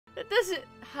doesn't...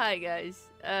 Hi guys.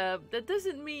 That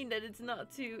doesn't mean that it's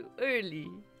not too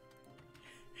early.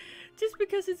 Just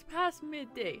because it's past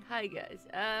midday. Hi guys.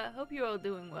 Hope you're all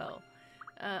doing well.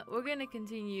 We're gonna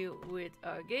continue with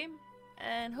our game.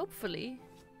 And hopefully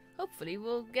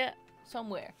we'll get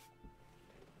somewhere.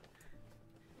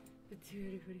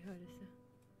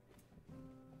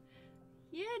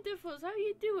 Yeah, Duffles, how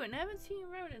you doing? I haven't seen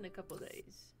you around in a couple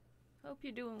days. Hope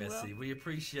you're doing well. Bessie, we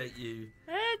appreciate you.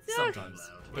 Sometimes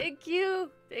loud. Thank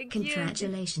you.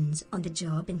 Congratulations on the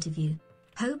job interview.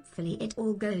 Hopefully it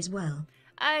all goes well.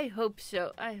 I hope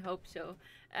so.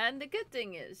 And the good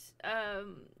thing is,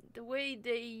 the way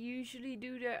they usually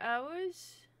do their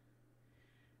hours,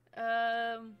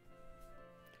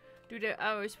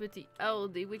 with the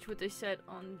LD, which what they said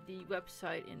on the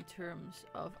website in terms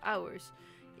of hours.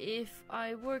 If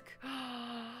I work...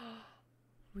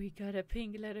 We got a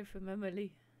pink letter from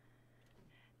Emily.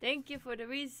 Thank you for the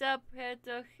resub,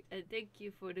 Hertog, and thank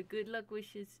you for the good luck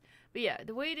wishes. But yeah,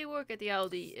 the way they work at the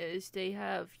Aldi is they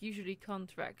have usually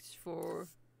contracts for...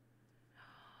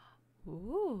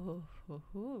 Ooh,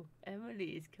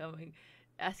 Emily is coming,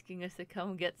 asking us to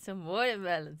come get some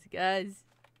watermelons, guys.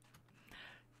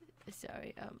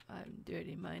 Sorry, I'm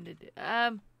dirty-minded.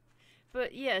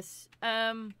 But yes,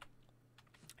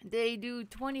 they do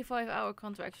 25-hour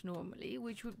contracts normally,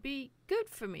 which would be good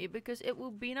for me because it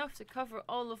will be enough to cover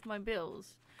all of my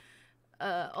bills.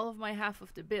 All of my half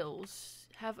of the bills.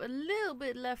 Have a little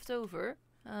bit left over.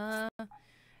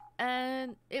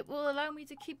 And it will allow me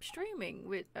to keep streaming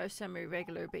with a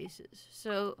semi-regular basis.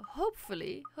 So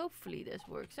hopefully this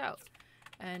works out.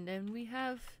 And then we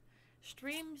have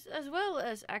streams as well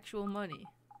as actual money.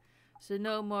 So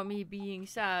no more me being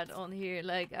sad on here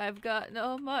like I've got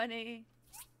no money.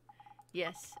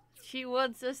 Yes, she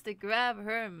wants us to grab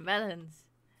her melons.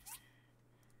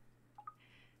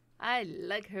 I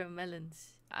like her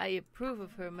melons. I approve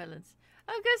of her melons.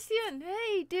 Augustin,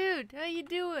 hey dude, how you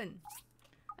doing?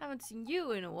 I haven't seen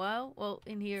you in a while. Well,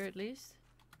 in here at least.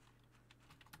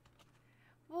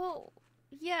 Well,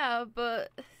 yeah,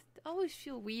 but I always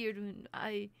feel weird when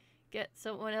I get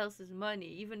someone else's money,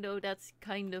 even though that's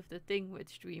kind of the thing with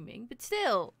streaming. But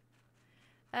still.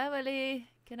 Emily,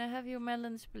 can I have your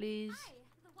melons, please? Hi,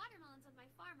 the watermelons on my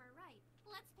farm are ripe.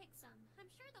 Let's pick some. I'm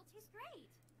sure they'll taste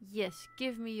great. Yes,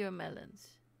 give me your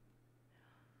melons.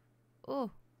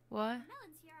 Oh, what? The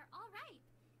melons here are all ripe,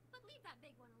 but leave that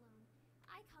big one alone.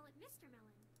 I call it Mr.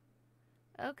 Melon.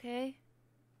 Okay.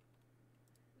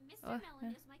 Mr.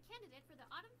 Melon is my candidate for the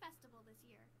Autumn Festival this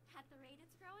year. At the rate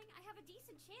it's growing, I have a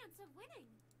decent chance of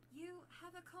winning. You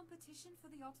have a competition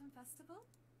for the Autumn Festival?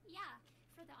 Yeah.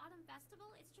 For the Autumn Festival,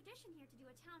 it's tradition here to do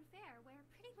a town fair where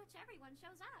pretty much everyone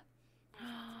shows up. There's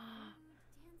lots of food,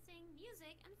 dancing,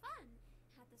 music, and fun.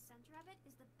 At the center of it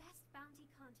is the Best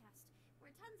Bounty Contest,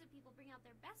 where tons of people bring out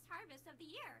their best harvest of the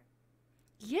year.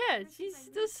 Yeah, she's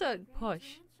still so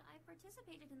posh. I've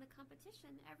participated in the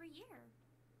competition every year.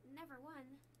 Never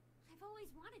won. I've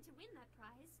always wanted to win that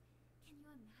prize. Can you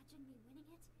imagine me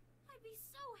winning it? I'd be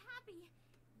so happy.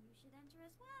 You should enter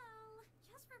as well,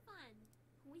 just for fun.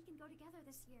 We can go together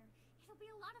this year. It'll be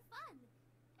a lot of fun.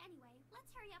 Anyway,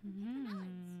 let's hurry up and pick the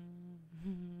melons.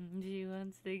 She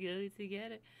wants to go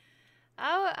together.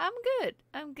 Oh,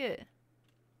 I'm good.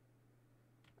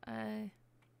 I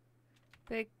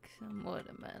pick some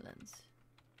watermelons.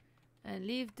 And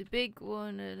leave the big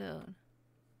one alone.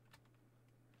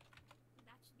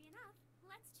 That should be enough.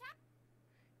 Let's check.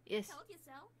 Yes. Told you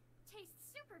so.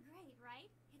 Tastes super great,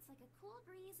 right? It's like a cool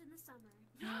breeze in the summer.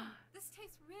 This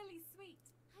tastes really sweet.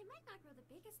 I might not grow the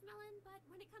biggest melon, but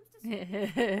when it comes to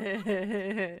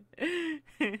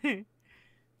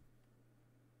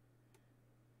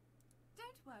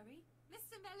Don't worry.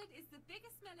 Mr. Melon is the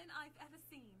biggest melon I've ever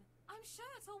seen. I'm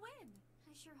sure it'll win.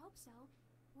 I sure hope so.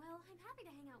 Well, I'm happy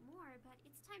to hang out more, but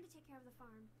it's time to take care of the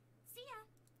farm. See ya!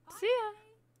 Bye. See ya!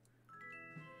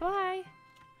 Bye!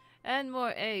 And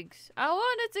more eggs. I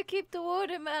wanted to keep the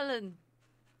watermelon.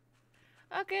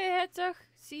 Okay, Hertog.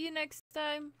 See you next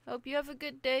time. Hope you have a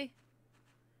good day.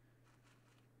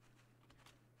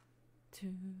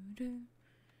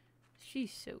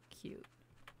 She's so cute.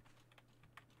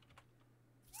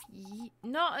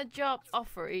 Not a job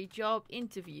offer, a job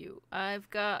interview. I've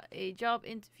got a job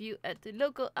interview at the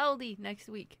local Aldi next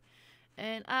week.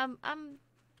 And I'm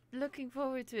looking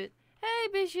forward to it. Hey,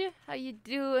 Bishop. How you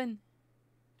doing?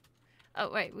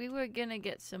 Oh, wait. We were gonna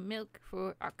get some milk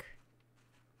for Ak.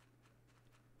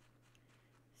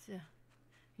 So,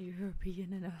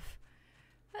 European enough.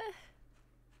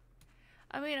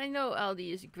 I mean, I know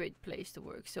Aldi is a great place to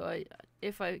work, so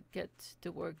if I get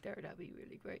to work there, that'd be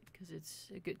really great, because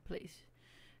it's a good place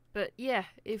But yeah,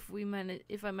 if I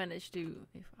manage to,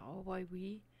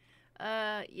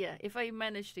 if I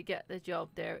manage to get the job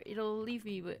there, it'll leave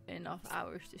me with enough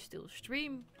hours to still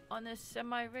stream on a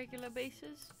semi-regular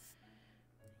basis.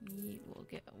 We'll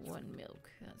get 1 milk.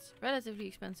 That's relatively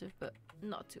expensive, but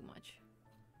not too much.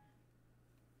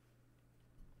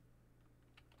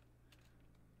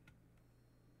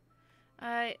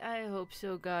 I hope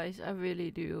so, guys. I really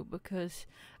do, because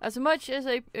as much as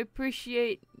I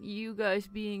appreciate you guys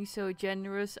being so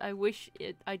generous, I wish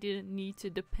I didn't need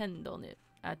to depend on it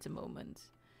at the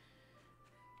moment.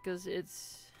 Because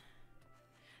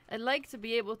I'd like to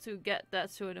be able to get that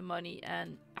sort of money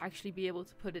and actually be able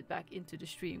to put it back into the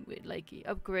stream with like an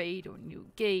upgrade or new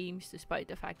games, despite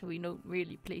the fact that we don't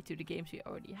really play to the games we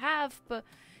already have. But,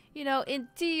 you know, in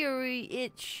theory,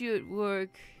 it should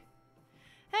work.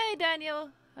 Hey Daniel,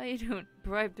 how you doing?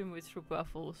 Bribe them with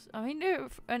stroopwafels. I mean, they're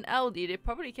an Aldi, they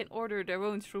probably can order their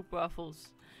own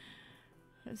stroopwafels.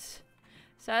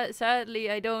 Sadly,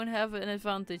 I don't have an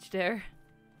advantage there.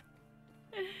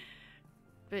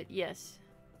 But yes.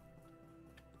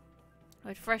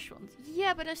 With fresh ones.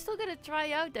 Yeah, but I still gotta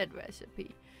try out that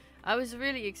recipe. I was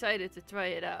really excited to try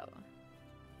it out.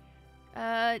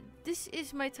 This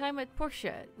is my time at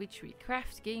Portia, which we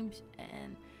craft games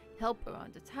and help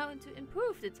around the town to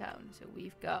improve the town. So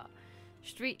we've got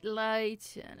street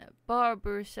lights and a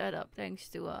barber set up thanks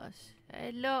to us.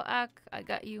 Hello, Ak. I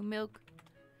got you milk.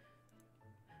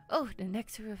 Oh, the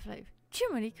nectar of life.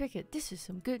 Jiminy Cricket, this is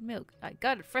some good milk. I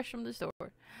got it fresh from the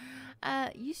store.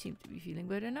 You seem to be feeling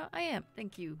better now. I am,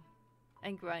 thank you.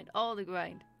 And grind, all the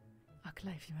grind. Ak,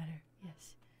 lives matter,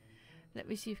 yes. Let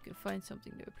me see if I can find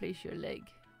something to replace your leg.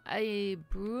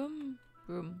 Broom.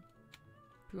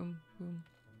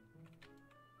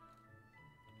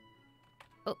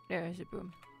 Oh, there is a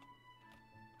broom.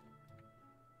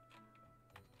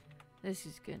 This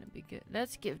is gonna be good.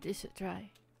 Let's give this a try.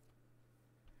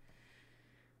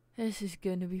 This is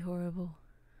gonna be horrible.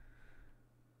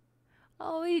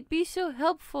 Oh, he'd be so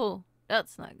helpful.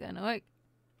 That's not gonna work.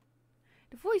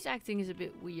 The voice acting is a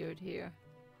bit weird here,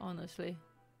 honestly.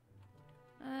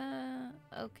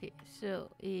 Okay, so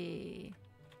a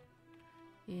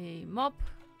mop.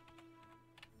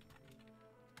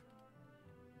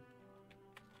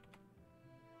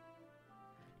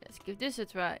 Let's give this a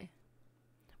try.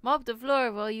 Mop the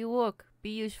floor while you walk. Be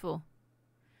useful.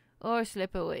 Or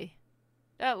slip away.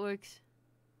 That works.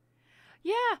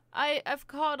 Yeah, I've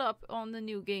caught up on the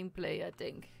new gameplay, I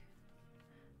think.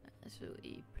 So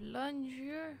a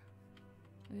plunger,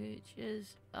 which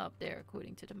is up there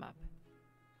according to the map.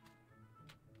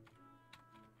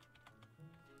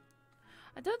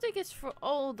 I don't think it's for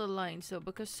all the lines though,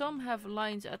 because some have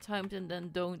lines at times and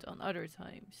then don't on other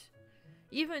times.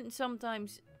 Even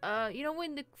sometimes, you know,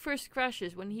 when the first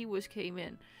crashes, when he came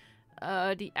in,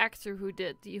 the actor who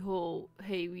did the whole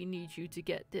 "hey, we need you to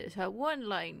get this" had one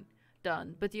line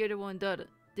done, but the other one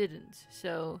didn't.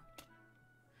 So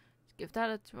let's give that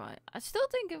a try. I still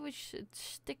think we should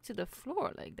stick to the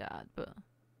floor like that, but I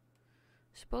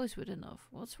suppose with enough.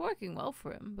 Well, it's working well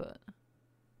for him, but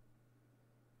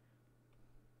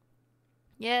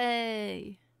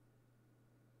yay!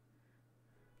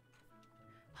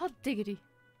 Hot diggity.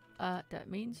 That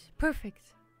means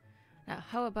perfect. Now,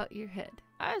 how about your head?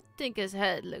 I think his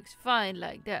head looks fine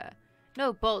like that.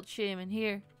 No bald shame in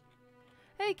here.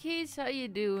 Hey kids, how you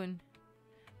doing?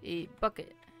 A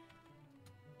bucket.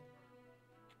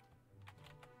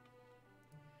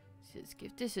 Let's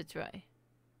give this a try.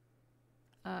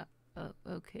 Oh,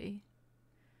 okay.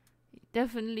 He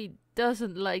definitely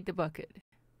doesn't like the bucket.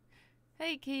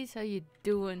 Hey kids, how you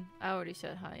doing? I already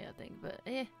said hi, I think, but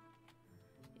a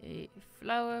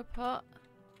flower pot,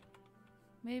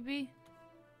 maybe.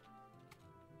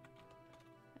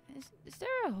 Is there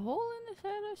a hole in his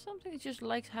head or something? He just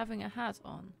likes having a hat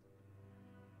on.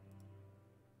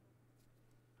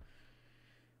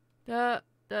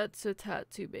 That's a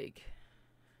tad too big.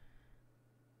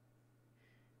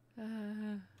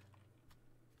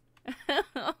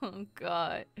 Oh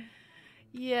god.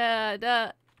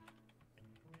 Yeah,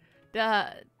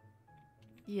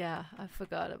 yeah, I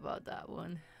forgot about that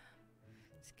one.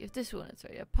 Let's give this one a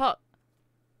try. A pot.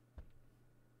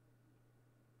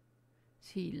 Does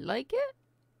he like it?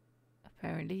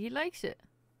 Apparently he likes it.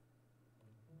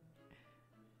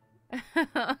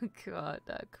 Oh god,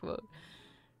 that quote.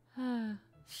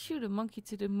 Shoot a monkey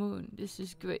to the moon. This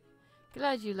is great.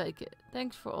 Glad you like it.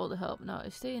 Thanks for all the help. Now I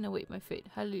stay and await my fate.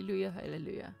 Hallelujah,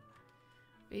 hallelujah.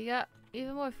 We got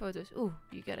even more photos. Ooh,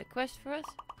 you got a quest for us?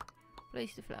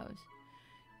 Place the flowers.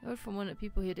 I heard from one of the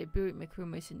people here they buried my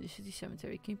crewmates in the city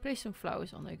cemetery. Can you place some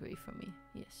flowers on their grave for me?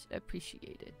 Yes,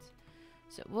 appreciate it.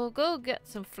 So we'll go get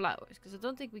some flowers, because I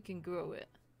don't think we can grow it.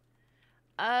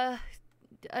 A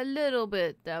little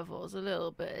bit, Devils, a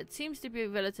little bit. It seems to be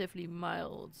relatively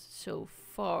mild so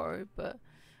far, but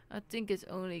I think it's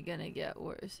only gonna get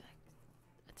worse.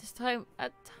 At times,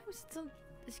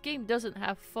 this game doesn't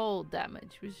have fall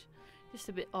damage, which is just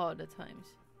a bit odd at times.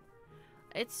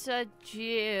 It's a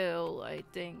jail, I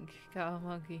think, cow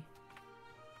monkey.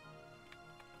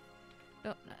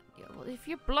 No, not yeah. Well, if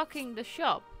you're blocking the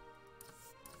shop,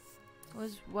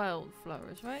 was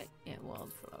wildflowers, right? Yeah,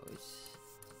 wildflowers.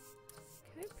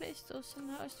 Can we place those in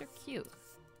the house? They're cute.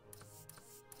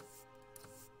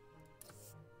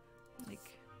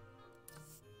 Like,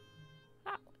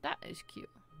 ah, that is cute.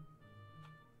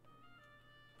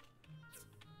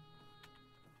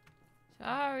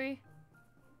 Sorry.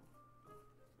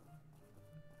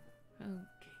 Okay.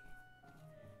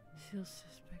 Still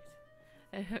suspect.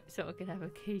 I hope someone can have a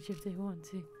cage if they want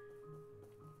to.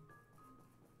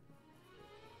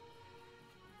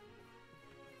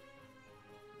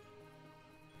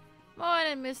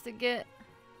 Morning, Mr. Git.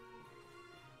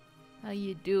 How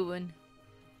you doing?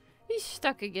 He's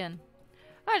stuck again.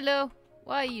 Hello.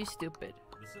 Why are you stupid?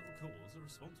 The Civil Corps are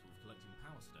responsible for collecting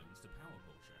power stones to power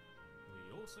Portia.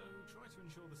 We also try to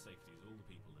ensure the safety of all the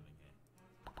people living here.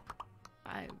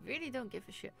 I really don't give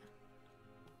a shit.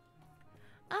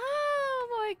 Ah,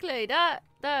 Michael,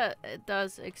 that it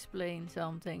does explain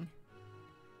something.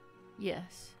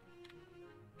 Yes.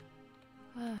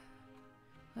 Where?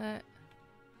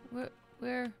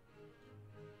 Where?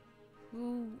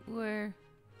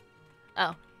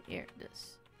 Oh, here it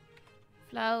is.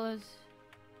 Flowers.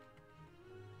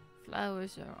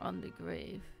 Flowers are on the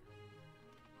grave.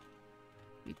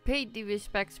 We paid the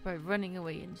respects by running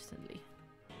away instantly.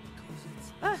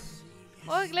 Ah!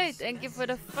 Morgley, thank you for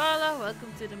the follow.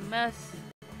 Welcome to the mess.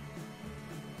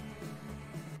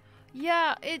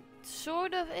 Yeah, it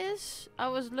sort of is. I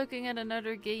was looking at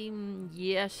another game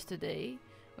yesterday,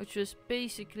 which was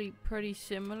basically pretty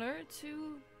similar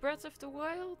to Breath of the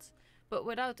Wild, but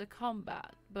without the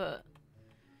combat. But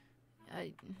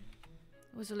it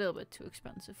was a little bit too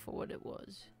expensive for what it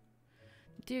was.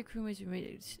 Dear crewmates and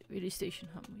radio station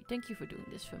Humvee, thank you for doing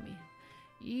this for me.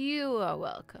 You are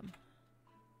welcome.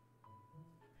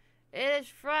 It is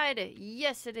Friday.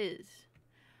 Yes, it is.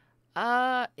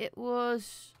 It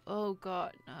was. Oh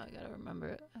God, no, I gotta remember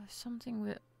it. Something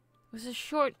with. It was a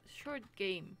short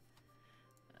game.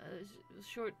 It was a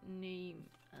short name.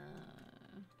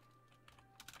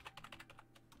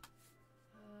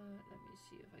 Let me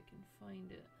see if I can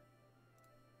find it.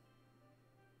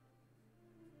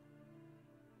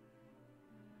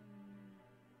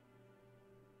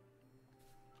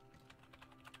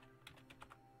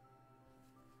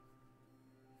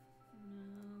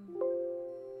 No.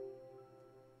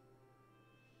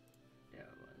 There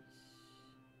it was.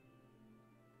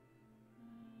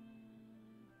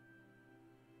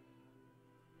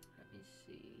 Let me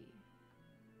see.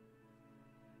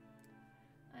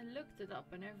 I looked it up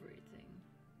and everything.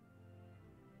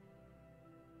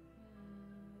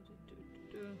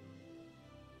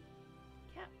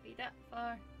 Can't be that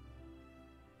far.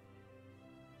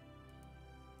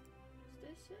 Is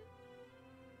this it?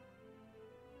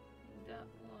 That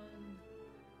one.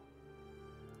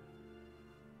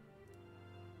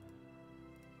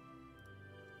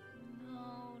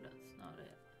 No, that's not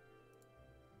it.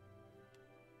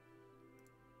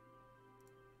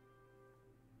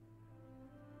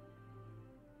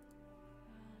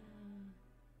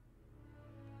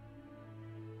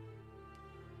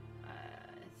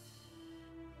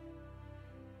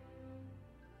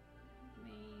 Let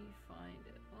me find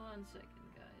it. 1 second,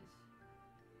 guys.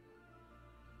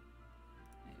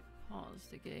 Pause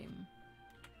the game.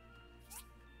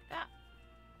 Ah!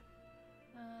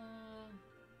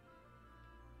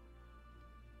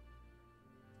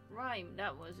 Rhyme,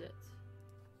 that was it.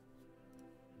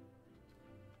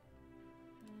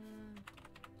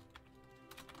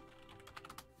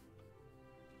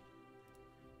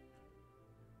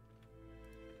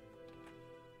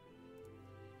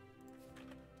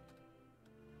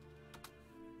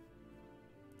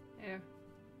 There.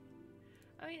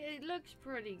 I mean, it looks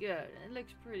pretty good. It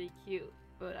looks pretty cute,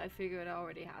 but I figured I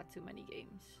already had too many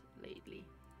games lately.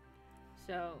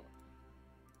 So...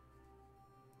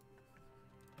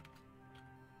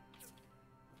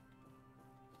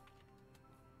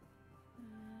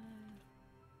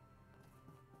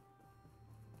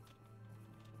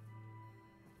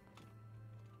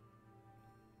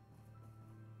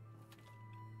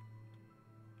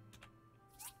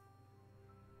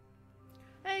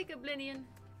 Hey, Goblinian!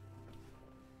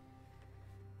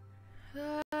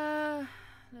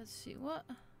 Let's see, what?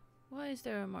 Why is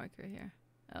there a marker here?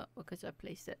 Oh, because I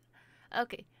placed it.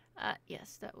 Okay.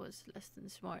 Yes, that was less than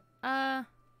smart.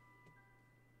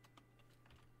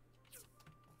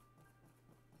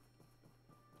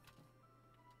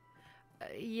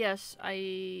 Yes,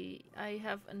 I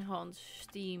have enhanced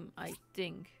Steam, I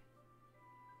think.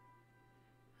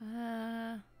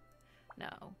 Now,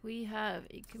 we have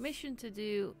a commission to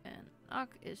do, and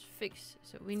Ak is fixed,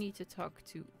 so we need to talk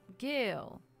to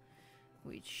Gail,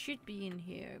 which should be in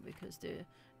here, because the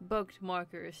bugged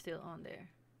marker is still on there.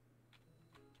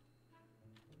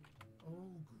 Oh,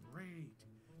 great.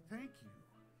 Thank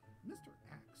you. Mr.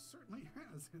 Axe certainly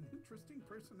has an interesting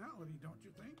personality, don't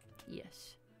you think?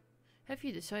 Yes. Have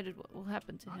you decided what will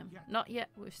happen to Not him? yet. Not yet.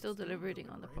 We're still Still deliberating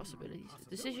on the deliberating on possibilities.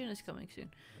 The decision is coming soon.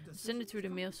 A Send it through the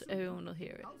decision's mail coming so soon. everyone will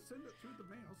hear it. I'll send it through the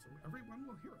mail so everyone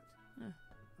will hear it. Huh.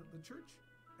 The church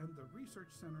and the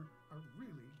research center are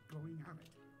really going at it.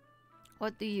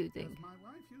 What do you think? As my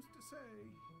wife used to say,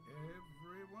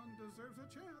 everyone deserves a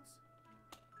chance.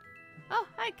 Oh,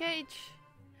 hi, Cage.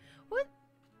 What?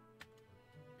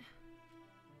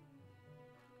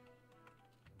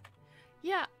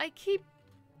 Yeah, I keep...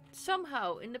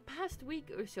 Somehow, in the past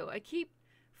week or so, I keep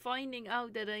finding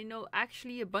out that I know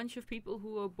actually a bunch of people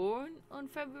who were born on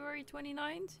February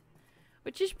 29th.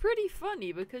 Which is pretty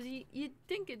funny, because you'd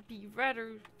think it'd be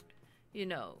rather, you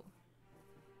know,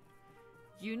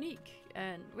 unique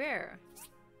and rare.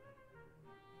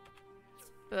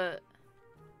 But...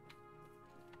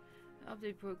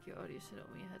 Update broke your audio setup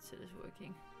when your headset is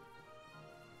working.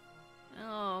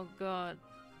 Oh god.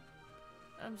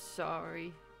 I'm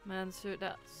sorry. Man, sir,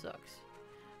 that sucks.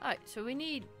 Alright, so we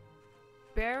need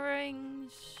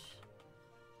bearings,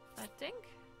 I think?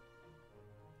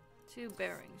 2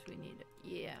 bearings we need it.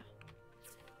 Yeah.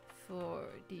 For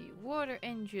the water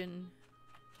engine.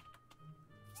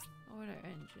 Water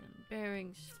engine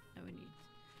bearings. And we need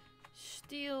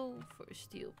steel for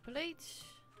steel plates.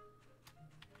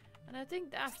 And I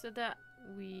think after that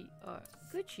we are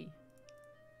Gucci.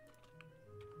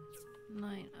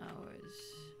 9 hours.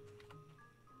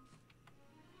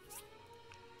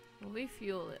 We'll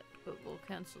refuel it, but we'll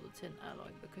cancel the tin alloy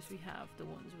because we have the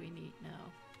ones we need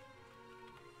now.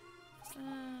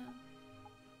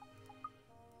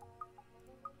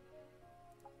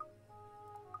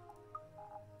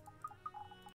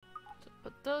 So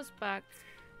put those back.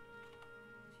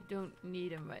 You don't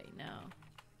need them right now.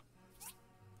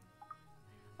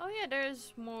 Oh yeah,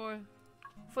 there's more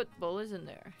football, isn't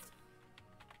there?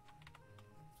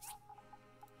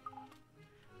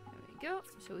 There we go.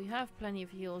 So we have plenty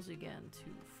of heals again to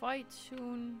fight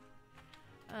soon.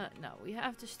 Now we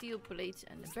have the steel plates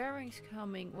and the bearings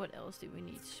coming. What else do we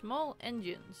need? Small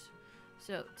engines.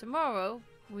 So tomorrow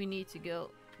we need to go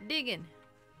digging.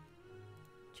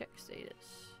 Check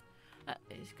status. That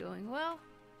is going well.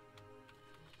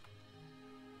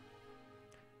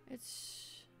 It's...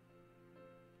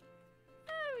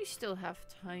 we still have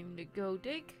time to go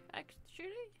dig,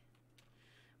 actually.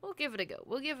 We'll give it a go.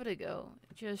 We'll give it a go.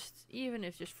 Just, even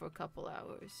if just for a couple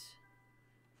hours.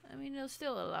 I mean, it'll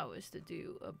still allow us to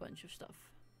do a bunch of stuff.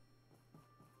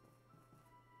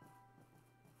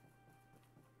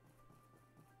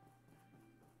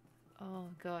 Oh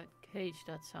god, Cage,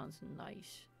 that sounds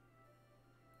nice.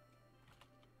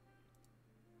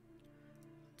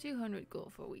 200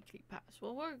 gold for weekly pass.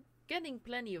 Well, we're getting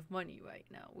plenty of money right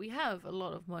now. We have a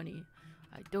lot of money.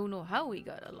 I don't know how we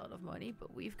got a lot of money,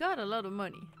 but we've got a lot of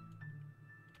money.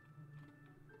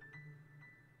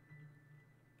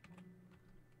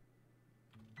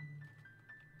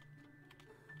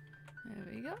 There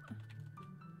we go.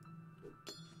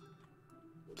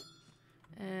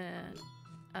 And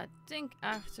I think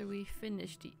after we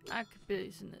finish the ag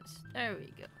business, there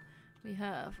we go. We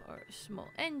have our small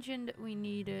engine that we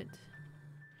needed.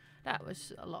 That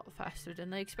was a lot faster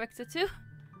than I expected to.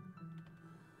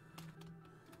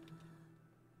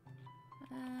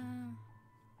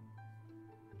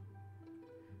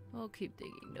 We'll keep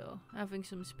digging though. Having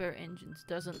some spare engines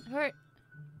doesn't hurt.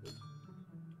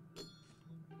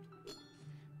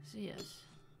 So yes.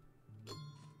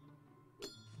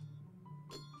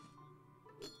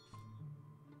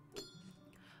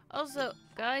 Also,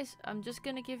 guys, I'm just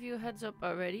gonna give you a heads up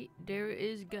already. There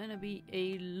is gonna be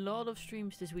a lot of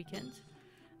streams this weekend.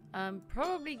 I'm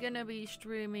probably gonna be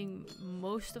streaming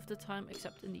most of the time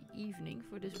except in the evening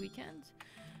for this weekend.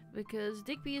 Because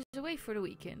Digby is away for the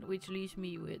weekend, which leaves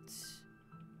me with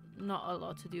not a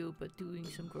lot to do but doing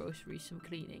some groceries, some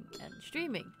cleaning and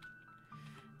streaming.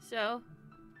 So,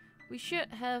 we should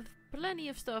have plenty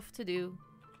of stuff to do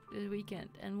this weekend.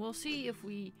 And we'll see if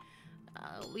we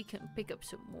can pick up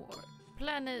some more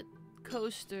Planet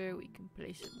Coaster, we can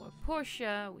play some more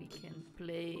Portia, we can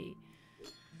play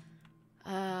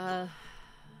I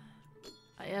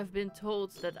have been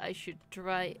told that I should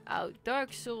try out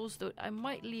Dark Souls, though I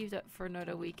might leave that for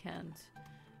another weekend.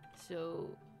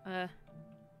 So, no.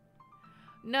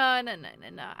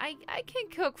 I can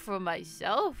cook for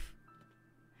myself.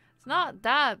 It's not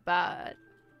that bad.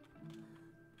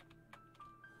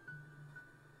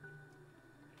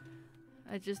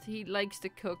 He likes to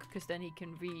cook because then he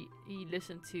can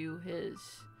listen to his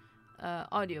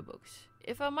audiobooks.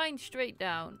 If I mine straight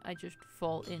down, I just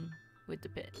fall in with the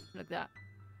pit, like that.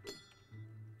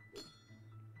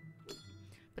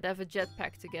 But I have a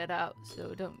jetpack to get out,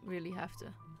 so don't really have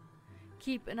to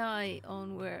keep an eye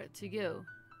on where to go.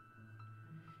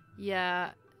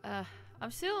 Yeah,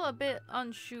 I'm still a bit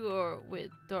unsure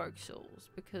with Dark Souls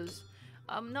because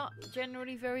I'm not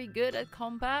generally very good at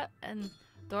combat, and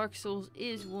Dark Souls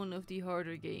is one of the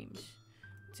harder games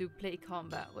to play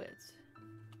combat with.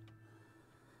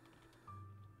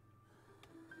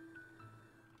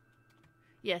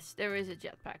 Yes, there is a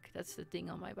jetpack. That's the thing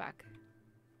on my back.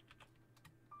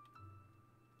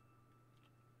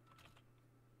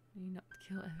 You not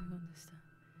kill everyone this time.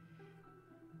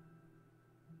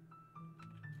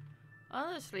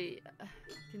 Honestly, I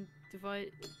can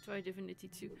try Divinity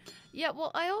 2. Yeah,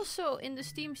 well, I also, in the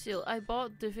Steam sale, I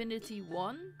bought Divinity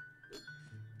 1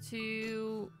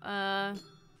 to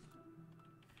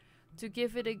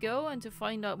give it a go and to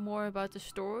find out more about the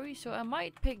story. So I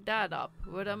might pick that up,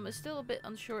 but I'm still a bit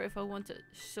unsure if I want to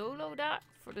solo that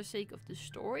for the sake of the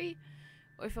story,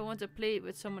 or if I want to play it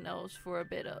with someone else for a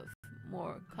bit of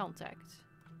more contact.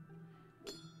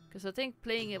 Because I think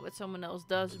playing it with someone else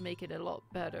does make it a lot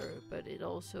better, but it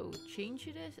also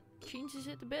changes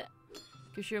it a bit.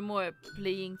 Because you're more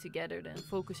playing together than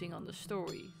focusing on the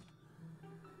story.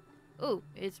 Oh,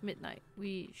 it's midnight.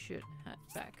 We should head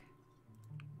back.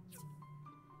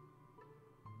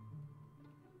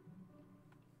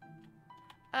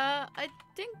 I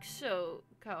think so,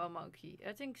 Kawamonkey.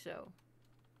 I think so.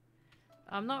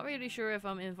 I'm not really sure if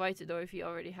I'm invited or if he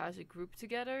already has a group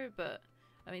together, but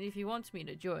I mean, if he wants me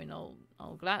to join,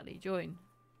 I'll gladly join.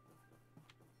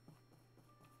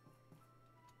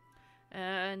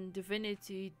 And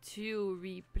Divinity 2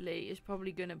 replay is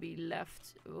probably gonna be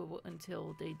left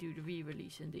until they do the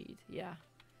re-release indeed. Yeah.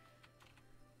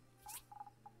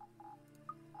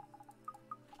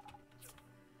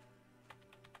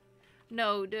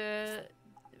 No, the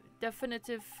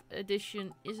definitive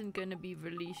edition isn't gonna be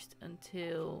released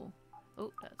until...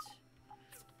 Oh, that's...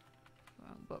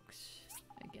 wrong box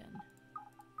again.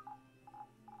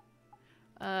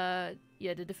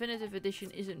 Yeah, the definitive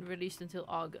edition isn't released until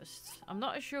August. I'm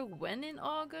not sure when in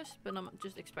August, but I'm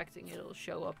just expecting it'll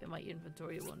show up in my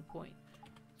inventory at one point.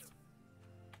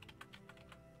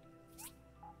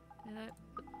 Did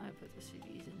I put the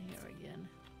CDs in here again?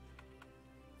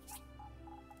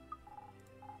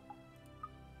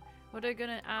 What they're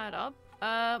gonna add up?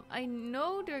 I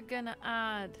know they're gonna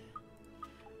add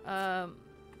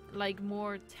like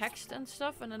more text and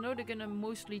stuff, and I know they're gonna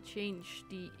mostly change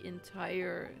the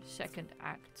entire second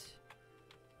act.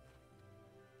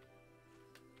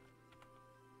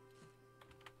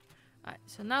 Alright,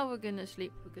 so now we're gonna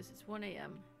sleep because it's 1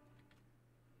 AM.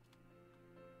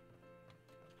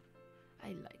 I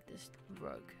like this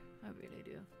rug, I really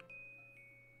do.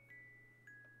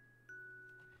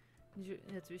 You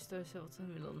had to restore ourselves in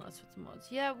the middle, nuts with the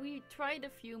mods. Yeah, we tried a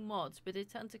few mods, but they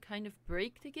tend to kind of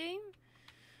break the game.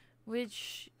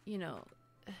 Which, you know,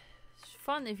 it's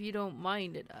fun if you don't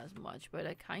mind it as much, but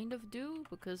I kind of do,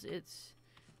 because it's...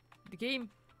 the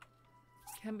game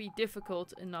can be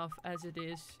difficult enough as it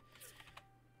is.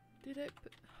 Did I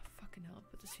put... oh, fucking hell,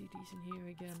 put the CDs in here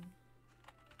again.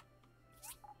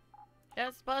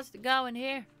 That's supposed to go in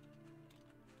here.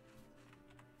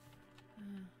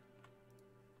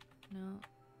 No.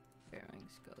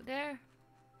 Bearings go there.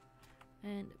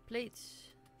 And the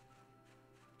plates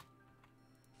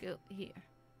go here.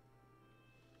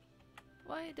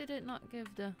 Why did it not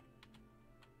give the...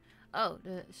 oh,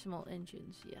 the small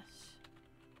engines, yes.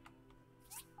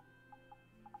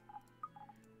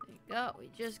 There you go, we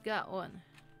just got one.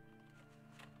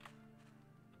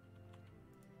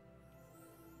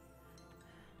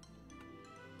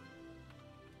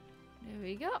 There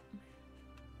we go.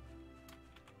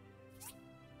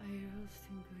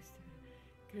 Roasting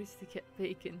goes to get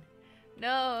bacon.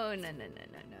 No.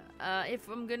 If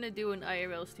I'm gonna do an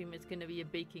IRL stream, it's gonna be a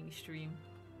baking stream.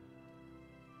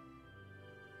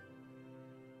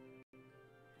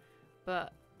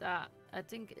 But that, I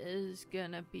think, is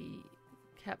gonna be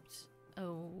kept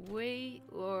away,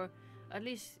 or at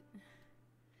least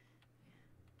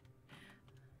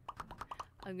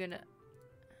I'm gonna...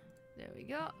 there we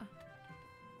go.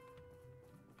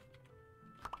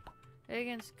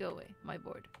 Against, go away. My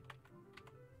board.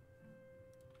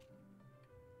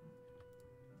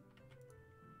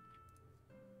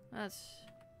 Let's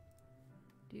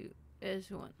do this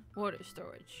one. Water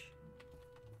storage.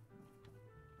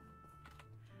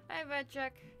 Hi, Red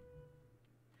Jack.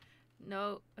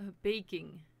 No,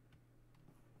 baking.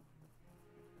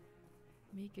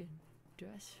 Make a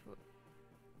dress for...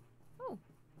 Oh,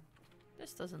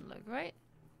 this doesn't look right.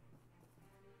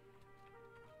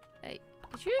 Hey,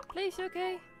 is your place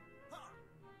okay? Ha!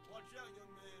 Watch out,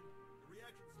 young man. The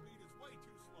reaction speed is way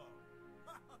too slow.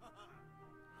 Ha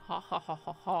ha ha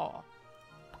ha ha.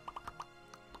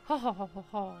 Ha ha ha ha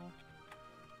ha.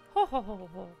 Ha ha ha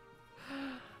ha.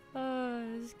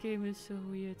 This game is so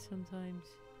weird sometimes.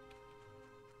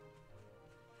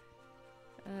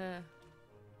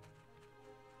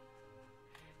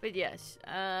 But yes,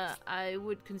 I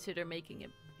would consider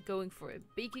going for a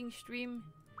baking stream.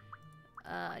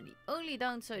 The only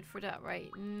downside for that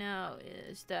right now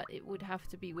is that it would have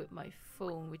to be with my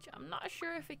phone, which I'm not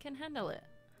sure if it can handle it.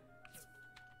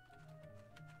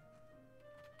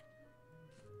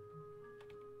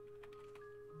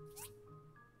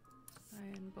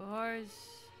 Iron bars,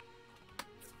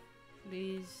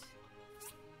 please.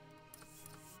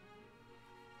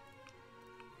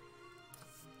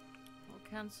 I'll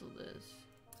cancel this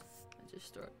and just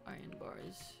start iron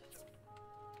bars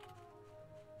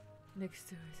next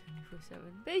to it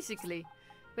 24/7.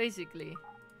 Basically,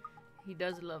 he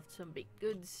does love some baked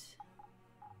goods.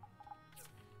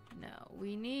 Now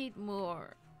we need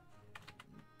more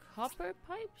copper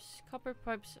pipes. Copper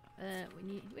pipes.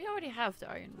 We already have the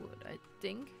ironwood, I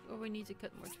think, or we need to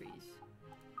cut more trees.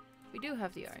 We do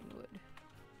have the ironwood,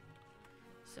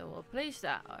 so we'll place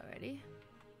that already.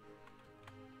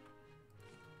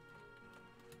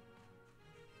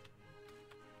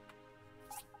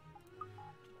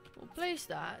 We'll place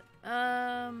that,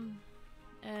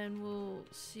 and we'll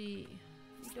see.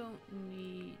 We don't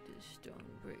need the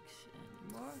stone bricks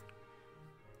anymore.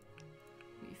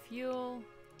 Refuel.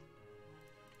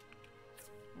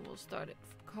 We'll start at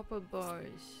copper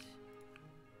bars.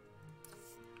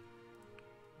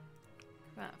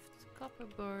 Craft copper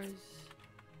bars.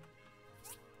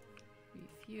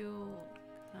 Refuel.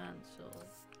 Cancel.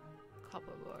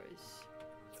 Copper bars.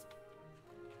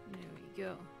 There we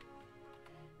go.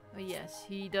 Oh yes,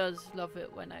 he does love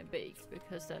it when I bake,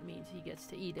 because that means he gets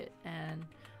to eat it, and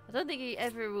I don't think he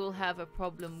ever will have a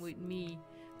problem with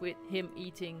him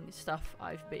eating stuff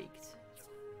I've baked.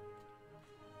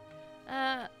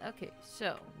 Okay,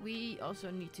 so we also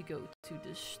need to go to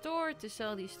the store to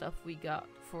sell the stuff we got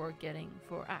for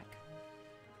Ak.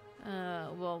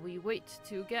 While we wait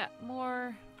to get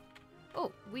more...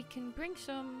 Oh, we can bring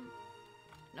some...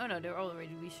 No, they're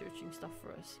already researching stuff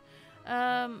for us.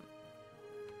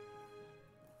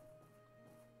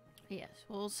 Yes,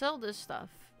 we'll sell this stuff.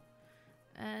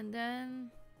 And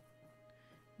then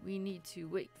we need to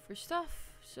wait for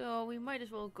stuff. So we might as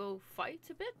well go fight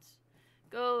a bit.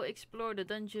 Go explore the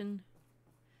dungeon.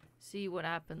 See what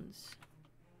happens.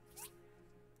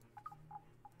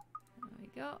 There we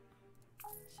go.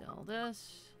 Sell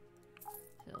this.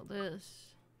 Sell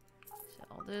this.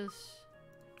 Sell this.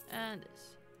 And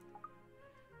this.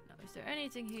 Now, is there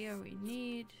anything here we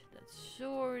need? That's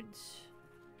swords.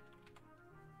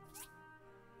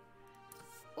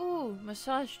 Ooh,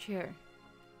 massage chair.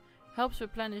 Helps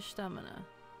replenish stamina.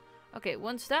 Okay,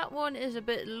 once that one is a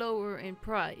bit lower in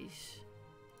price.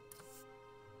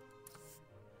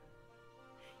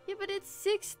 Yeah, but it's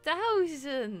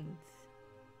 6,000.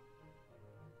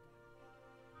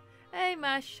 Hey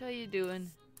Mash, how you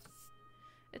doing?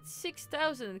 It's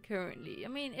 6,000 currently. I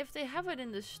mean, if they have it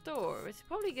in the store, it's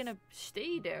probably gonna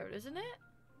stay there, isn't it?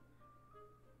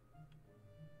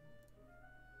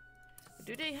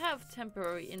 Do they have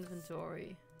temporary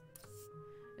inventory?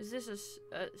 Is this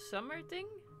a summer thing?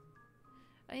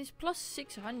 I mean, it's plus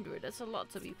 600. That's a lot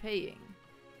to be paying.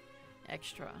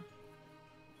 Extra.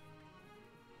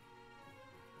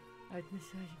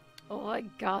 Oh my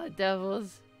god,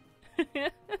 devils.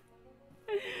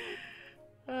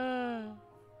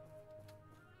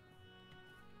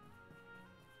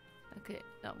 Okay,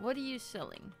 now what are you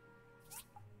selling?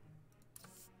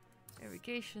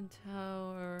 Irrigation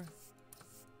tower.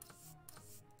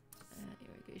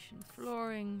 Irrigation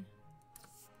flooring.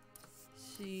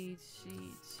 Seeds.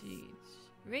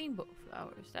 Rainbow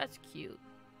flowers. That's cute.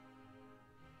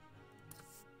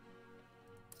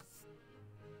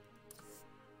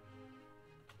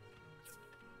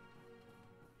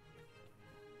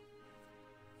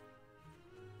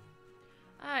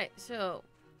 Alright, so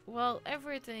while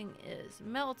everything is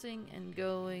melting and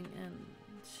going and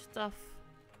stuff,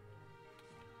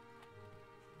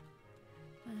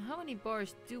 how many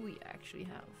bars do we actually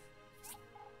have?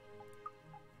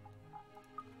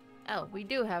 Oh, we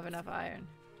do have enough iron.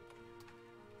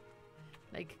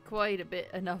 Like, quite a bit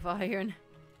enough iron.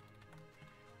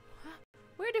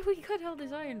 Where did we cut all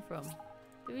this iron from?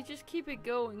 Did we just keep it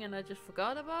going and I just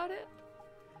forgot about it?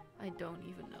 I don't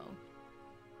even know.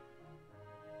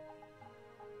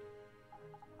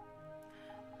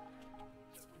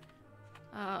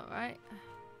 Alright.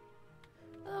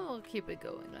 Well, we'll keep it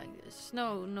going like this.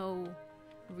 No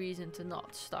reason to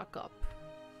not stock up.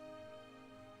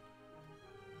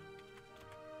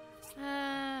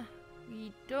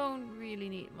 We don't really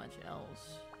need much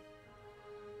else.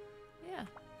 Yeah.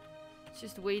 It's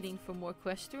just waiting for more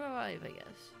quests to arrive, I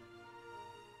guess.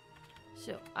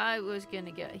 So, I was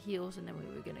gonna get heals and then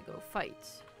we were gonna go fight.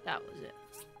 That was it.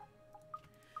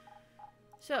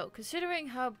 So, considering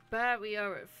how bad we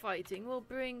are at fighting, we'll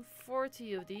bring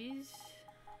 40 of these.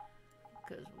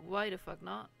 Because why the fuck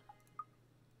not?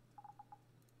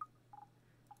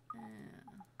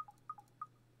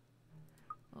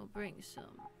 We'll bring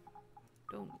some.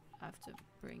 Don't have to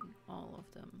bring all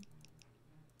of them.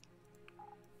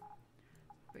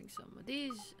 Bring some of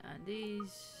these, and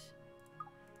these,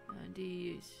 and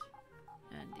these,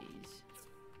 and these.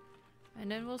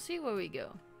 And then we'll see where we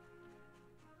go.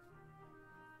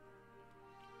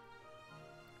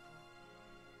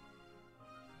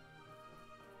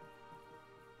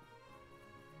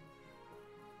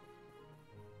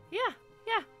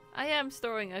 Yeah, I am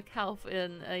storing a calf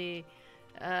in a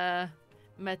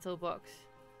metal box.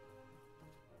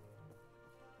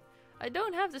 I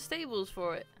don't have the stables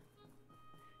for it.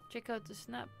 Check out the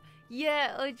snap.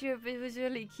 Yeah, Ojib, it was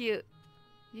really cute.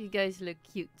 You guys look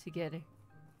cute together.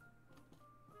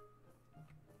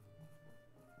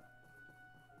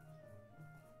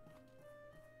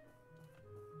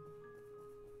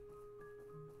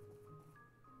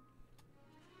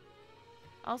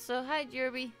 Also, hi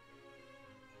Jerby.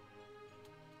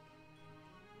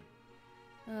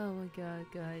 Oh my god,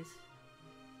 guys.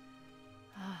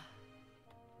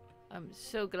 I'm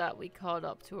so glad we caught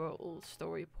up to our old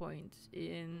story points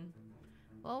in...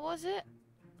 What was it?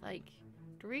 Like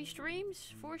 3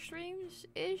 streams? 4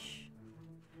 streams-ish?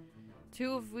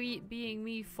 2 of being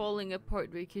me falling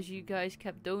apart because you guys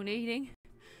kept donating.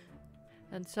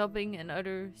 And subbing and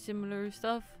other similar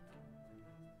stuff.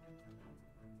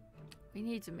 We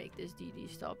need to make this DD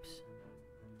stops.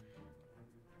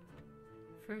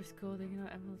 First call, they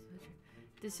cannot have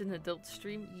this is an adult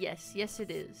stream? Yes, yes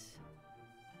it is.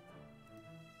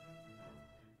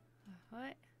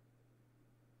 What?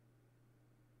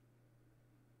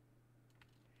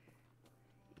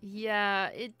 Yeah,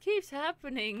 it keeps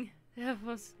happening. That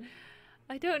was...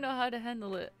 I don't know how to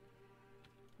handle it.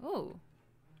 Oh.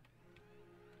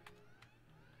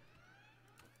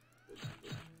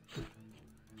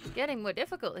 It's getting more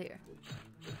difficult here.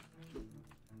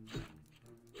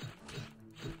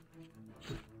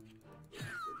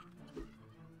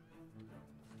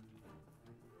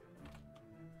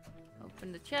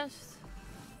 Open the chest.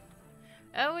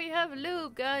 And we have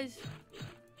loot, guys.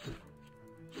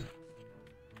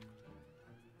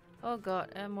 Oh god,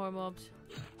 and more mobs.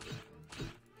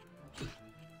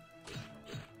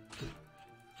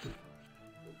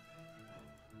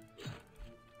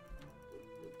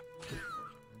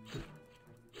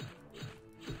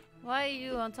 Why are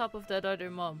you on top of that other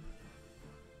mob?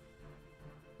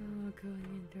 Oh, going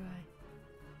in dry.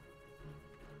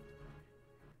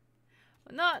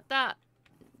 Not that.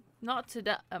 Not to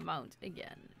that amount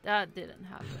again. That didn't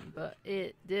happen, but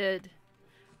it did.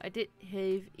 I did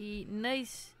have a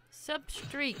nice sub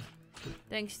streak.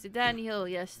 Thanks to Daniel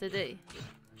yesterday.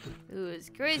 Who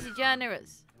was crazy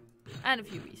generous. And a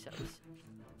few resubs.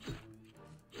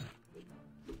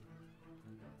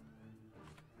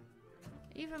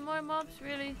 Even more mobs,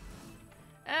 really?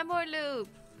 And more loop.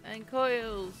 And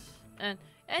coils. And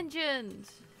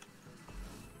engines.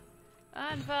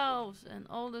 And valves. And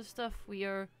all the stuff we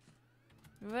are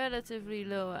relatively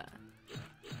low at.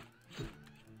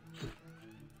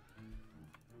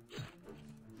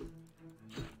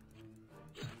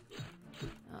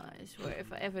 I swear,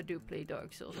 if I ever do play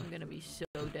Dark Souls, I'm gonna be so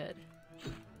dead.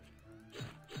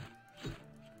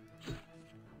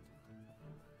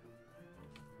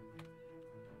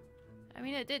 I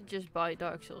mean, I did just buy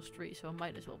Dark Souls 3, so I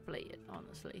might as well play it,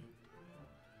 honestly.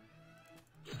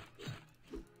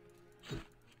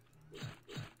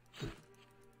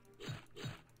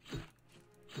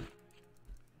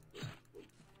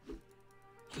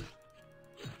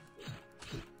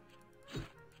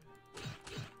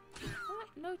 What?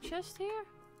 No chest here?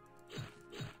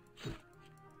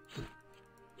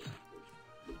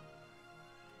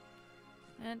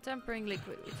 And tempering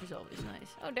liquid, which is always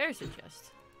nice. Oh, there's a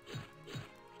chest.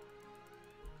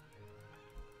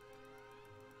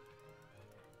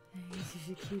 This is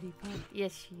a cutie pie.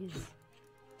 Yes, she is.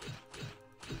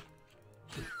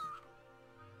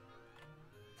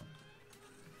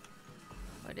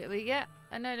 What did we get?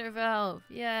 Another valve.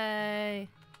 Yay.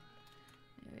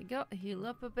 There we go. Heal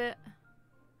up a bit.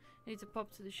 Need to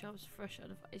pop to the shops fresh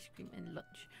out of ice cream and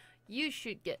lunch. You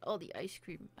should get all the ice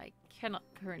cream. I cannot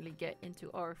currently get into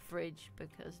our fridge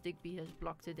because Digby has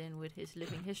blocked it in with his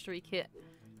living history kit.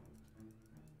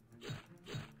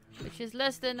 Which is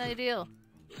less than ideal.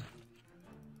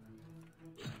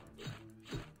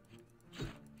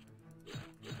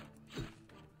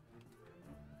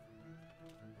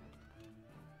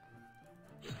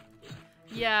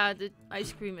 Yeah, the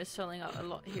ice cream is selling out a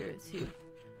lot here too.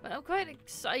 But I'm quite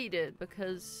excited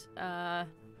because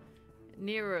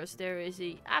near us there is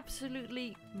a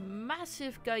absolutely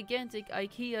massive, gigantic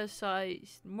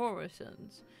IKEA-sized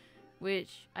Morrison's,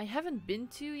 which I haven't been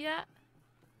to yet.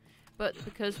 But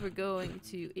because we're going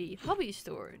to a hobby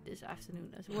store this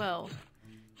afternoon as well,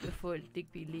 before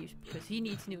Digby leaves, because he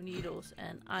needs new needles,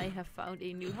 and I have found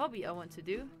a new hobby I want to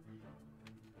do.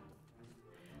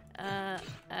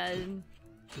 And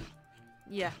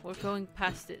yeah, we're going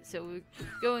past it, so we're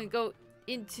going to go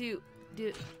into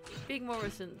the big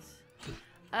Morrison's.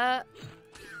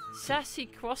 Sassy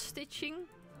cross-stitching.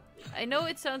 I know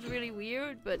it sounds really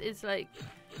weird, but it's like,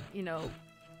 you know,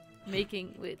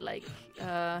 making with like,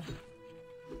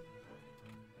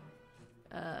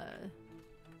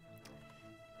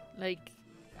 like,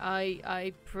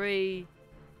 I pray.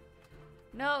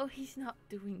 No, he's not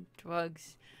doing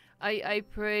drugs. I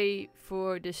pray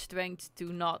for the strength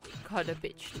to not cut a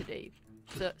bitch today.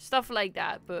 So stuff like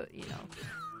that, but you know,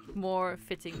 more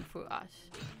fitting for us.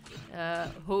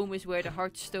 Home is where the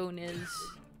heartstone is,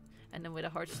 and then with a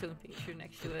heartstone picture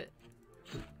next to it.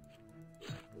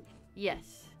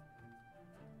 Yes.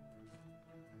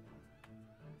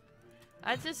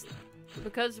 I just,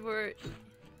 because we're...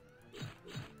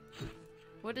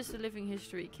 What is the living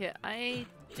history kit? I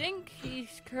think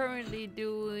he's currently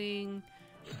doing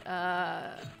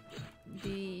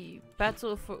the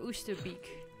Battle for Oosterbeek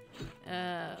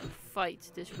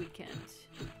fight this weekend.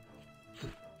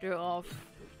 They're off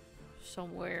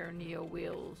somewhere near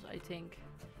Wales, I think,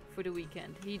 for the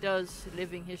weekend. He does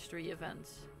living history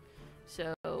events.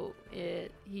 So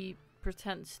he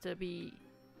pretends to be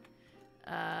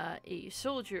a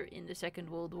soldier in the Second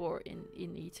World War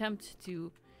in the attempt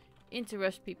to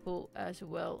interest people as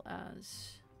well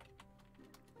as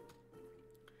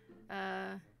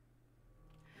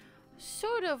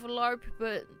sort of LARP,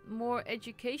 but more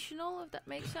educational, if that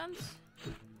makes sense.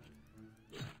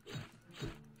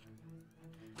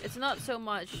 It's not so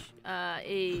much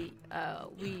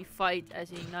we fight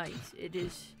as a knight. It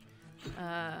is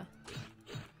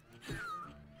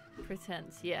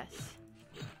pretense, yes.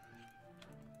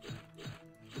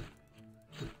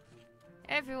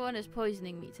 Everyone is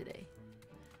poisoning me today.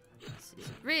 This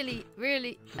is really,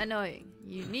 really annoying.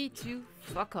 You need to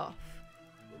fuck off.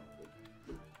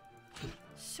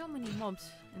 So many mobs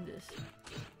in this.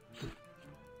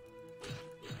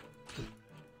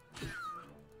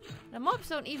 The mobs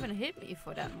don't even hit me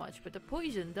for that much, but the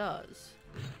poison does.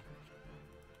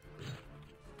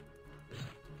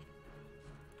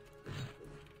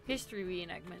 History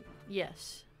reenactment,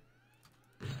 yes.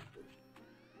 There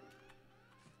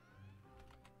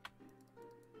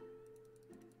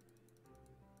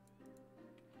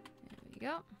we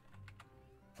go.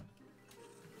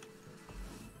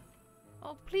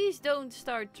 Oh, please don't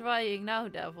start trying now,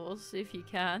 devils, if you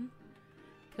can.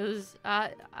 Because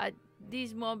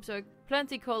these mobs are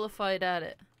plenty qualified at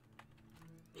it.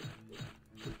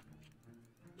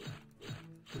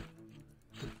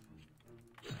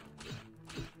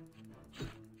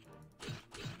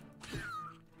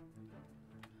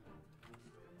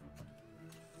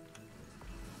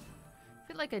 I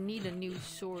feel like I need a new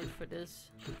sword for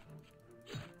this.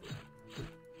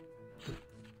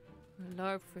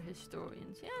 LARP for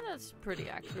historians. Yeah, that's pretty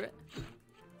accurate.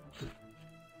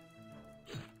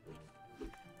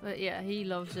 But yeah, he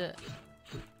loves it.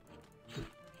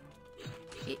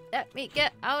 Let me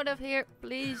get out of here,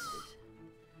 please.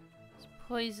 It's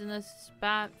poisonous. It's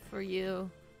bad for you.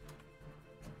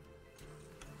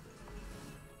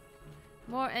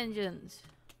 More engines.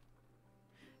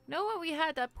 Know when we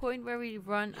had that point where we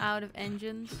run out of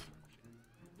engines?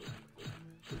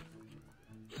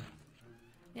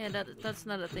 Yeah, that's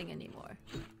not a thing anymore.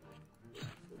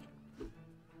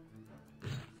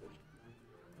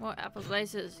 More apple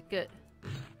slices, good.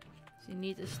 So you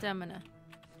need the stamina.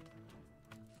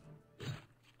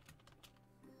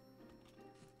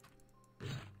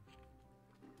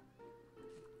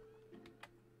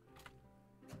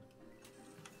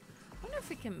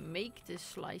 we can make the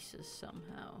slices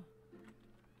somehow.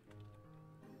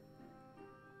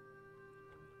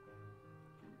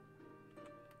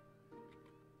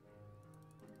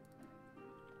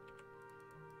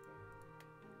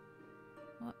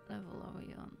 What level are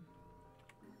we on?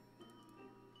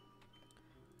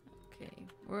 Okay,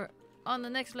 we're on the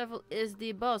next level is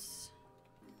the boss.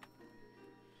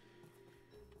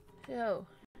 So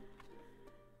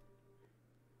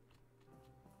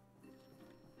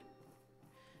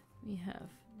we have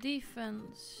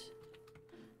defense.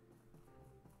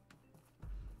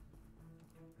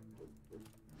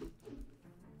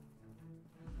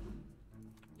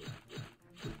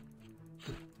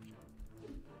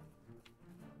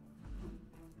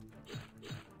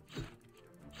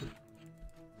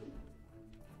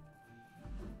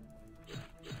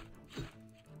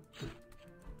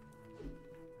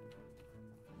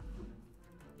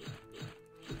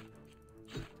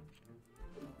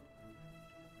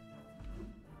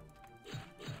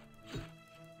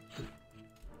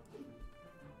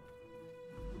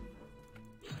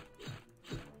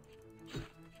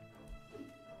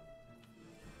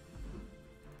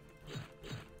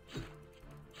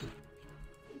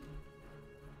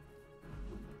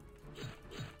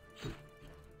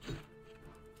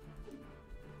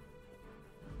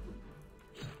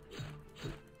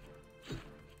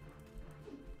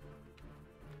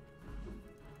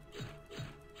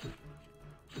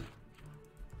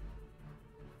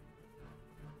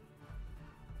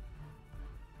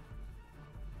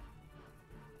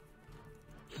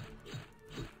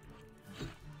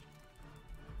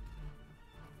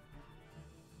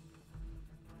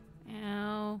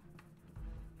 Ow.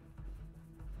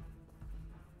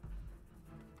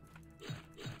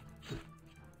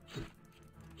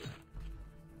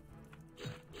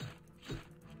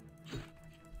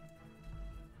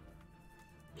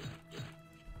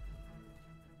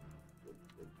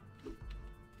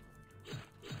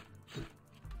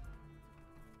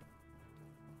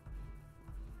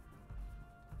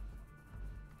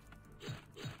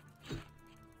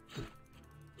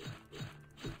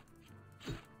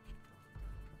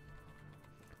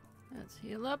 Let's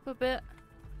heal up a bit.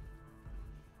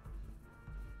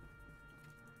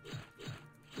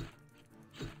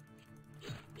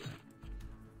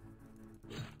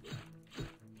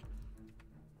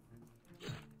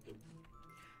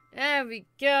 There we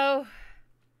go.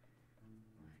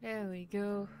 There we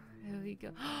go. There we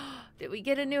go. Did we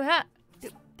get a new hat?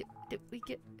 Did we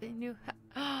get a new hat?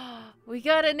 We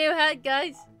got a new hat,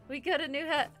 guys. We got a new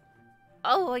hat.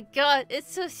 Oh my god,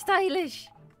 it's so stylish.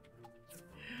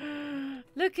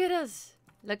 Look at us.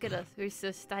 Look at us. We're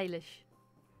so stylish.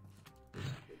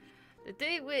 The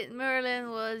date with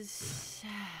Merlin was...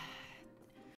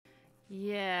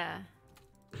 yeah.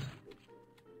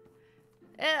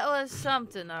 It was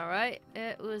something, alright?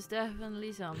 It was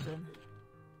definitely something.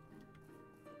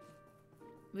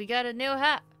 We got a new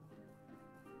hat.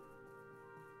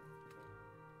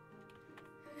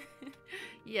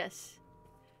 Yes.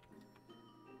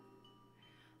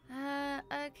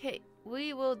 Okay.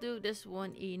 We will do this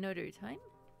one another time.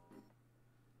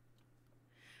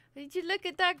 Did you look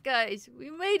at that, guys?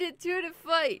 We made it through the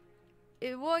fight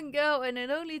in one go, and it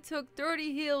only took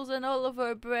 30 heals and all of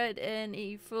our bread and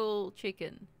a full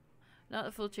chicken. Not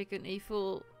a full chicken, a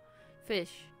full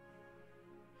fish.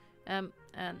 And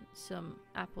some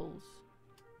apples.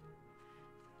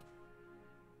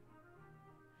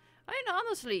 I mean,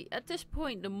 honestly, at this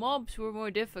point, the mobs were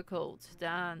more difficult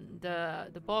than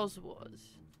the boss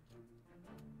was.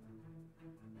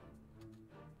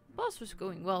 The boss was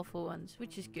going well for once,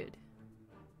 which is good.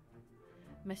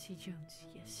 Messy Jones,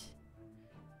 yes.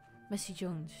 Messy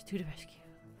Jones to the rescue.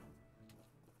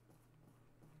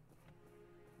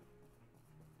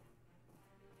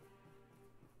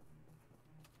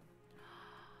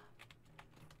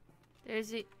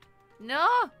 There's it. No!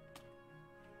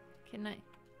 Can I?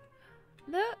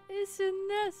 Look, it's a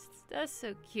nest. That's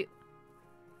so cute.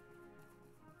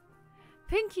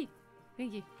 Pinky!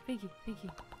 Pinky, Pinky, Pinky.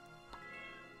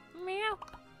 Meow.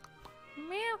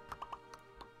 Meow.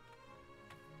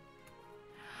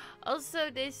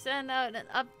 Also, they sent out an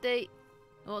update.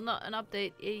 Well, not an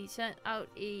update. They sent out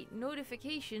a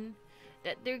notification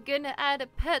that they're gonna add a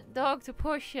pet dog to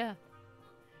Portia.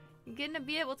 You're gonna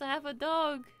be able to have a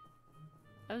dog.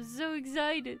 I'm so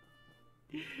excited.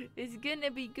 It's gonna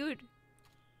be good.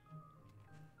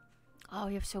 Oh,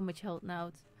 we have so much health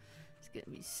now. It's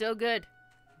gonna be so good.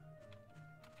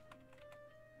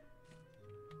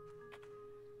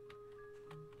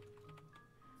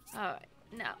 Alright,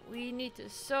 now we need to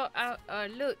sort out our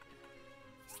loot.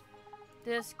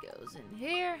 This goes in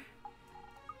here.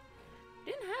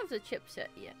 didn't have the chipset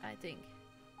yet, I think.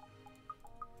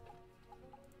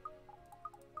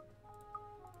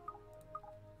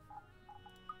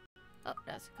 Oh,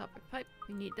 that's a copper pipe.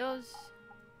 We need those.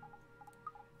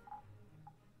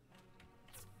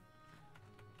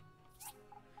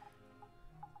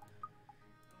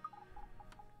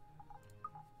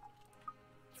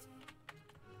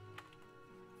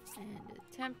 And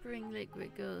the tempering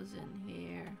liquid goes in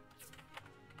here.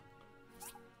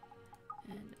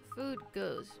 And the food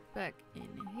goes back in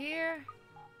here.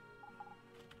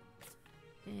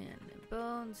 And the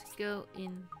bones go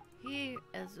in here,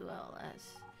 as well as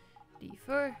the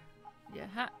fur. The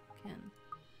hat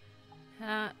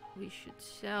we should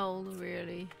sell,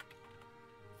 really.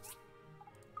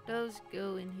 Those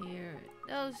go in here.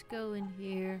 Those go in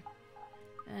here.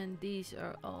 And these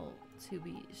are all to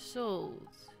be sold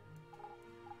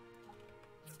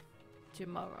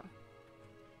tomorrow.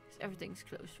 'Cause everything's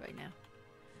closed right now.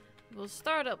 We'll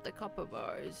start up the copper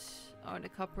bars. Or the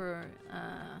copper,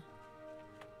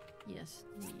 yes,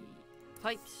 the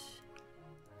pipes.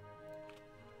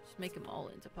 Just make them all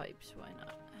into pipes, why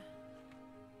not?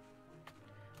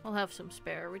 We'll have some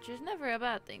spare, which is never a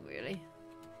bad thing, really.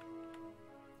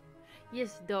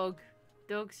 Yes, dog.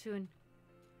 Dog soon.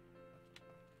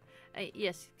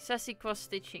 Yes, sassy cross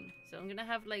stitching. So I'm gonna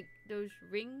have like those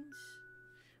rings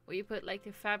where you put like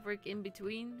the fabric in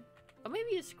between. Or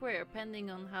maybe a square, depending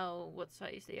on what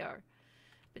size they are.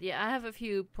 But yeah, I have a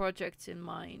few projects in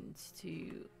mind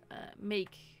to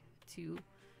make, to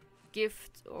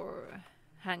gift or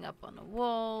hang up on a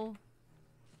wall.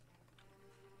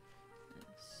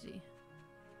 Let's see.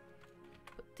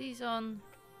 Put these on.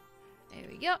 There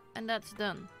we go, and that's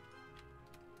done.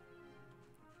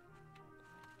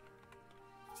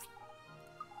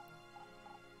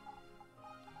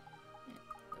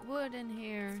 The wood in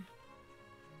here.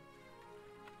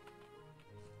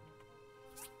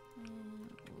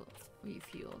 We'll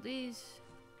refuel these.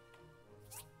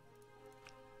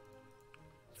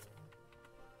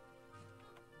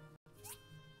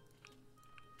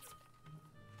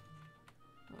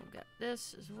 We'll get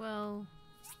this as well.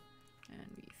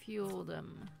 And refuel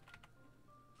them.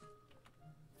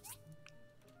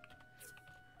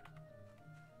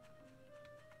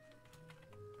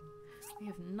 We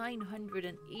have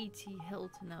 980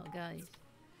 health now, guys.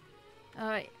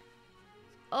 Alright.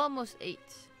 Almost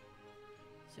 8.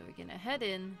 So we're gonna head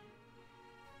in.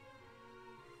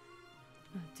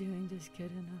 Not doing this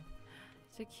good enough.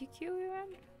 Is there QQ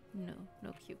around? No,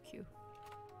 no QQ.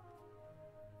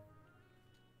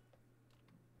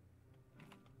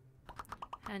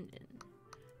 Hand in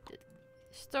the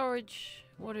storage,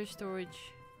 water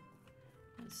storage.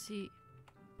 Let's see.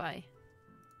 Bye.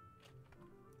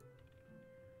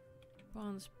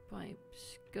 Bronze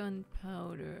pipes,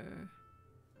 gunpowder,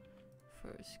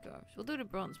 fur scarves. We'll do the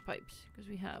bronze pipes because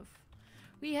we have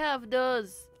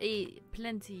those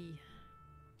plenty.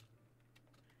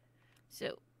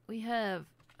 So we have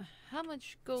how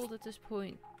much gold at this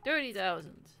point?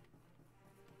 30,000.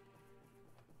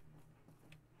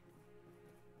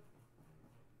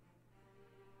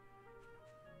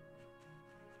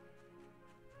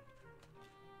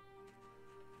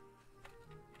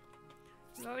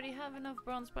 We already have enough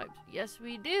bronze pipes. Yes,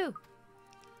 we do.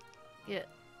 Get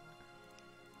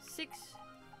 6.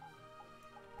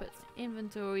 Put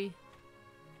inventory.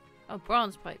 Oh,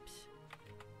 bronze pipes.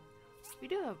 We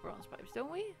do have bronze pipes, don't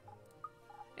we?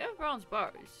 We have bronze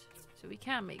bars, so we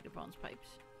can make the bronze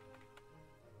pipes.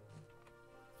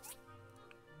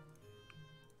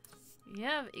 We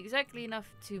have exactly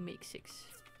enough to make 6.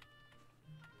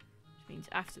 Means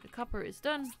after the copper is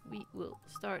done, we will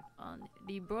start on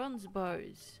the bronze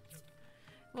bars.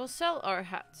 We'll sell our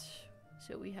hats,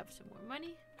 so we have some more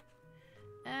money.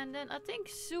 And then I think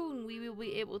soon we will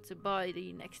be able to buy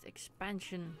the next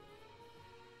expansion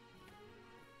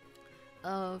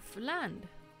of land,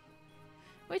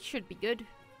 which should be good.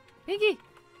 Piggy!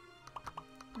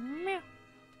 Meow!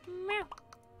 Meow!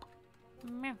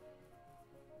 Meow!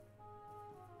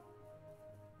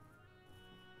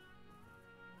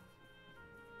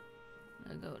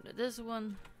 I'll go to this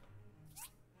one.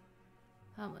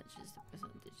 How much is the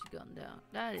percentage gone down?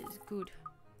 That is good.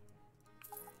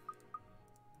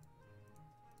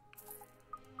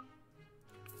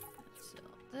 Let's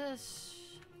sell this.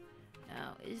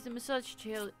 Now, is the massage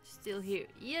chair still here?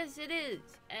 Yes, it is.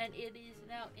 And it is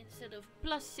now, instead of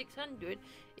plus 600,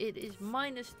 it is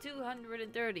minus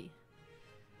 230.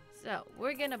 So,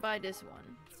 we're gonna buy this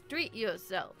one. Treat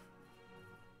yourself.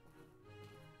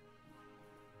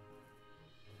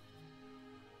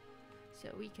 So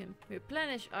we can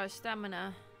replenish our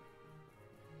stamina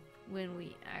when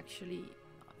we actually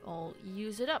all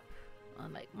use it up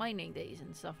on like mining days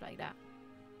and stuff like that.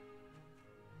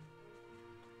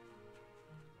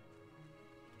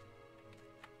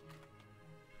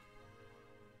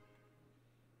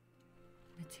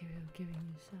 Material giving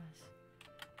you sass.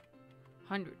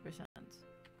 100%.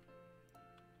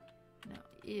 Now,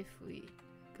 if we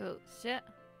go set.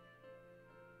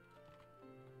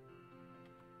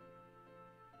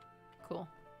 Cool.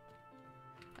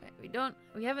 Okay,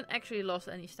 we haven't actually lost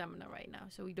any stamina right now,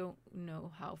 so we don't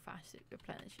know how fast it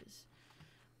replenishes.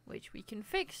 Which we can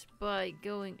fix by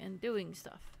going and doing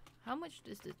stuff. How much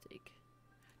does this take?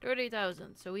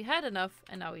 30,000. So we had enough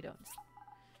and now we don't.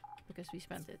 Because we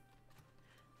spent it.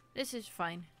 This is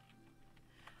fine.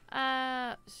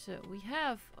 So we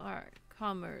have our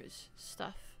commerce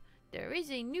stuff. There is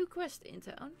a new quest in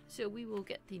town, so we will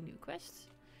get the new quests.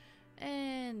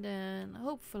 And then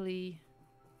hopefully...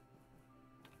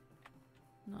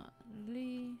 Not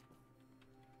Lee.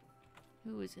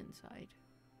 Who is inside?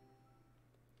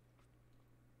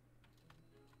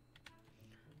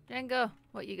 Django,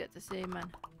 what you got to say,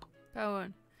 man? Power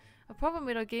on. A problem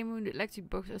with our game room, the electric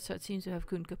box outside seems to have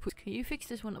gone kaput. Can you fix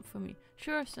this one up for me?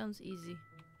 Sure, sounds easy.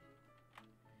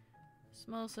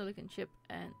 Small silicon chip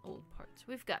and old parts.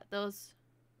 We've got those.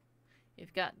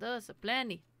 We've got those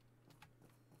aplenty.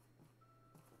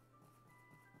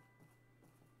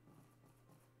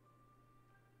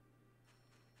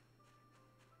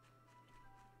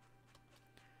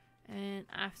 And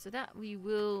after that, we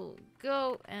will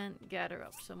go and gather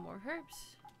up some more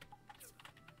herbs.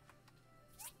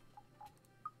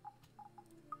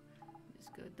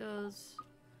 Just go those.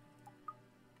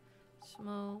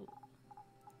 Small.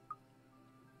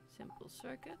 Simple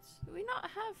circuits. Do we not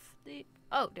have the...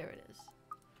 Oh, there it is.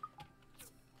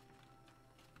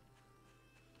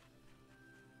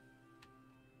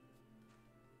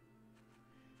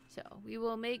 So, we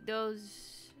will make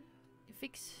those...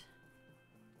 Fix...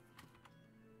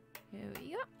 Here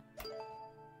we go.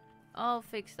 All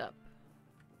fixed up.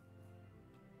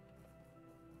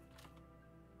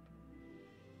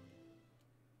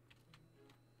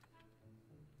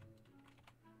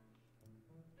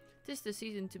 Tis the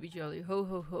season to be jolly. Ho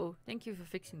ho ho. Thank you for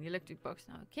fixing the electric box.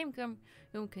 Now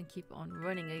Room can keep on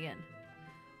running again.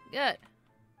 Good.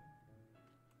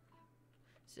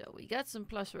 So we got some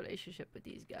plus relationship with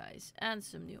these guys. And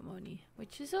some new money.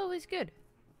 Which is always good.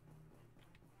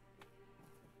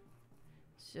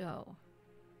 So,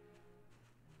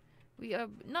 we are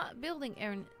not building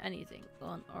anything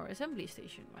on our assembly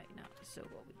station right now. So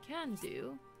what we can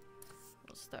do,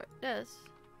 we'll start this,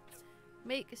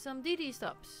 make some DD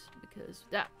stops, because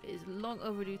that is long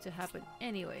overdue to happen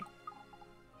anyway.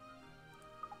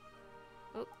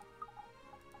 Oh,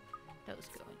 that was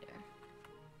going there.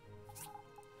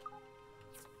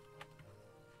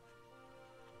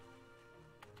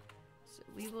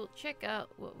 We will check out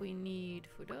what we need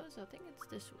for those. I think it's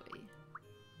this way.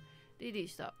 DD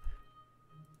stop.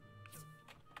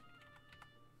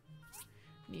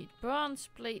 Need bronze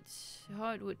plates,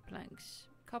 hardwood planks,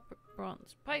 copper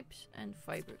bronze pipes, and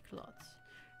fiber cloths.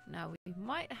 Now we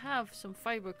might have some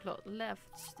fiber cloth left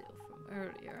still from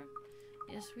earlier.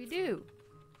 Yes, we do.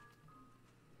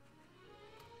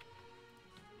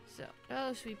 So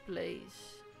those we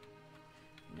place.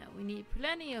 Now we need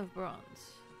plenty of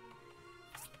bronze.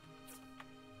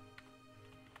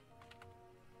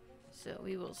 So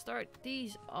we will start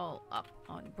these all up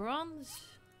on bronze.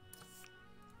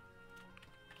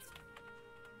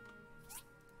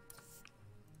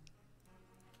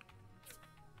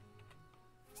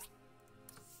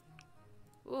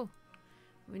 Oh,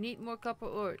 we need more copper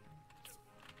ore.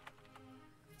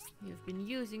 You've been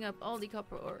using up all the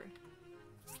copper ore.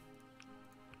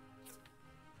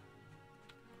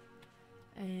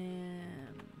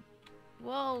 And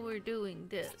while we're doing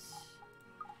this,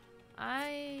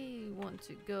 I want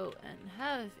to go and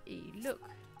have a look.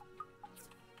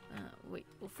 Wait,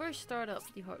 we'll first start up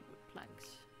the hardwood planks.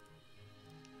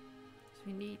 So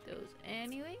we need those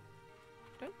anyway.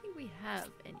 I don't think we have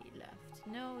any left.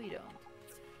 No, we don't.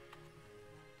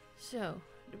 So,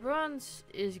 the bronze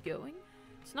is going.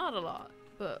 It's not a lot,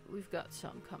 but we've got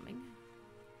some coming.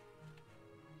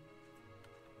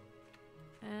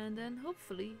 And then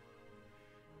hopefully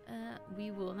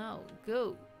we will now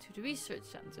go to the research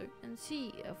center and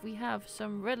see if we have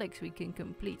some relics we can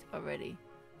complete already.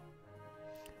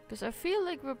 Because I feel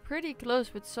like we're pretty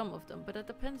close with some of them, but it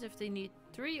depends if they need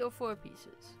 3 or 4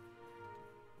 pieces.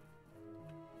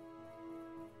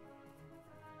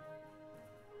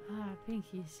 Ah,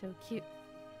 Pinky is so cute.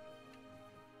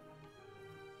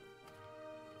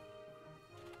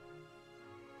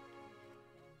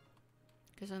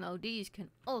 Because I know these can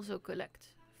also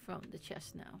collect from the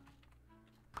chest now.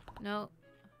 No.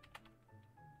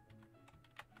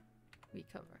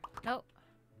 Recover. No.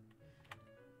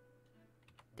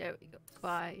 There we go.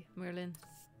 Bye, Merlin.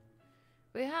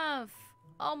 We have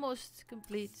almost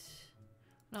complete.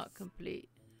 Not complete.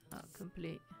 Not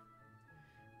complete.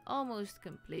 Almost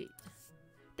complete.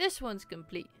 This one's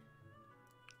complete.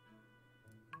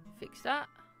 Fix that.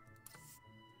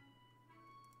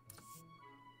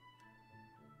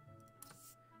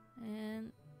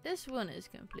 And this one is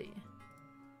complete.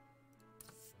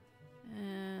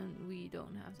 And we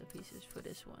don't have the pieces for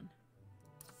this one.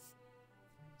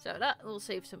 So that will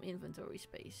save some inventory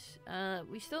space.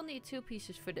 We still need 2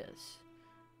 pieces for this.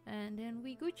 And then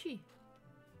we Gucci.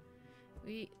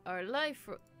 We are live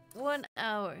for 1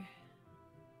 hour.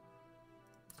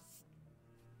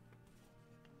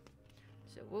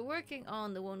 So we're working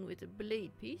on the one with the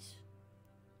blade piece.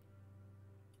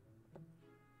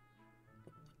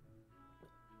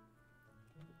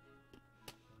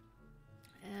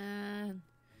 And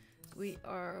we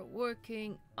are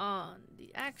working on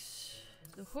the axe.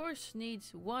 The horse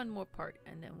needs 1 more part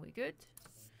and then we're good.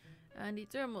 And the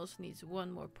thermals needs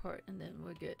 1 more part and then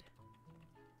we're good.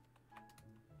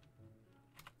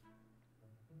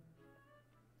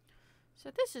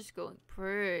 So this is going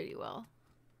pretty well.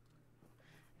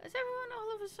 Has everyone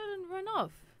all of a sudden run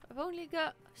off? I've only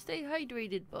got stay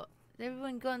hydrated, but has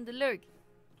everyone gone to lurk?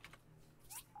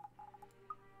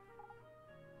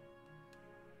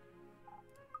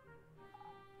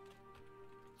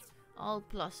 All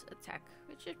plus attack,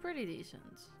 which is pretty decent.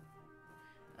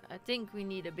 I think we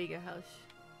need a bigger house.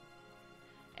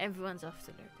 Everyone's off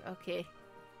to lurk. Okay.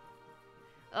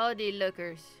 Oh, the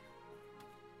lurkers.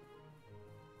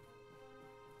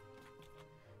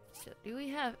 So, do we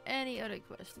have any other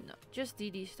quests? No, just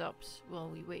DD stops while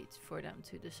we wait for them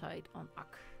to decide on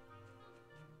Ak.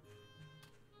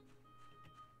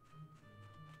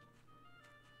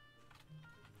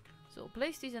 So,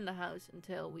 place these in the house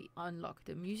until we unlock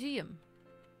the museum.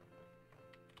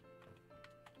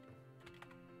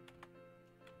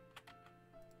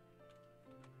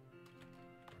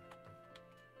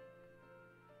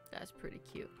 That's pretty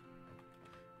cute.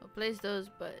 We'll place those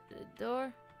by the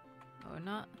door. Or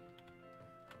not.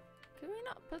 Can we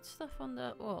not put stuff on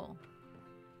that wall?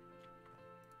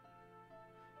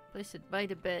 Place it by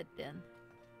the bed then.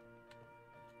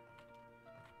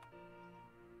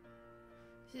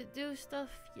 Does it do stuff?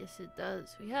 Yes it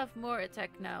does. We have more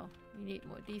attack now. We need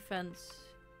more defense.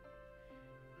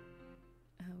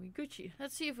 We Gucci.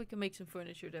 Let's see if we can make some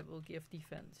furniture that will give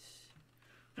defense.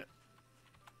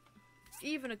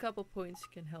 Even a couple points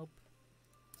can help.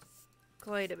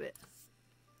 Quite a bit.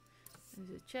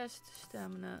 There's a chest,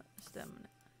 stamina, stamina,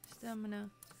 stamina,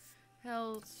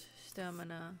 health,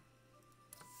 stamina,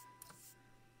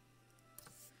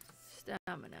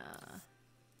 stamina.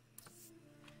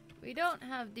 We don't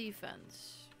have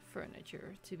defense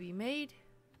furniture to be made.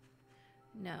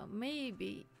 Now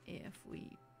maybe if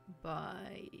we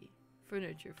buy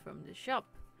furniture from the shop,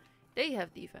 they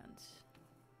have defense.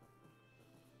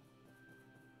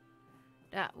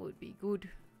 That would be good.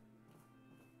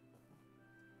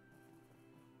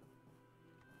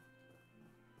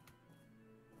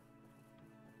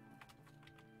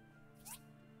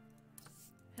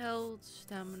 Health,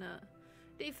 stamina,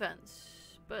 defense,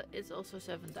 but it's also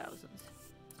 7,000.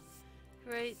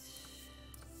 Great.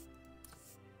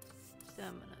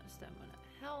 Stamina, stamina,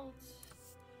 health,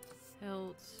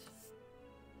 health.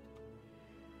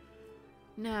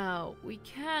 Now, we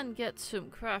can get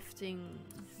some crafting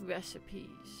recipes.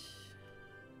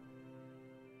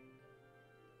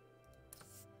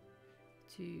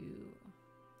 To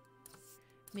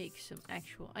make some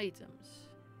actual items.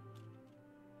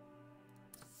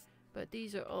 But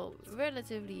these are all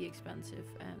relatively expensive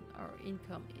and our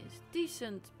income is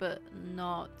decent but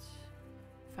not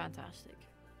fantastic.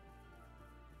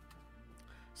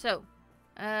 So,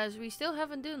 as we still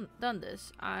haven't done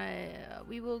this,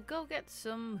 we will go get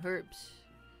some herbs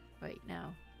right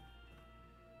now.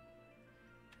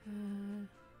 There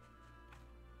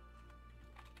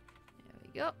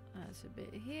we go. That's a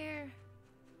bit here.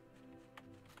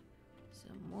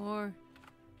 Some more.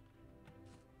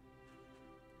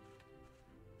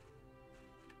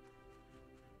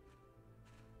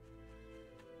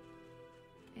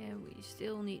 And we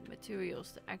still need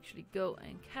materials to actually go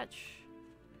and catch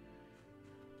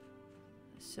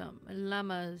some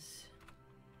llamas.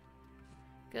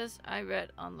 Because I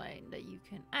read online that you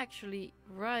can actually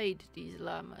ride these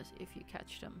llamas if you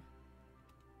catch them.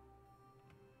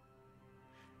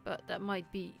 But that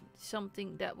might be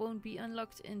something that won't be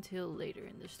unlocked until later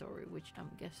in the story, which I'm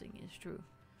guessing is true.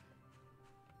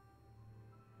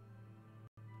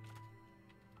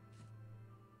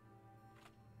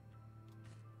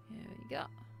 go.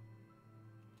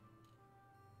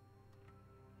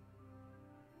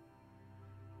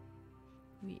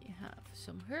 We have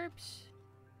some herbs.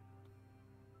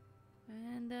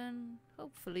 And then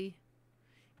hopefully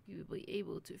we will be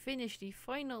able to finish the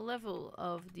final level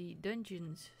of the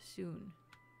dungeons soon.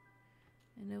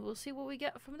 And then we'll see what we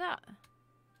get from that.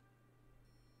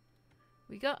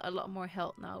 We got a lot more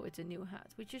health now with the new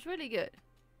hat, which is really good.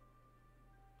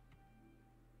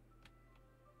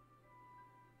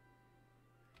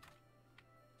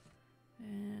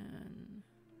 And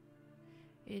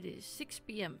it is 6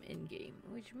 PM in game,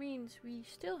 which means we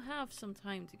still have some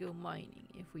time to go mining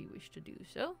if we wish to do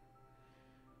so.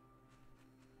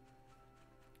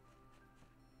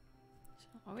 So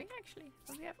are we actually?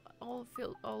 We have all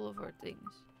filled all of our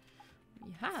things.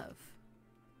 We have.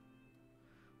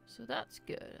 So that's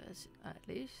good, at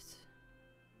least.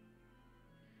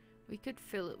 We could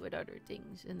fill it with other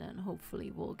things and then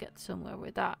hopefully we'll get somewhere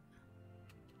with that.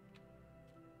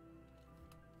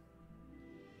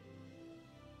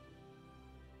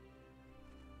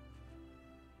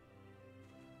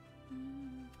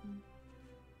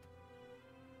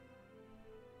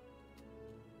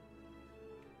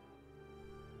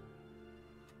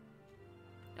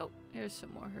 Oh, here's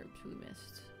some more herbs we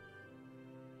missed.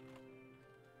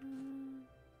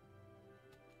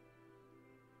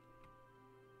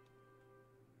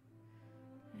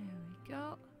 There we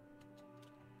go.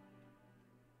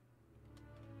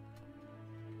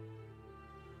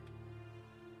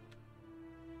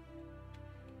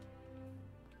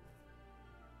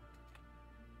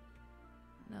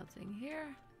 Nothing here.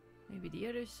 Maybe the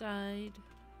other side.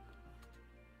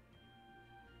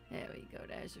 There we go.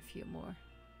 There's a few more.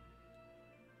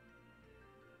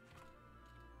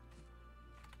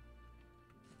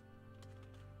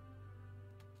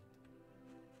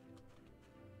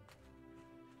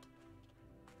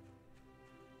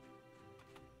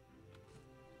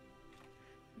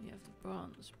 We have the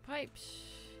bronze pipes.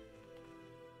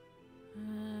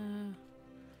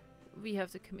 We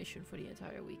have the commission for the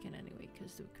entire weekend anyway,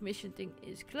 because the commission thing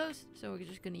is closed, so we're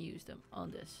just going to use them on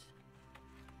this.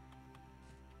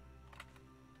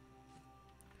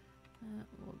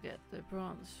 We'll get the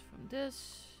bronze from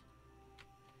this,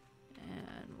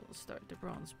 and we'll start the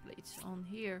bronze plates on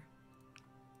here.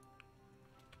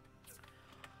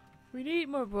 We need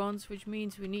more bronze, which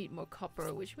means we need more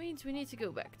copper, which means we need to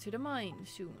go back to the mine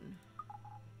soon.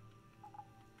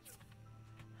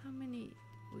 How many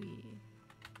we...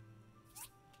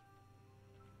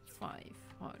 5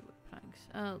 hardwood planks.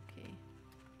 Okay.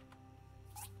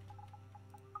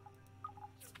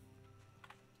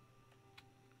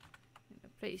 I'm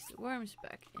gonna place the worms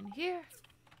back in here.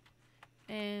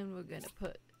 And we're gonna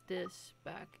put this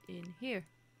back in here.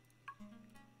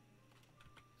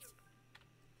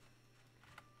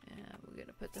 And we're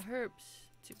gonna put the herbs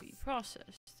to be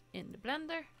processed in the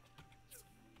blender.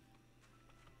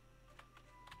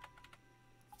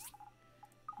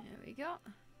 There we go.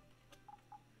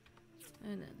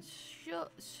 And then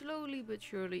slowly but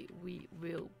surely we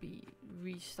will be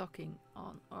restocking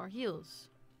on our heals.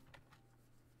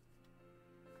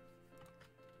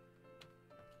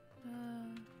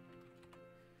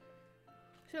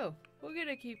 So, we're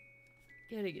gonna keep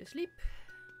getting asleep.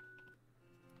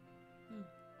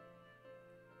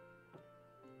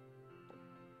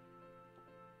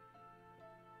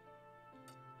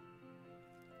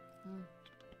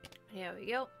 There we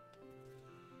go.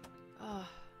 Oh.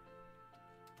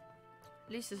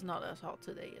 At least it's not as hot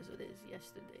today as it is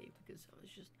yesterday, because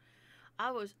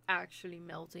I was actually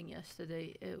melting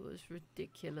yesterday. It was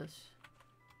ridiculous.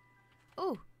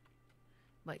 Oh,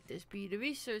 might this be the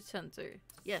research center?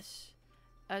 Yes.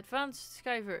 Advanced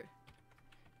Skyver.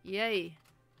 Yay.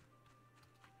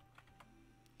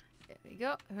 There we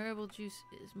go. Herbal juice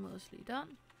is mostly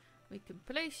done. We can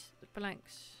place the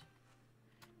planks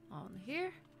on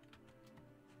here.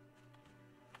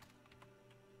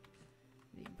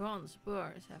 The bronze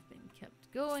bars have been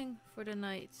kept going for the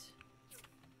night.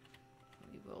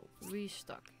 We will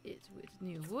restock it with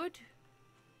new wood.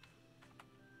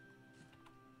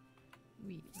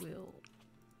 We will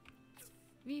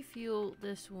refuel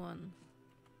this one.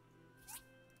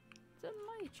 That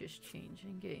might just change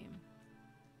in game.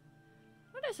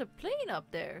 Oh, there's a plane up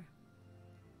there.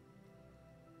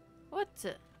 What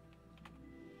the?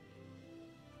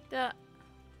 That...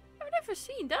 I've never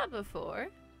seen that before.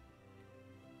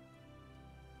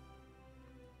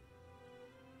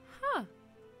 Huh.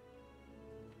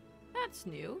 That's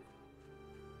new.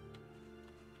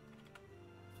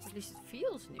 At least it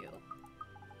feels new.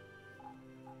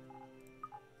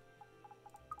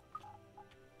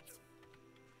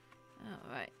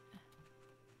 Alright.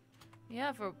 We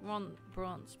have our one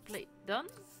bronze plate done.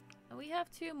 And we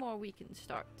have 2 more we can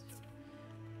start.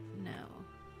 Now,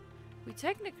 we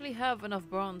technically have enough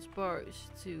bronze bars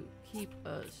to keep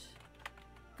us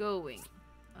going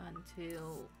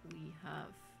until we have...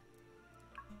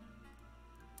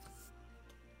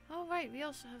 Oh right, we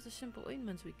also have the simple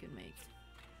ointments we can make.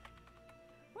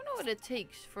 I wonder what it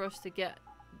takes for us to get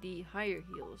the higher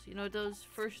heals. You know, those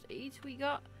first aids we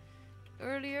got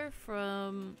earlier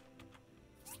from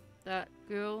that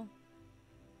girl.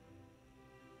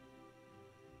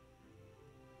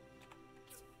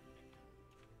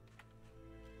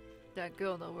 That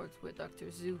girl that worked with Dr.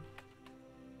 Zhu.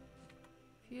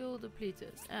 Fuel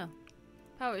depleted. Oh.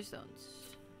 Power stones.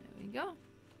 There we go.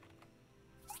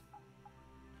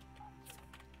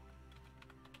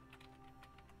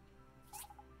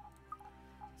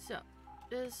 So,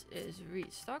 this is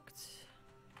restocked.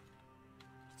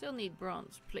 Still need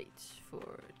bronze plates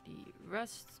for the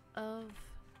rest of...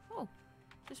 Oh,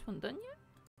 this one done yet?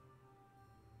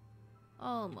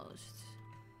 Almost.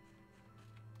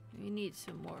 We need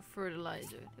some more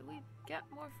fertilizer. Did we get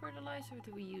more fertilizer or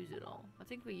did we use it all? I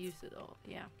think we used it all,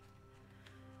 yeah.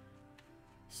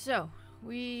 So,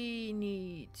 we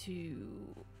need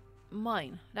to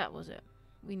mine. That was it.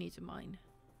 We need to mine.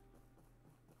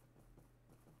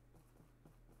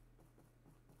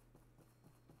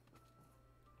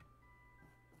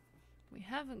 We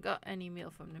haven't got any mail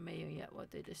from the mayor yet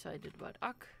what they decided about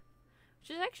Ak.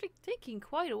 Which is actually taking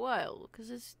quite a while,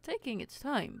 because it's taking its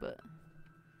time, but...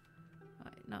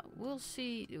 Alright, now we'll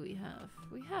see. Do we have...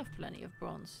 We have plenty of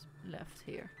bronze left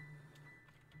here.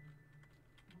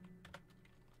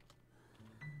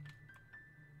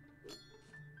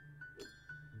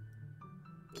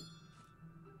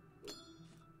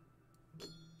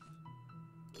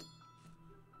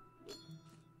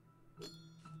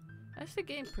 As the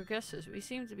game progresses, we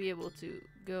seem to be able to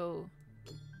go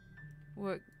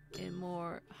work in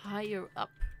more higher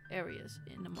up areas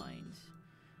in the mines.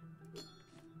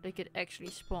 Like it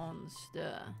actually spawns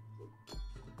the...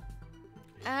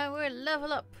 And we're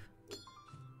level up!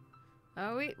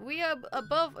 We are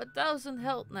above 1,000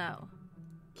 health now.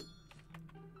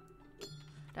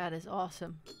 That is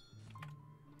awesome.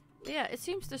 But yeah, it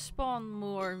seems to spawn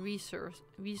more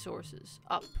resources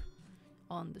up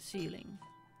on the ceiling.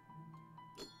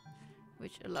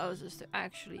 Which allows us to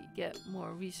actually get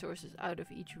more resources out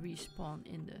of each respawn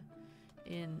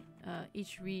in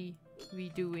each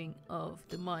redoing of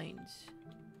the mines.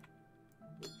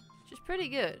 Which is pretty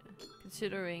good,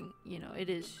 considering, you know,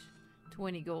 it is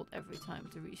 20 gold every time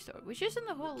to restart. Which isn't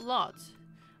a whole lot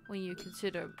when you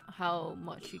consider how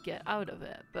much you get out of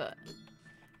it. But,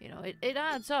 you know, it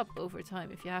adds up over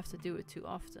time if you have to do it too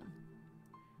often.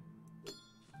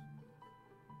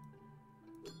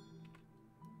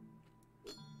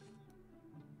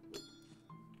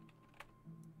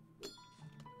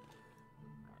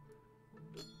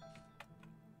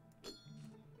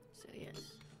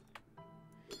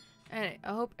 Anyway,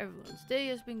 I hope everyone's day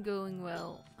has been going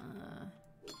well.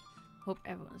 Hope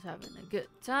everyone's having a good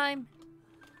time.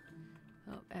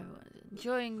 Hope everyone's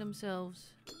enjoying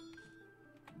themselves.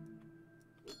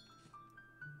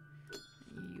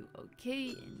 You okay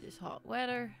in this hot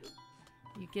weather?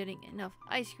 You getting enough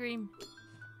ice cream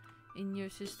in your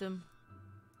system?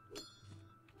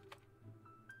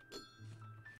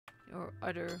 Or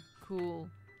other cool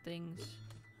things?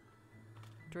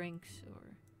 Drinks or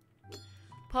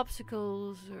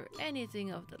popsicles or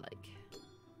anything of the like.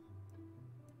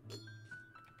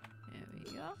 There we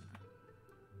go.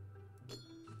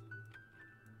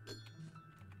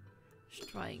 Just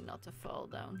trying not to fall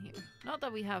down here. Not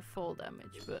that we have fall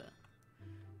damage, but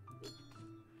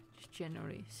just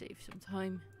generally save some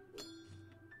time.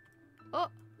 Oh!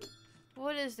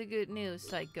 What is the good news,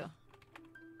 Psycho?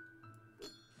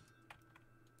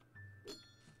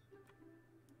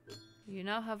 You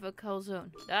now have a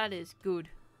calzone. That is good.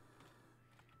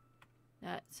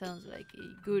 That sounds like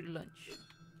a good lunch.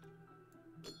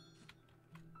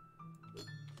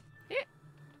 Here.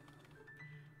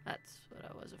 That's what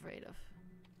I was afraid of.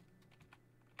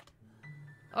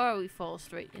 Or we fall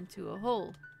straight into a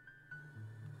hole.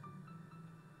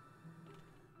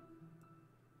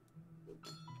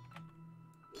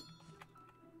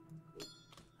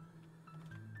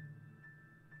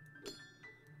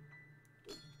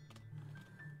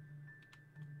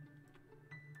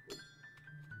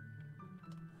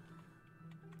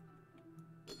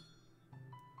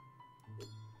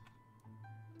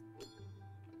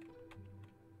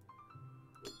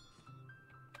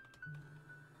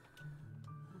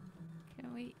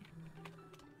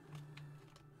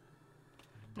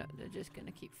 No, they're just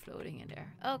gonna keep floating in there.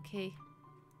 Okay.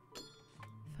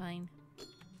 Fine.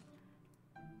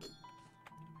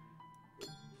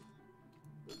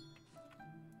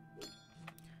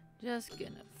 Just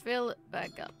gonna fill it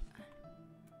back up.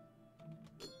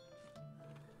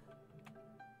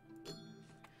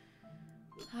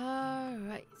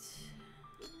 Alright.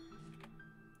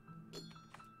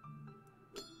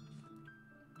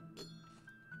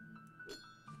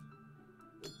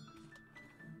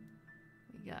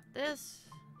 We got this.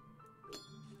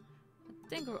 I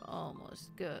think we're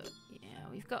almost good. Yeah,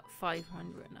 we've got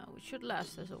 500 now, which should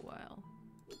last us a while.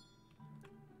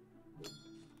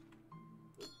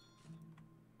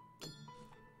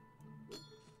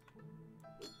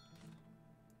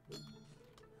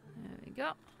 There we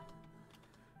go.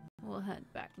 We'll head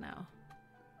back now.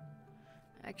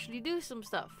 Actually do some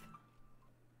stuff.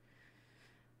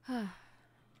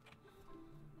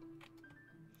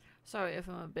 Sorry if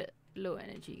I'm a bit low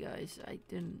energy, guys. I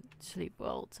didn't sleep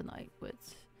well tonight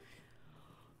with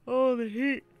all the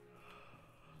heat.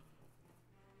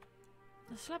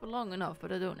 I slept long enough,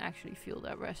 but I don't actually feel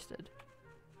that rested.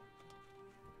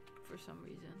 For some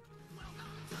reason.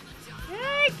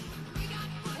 Hey!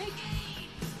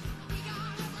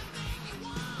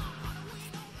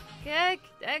 Kek,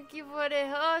 thank you for the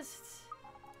host.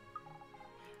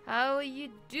 How are you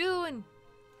doing?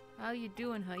 How you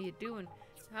doing? How you doing?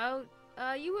 How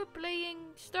you were playing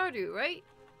Stardew, right?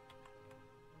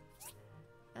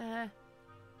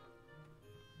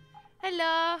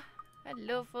 Hello.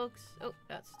 Hello, folks. Oh,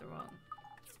 that's the wrong.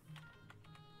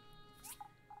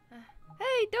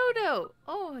 Hey, Dodo.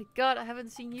 Oh my god, I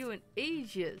haven't seen you in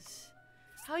ages.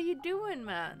 How you doing,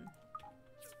 man?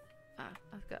 Ah,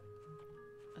 I've got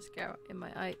mascara in my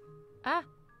eye. Ah!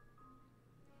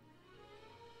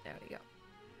 There we go.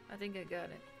 I think I got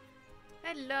it.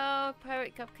 Hello,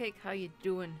 Pirate Cupcake. How you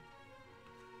doing?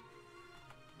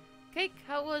 Cake,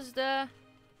 how was the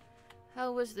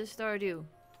Stardew?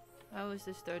 How was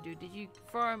the Stardew? Did you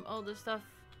farm all the stuff?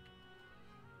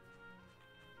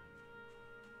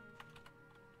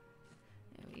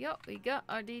 There we go. We got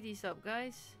our DD sub,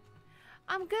 guys.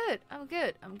 I'm good. I'm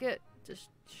good. I'm good. Just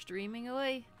streaming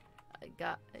away. I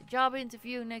got a job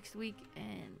interview next week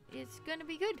and it's gonna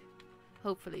be good.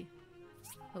 Hopefully.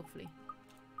 Hopefully.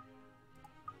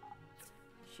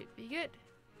 Should be good.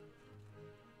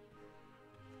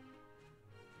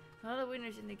 All the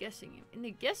winners in the guessing game. In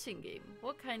the guessing game?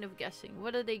 What kind of guessing?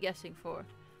 What are they guessing for?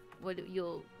 What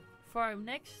you'll farm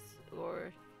next?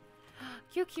 Or...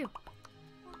 QQ!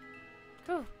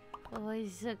 Cool. Oh,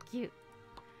 he's so cute.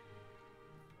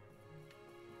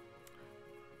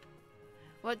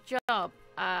 What job?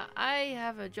 I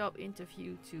have a job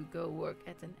interview to go work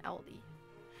at an Aldi.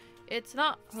 It's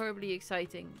not horribly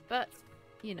exciting, but,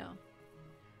 you know,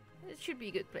 it should be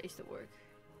a good place to work.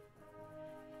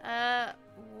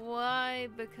 Why?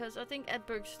 Because I think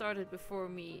Edberg started before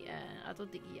me, and I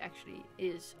don't think he actually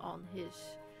is on his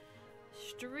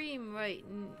stream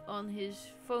on his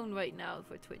phone right now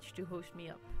for Twitch to host me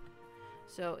up.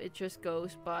 So it just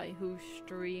goes by who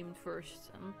streamed first.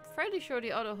 I'm fairly sure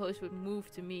the other host would move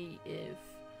to me if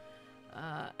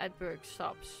Edberg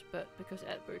stops, but because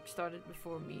Edberg started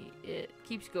before me, it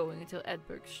keeps going until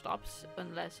Edberg stops,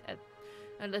 unless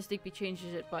Digby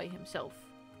changes it by himself.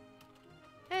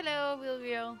 Hello,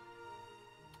 Wilriel.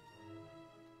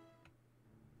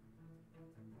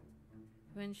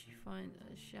 When she finds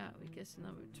a shot, we guess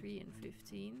number 3 and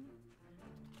 15.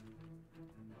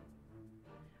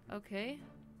 Okay.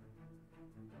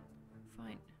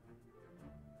 Fine.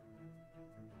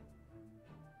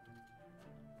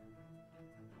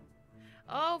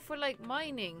 Oh, for like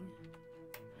mining.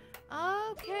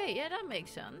 Okay, yeah, that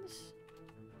makes sense.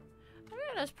 Oh,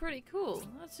 yeah, that's pretty cool.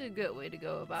 That's a good way to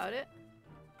go about it.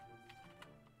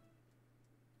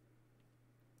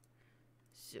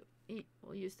 So,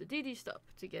 we'll use the DD stop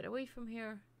to get away from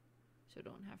here. So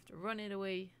don't have to run it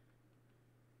away.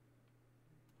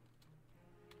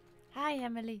 Hi,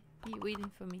 Emily. Are you waiting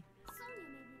for me? Sonia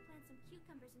made me plant some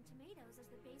cucumbers and tomatoes as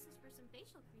the basis for some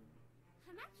facial cream.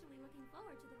 I'm actually looking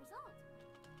forward to the result.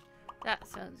 That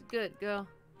sounds good, girl.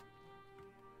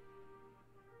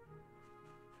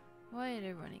 Why are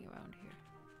they running around here?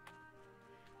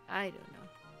 I don't know.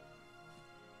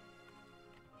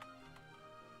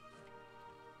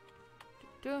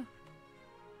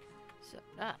 So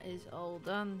that is all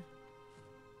done.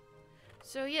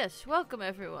 So yes, welcome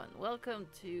everyone. Welcome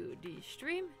to the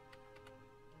stream.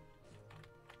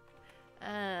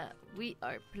 We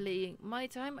are playing My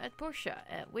Time at Portia,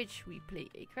 at which we play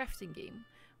a crafting game,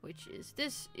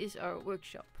 this is our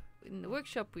workshop. In the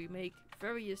workshop we make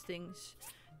various things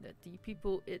that the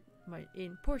people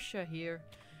in Portia here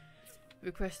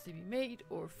request to be made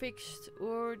or fixed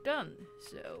or done.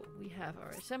 So we have our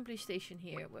assembly station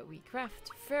here where we craft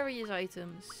various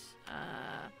items.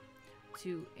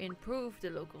 to improve the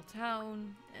local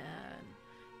town and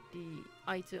the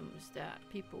items that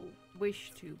people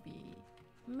wish to be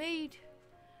made.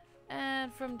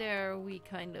 And from there we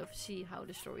kind of see how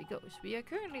the story goes. We are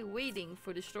currently waiting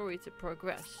for the story to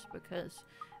progress because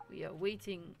we are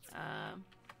waiting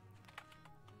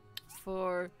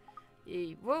for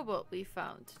a robot we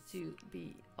found to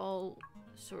be all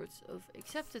sorts of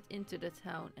accepted into the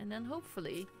town, and then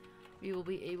hopefully we will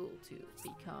be able to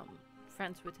become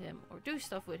friends with him or do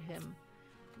stuff with him,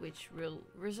 which will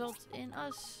result in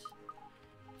us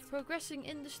progressing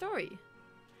in the story.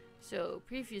 So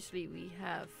previously we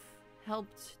have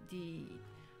helped the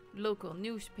local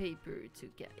newspaper to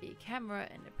get a camera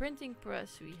and a printing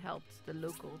press. We helped the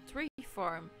local tree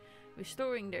farm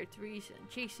restoring their trees and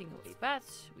chasing away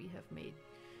bats. We have made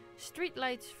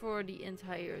streetlights for the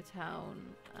entire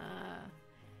town.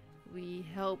 We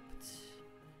helped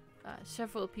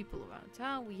several people around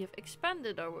town. We have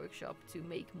expanded our workshop to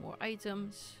make more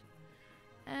items.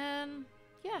 And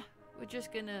yeah, we're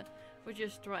just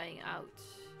trying out,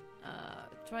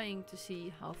 trying to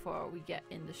see how far we get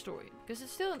in the story, because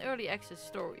it's still an early access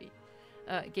story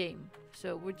game.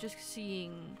 So we're just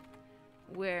seeing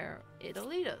where it'll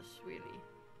lead us, really.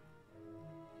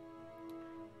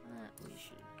 We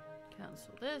should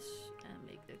cancel this and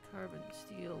make the carbon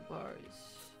steel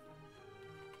bars.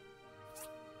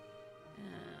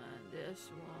 And this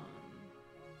one.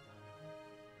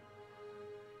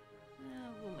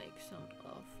 We'll make some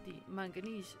of the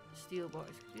manganese steel bars,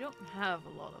 because we don't have a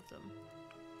lot of them.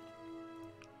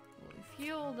 We'll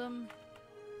refuel them.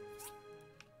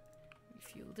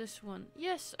 Refuel this one.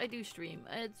 Yes, I do stream.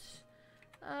 It's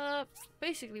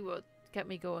basically what kept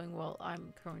me going while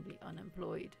I'm currently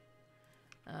unemployed.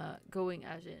 Going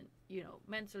as in, you know,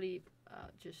 mentally,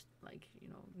 just like, you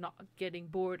know, not getting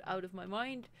bored out of my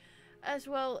mind, as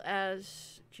well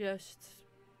as just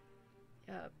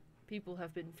people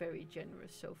have been very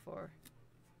generous so far.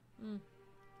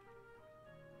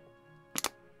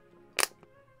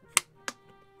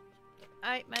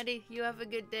 Alright, Maddie, you have a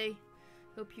good day.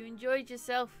 Hope you enjoyed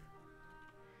yourself.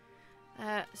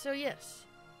 So yes,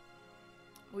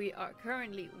 we are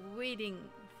currently waiting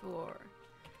for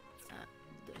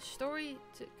the story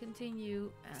to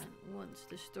continue, and once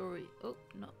the story,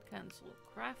 not cancel,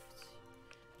 craft,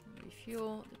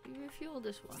 refuel. Did we refuel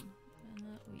this one?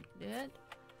 We did.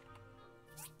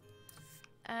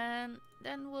 And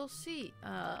then we'll see.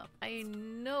 I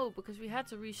know, because we had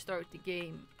to restart the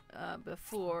game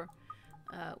before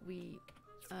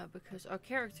because our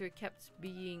character kept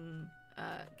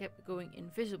going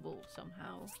invisible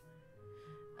somehow.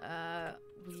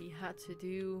 We had to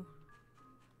do.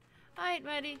 Alright,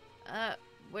 Maddie.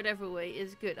 Whatever way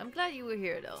is good. I'm glad you were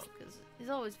here though, because it's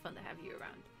always fun to have you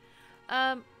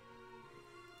around.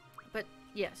 But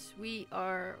yes, we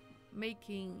are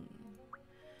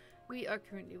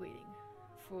currently waiting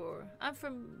for.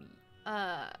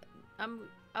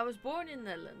 I was born in the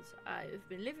Netherlands. I've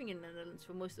been living in the Netherlands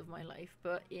for most of my life,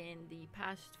 but in the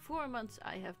past 4 months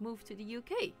I have moved to the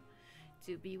UK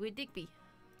to be with Digby.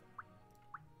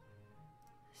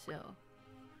 So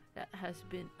that has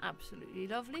been absolutely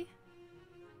lovely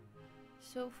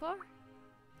so far.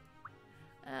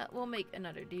 We'll make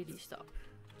another daily stop,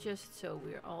 just so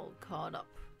we're all caught up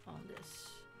on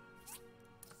this. So,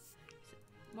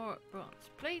 more bronze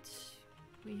plates.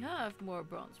 We have more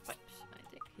bronze pipes, I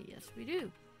think. Yes, we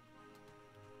do.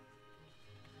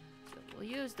 So we'll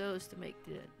use those to make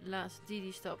the last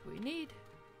DD stop we need.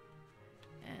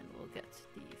 And we'll get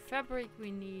the fabric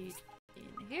we need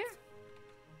in here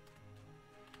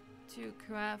to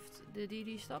craft the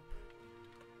DD stop.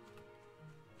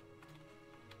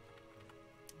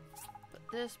 Put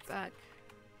this back.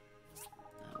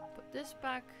 Now put this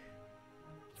back.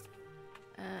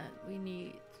 And we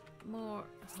need more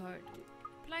hardwood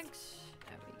planks.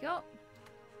 There we go.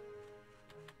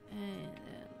 And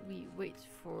then we wait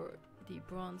for the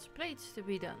bronze plates to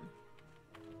be done.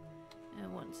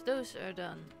 And once those are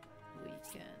done, we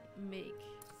can make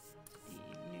the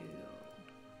new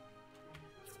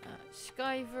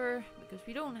skiver, because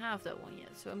we don't have that one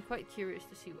yet. So I'm quite curious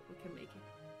to see what we can make.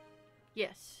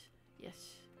 Yes,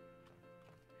 yes.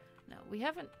 Now we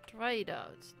haven't tried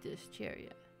out this chair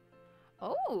yet.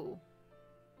 Oh!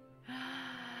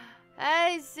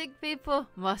 Hey, sick people!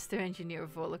 Master engineer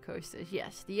of roller coasters.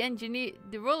 Yes, the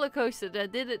roller coaster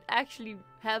that didn't actually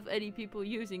have any people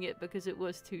using it because it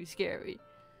was too scary.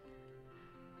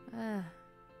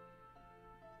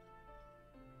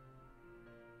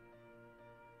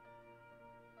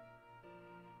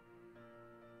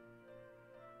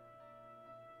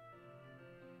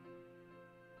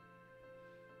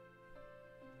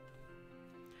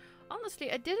 On the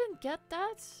honestly, I didn't get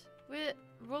that with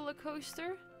roller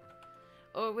coaster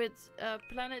or with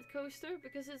planet coaster,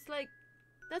 because it's like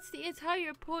that's the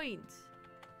entire point.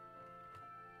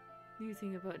 New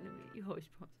thing about you always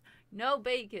promise. No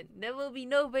bacon. There will be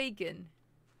no bacon.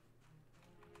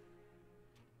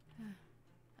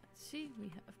 Let's see. We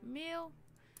have mail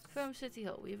from City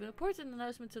Hall. We have an important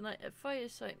announcement tonight at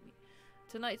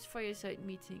tonight's fireside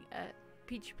meeting at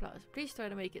Peach Plaza. Please try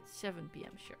to make it 7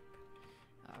 p.m. sharp.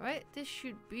 Alright, this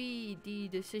should be the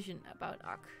decision about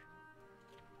Ak.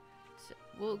 So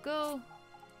we'll go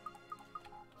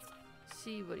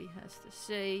see what he has to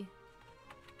say.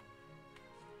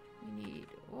 We need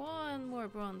one more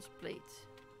bronze plate.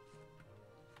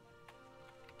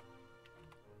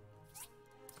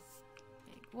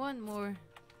 Make one more.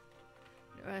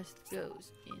 The rest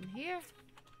goes in here.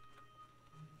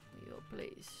 We'll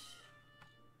place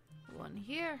one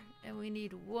here, and we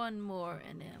need one more,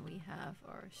 and then we have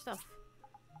our stuff.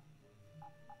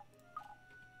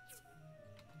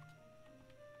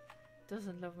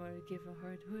 Doesn't love money give a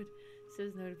hardwood.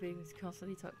 Says no to being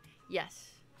constantly talk.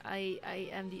 Yes, I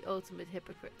am the ultimate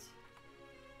hypocrite.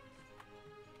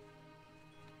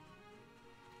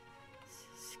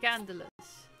 Scandalous.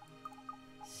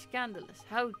 Scandalous.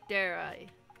 How dare I?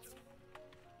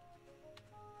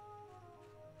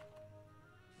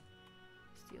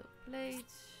 Steel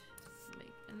plates.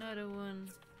 Make another one.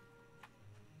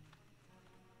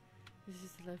 This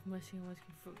is the life messing and watching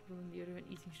football and the other one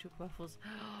eating soup waffles.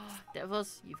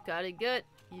 Devils, you've got it good.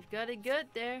 You've got it good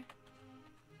there.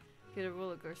 Get a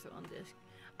roller coaster on disc.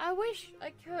 I wish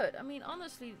I could. I mean,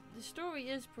 honestly, the story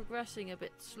is progressing a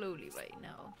bit slowly right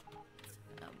now.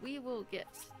 We will get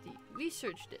the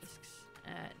research discs,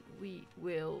 and we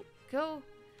will go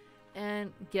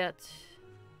and get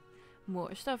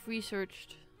more stuff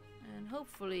researched, and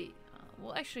hopefully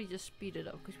we'll actually just speed it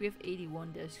up, because we have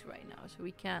 81 discs right now, so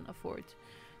we can't afford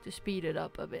to speed it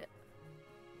up a bit.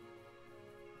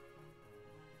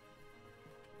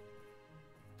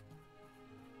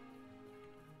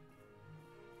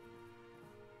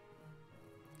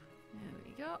 There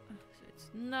we go. So it's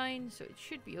 9, so it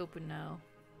should be open now.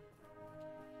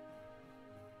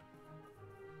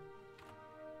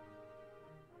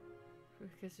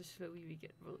 Because so slowly we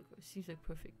get roller coaster. Seems like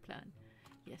perfect plan.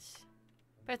 Yes.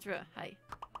 Petra, hi.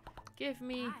 Give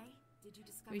me Did you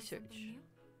discover research.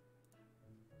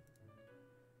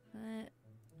 something new?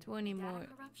 20 Data more.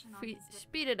 corruption on this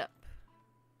Speed it up.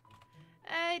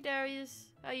 Hey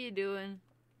Darius, how you doing?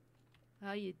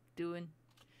 How you doing?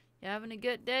 You having a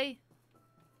good day?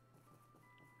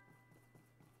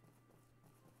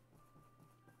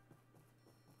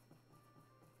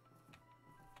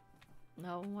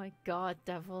 Oh my god,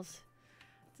 Devils.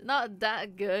 It's not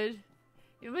that good.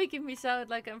 You're making me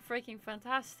sound like I'm freaking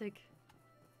fantastic.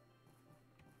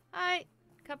 Hi,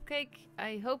 Cupcake.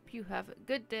 I hope you have a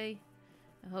good day.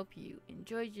 I hope you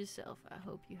enjoyed yourself. I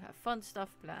hope you have fun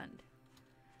stuff planned.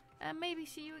 And maybe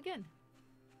see you again.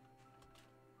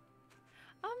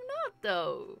 I'm not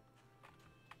though.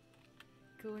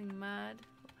 Going mad.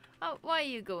 Oh, why are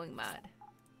you going mad?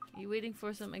 Are you waiting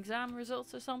for some exam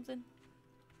results or something?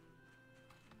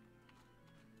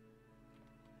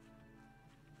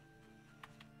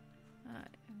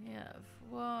 Alright, we have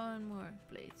one more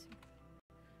plate.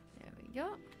 There we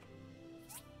go.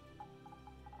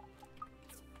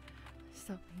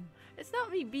 Stop being... It's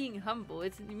not me being humble,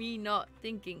 it's me not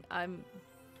thinking I'm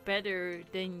better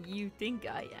than you think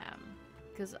I am.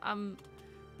 Because I'm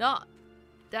not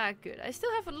that good. I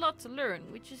still have a lot to learn,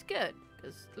 which is good.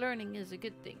 Because learning is a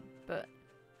good thing. But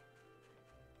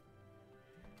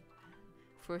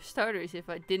for starters, if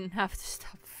I didn't have to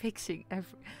stop fixing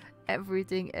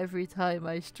everything every time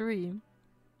I stream.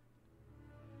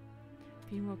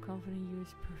 Be more confident you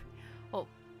is perfect. Oh.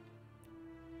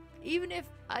 Even if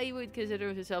I would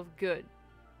consider myself good,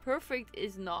 perfect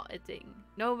is not a thing.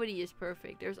 Nobody is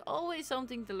perfect. There's always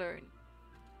something to learn.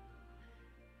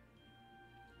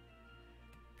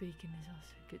 Bacon is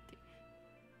also a good thing.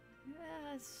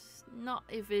 Yes, not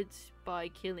if it's by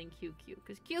killing QQ.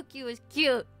 Because QQ is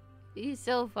cute. He's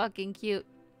so fucking cute.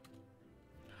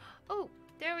 Oh,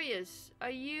 there he is. Are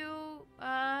you,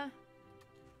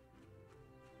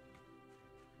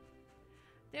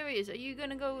 there he is. Are you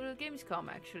gonna go to Gamescom,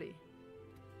 actually?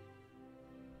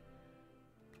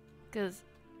 Because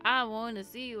I want to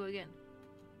see you again.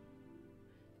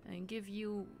 And give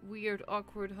you weird,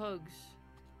 awkward hugs.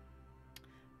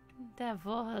 That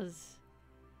was...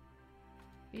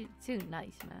 You're too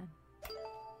nice, man.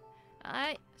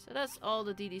 Alright, so that's all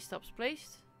the DD stops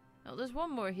placed. Oh, there's one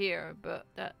more here, but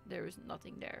there is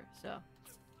nothing there, so...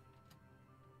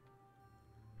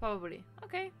 Probably.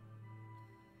 Okay.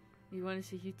 You want to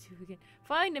see YouTube again?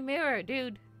 Find a mirror,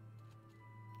 dude.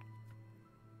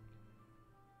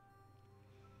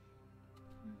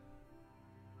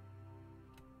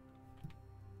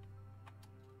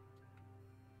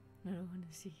 I don't want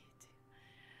to see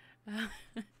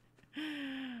YouTube.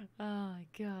 Oh my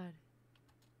god.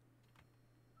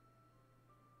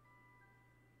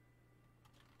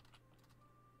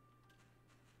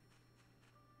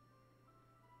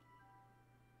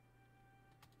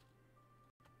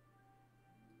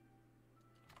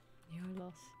 Your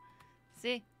loss.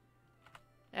 See?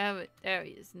 There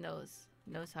he is. Knows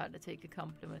how to take a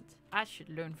compliment. I should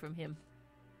learn from him.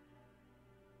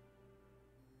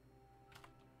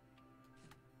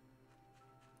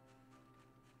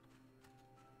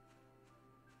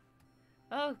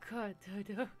 Oh god,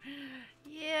 Dodo.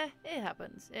 Yeah, it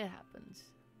happens. It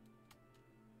happens.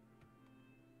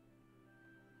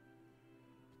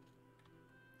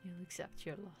 You'll accept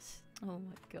your loss. Oh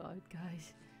my god,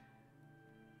 guys.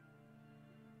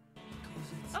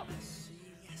 Oh!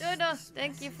 Dodo,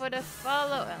 thank you for the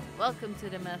follow and welcome to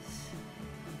the mess.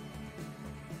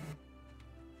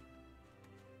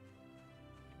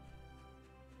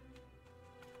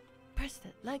 Press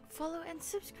that like, follow and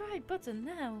subscribe button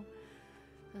now.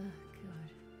 Oh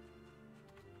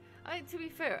god. To be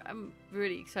fair, I'm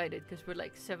really excited because we're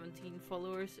like 17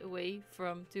 followers away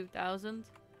from 2,000.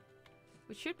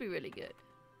 Which should be really good.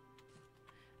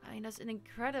 I mean, that's an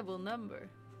incredible number.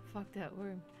 Fuck that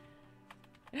worm.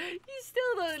 You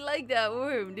still don't like that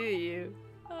worm, do you?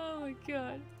 Oh my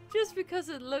god. Just because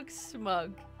it looks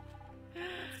smug.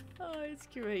 Oh, it's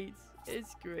great.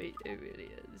 It's great. It really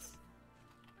is.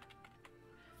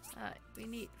 Alright, we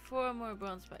need 4 more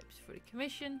bronze pipes for the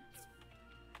commission.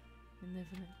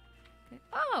 Okay.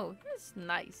 Oh, that's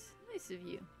nice. Nice of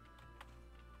you.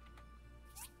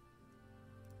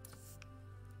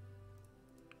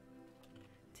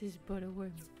 Tis but a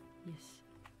worm. Yes.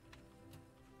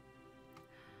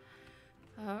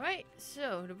 Alright,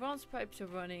 so the bronze pipes are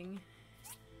running.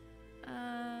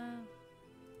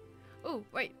 Oh,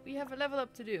 wait, we have a level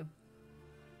up to do.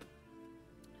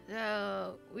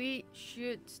 So, we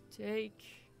should take...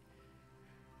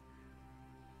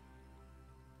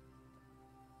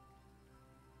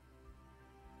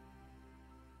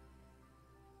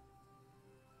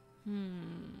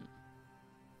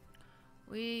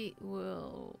 We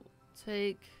will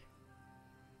take...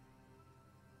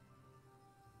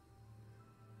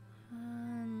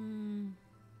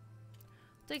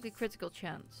 take the critical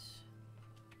chance.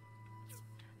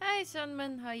 Hey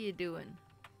Sunman, how you doing?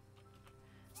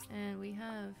 And we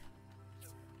have...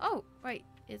 Oh, right.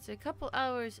 It's a couple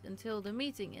hours until the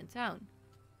meeting in town.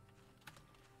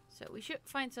 So we should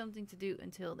find something to do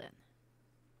until then.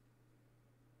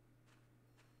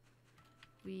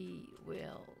 We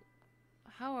will...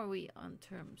 How are we on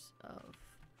terms of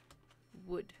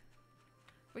wood?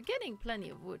 We're getting plenty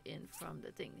of wood in from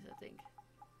the things, I think.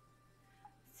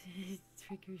 It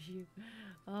triggers you.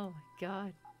 Oh my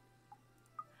god.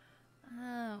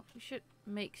 We should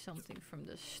make something from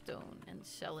the stone and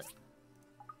sell it.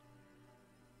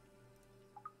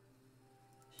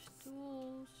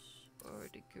 Stools or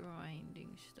the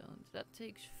grinding stones. That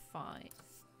takes 5.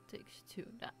 Takes 2.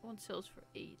 That one sells for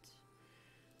 8.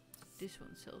 This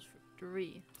one sells for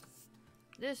 3.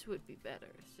 This would be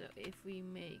better. So if we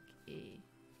make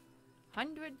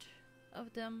 100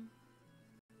 of them.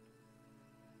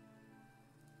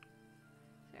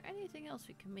 Is there anything else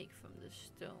we can make from the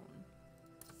stone?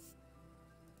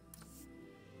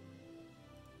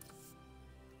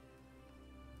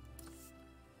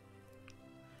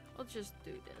 I'll just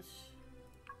do this.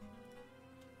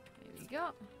 There we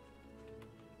go.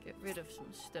 Get rid of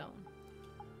some stone.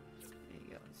 There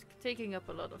you go. It's taking up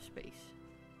a lot of space.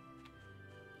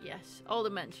 Yes, all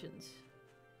dimensions.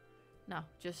 Now,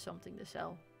 just something to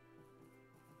sell.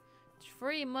 It's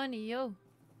free money, yo.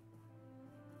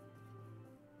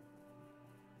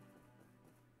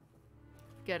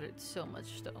 Gathered so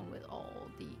much stone with all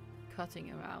the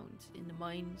cutting around in the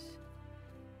mines.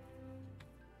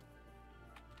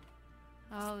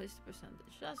 How is the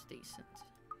percentage? That's decent.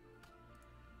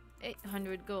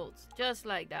 800 gold. Just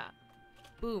like that.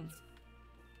 Boom.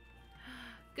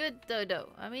 Good Dodo.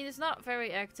 I mean, it's not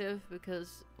very active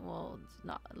because, well, it's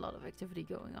not a lot of activity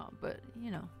going on, but,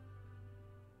 you know.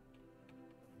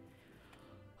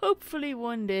 Hopefully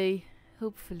one day.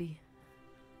 Hopefully.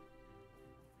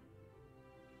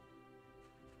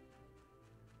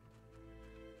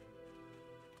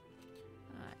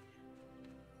 Alright.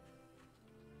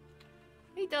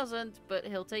 He doesn't, but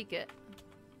he'll take it.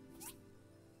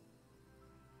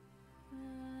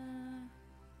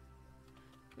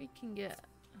 We can get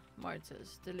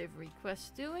Marta's delivery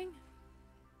quest doing?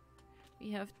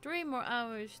 We have 3 more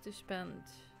hours to spend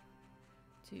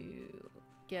to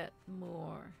get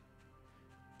more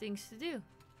things to do.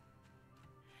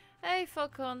 Hey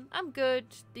Falcon, I'm good.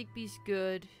 Digby's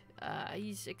good.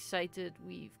 He's excited.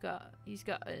 He's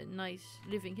got a nice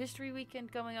living history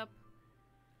weekend coming up.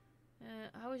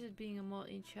 How is it being a mod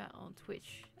in chat on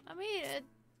Twitch? I mean, it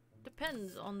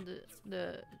depends on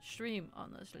the stream,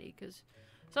 honestly, because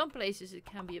some places it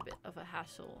can be a bit of a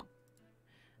hassle.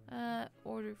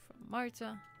 Order from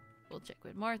Marta. We'll check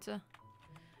with Marta.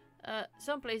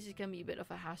 Some places can be a bit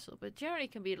of a hassle, but generally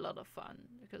can be a lot of fun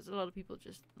because a lot of people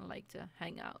just like to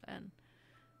hang out. And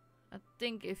I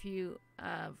think if you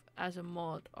have, as a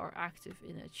mod, are active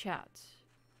in a chat,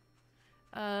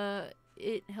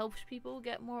 it helps people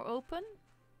get more open.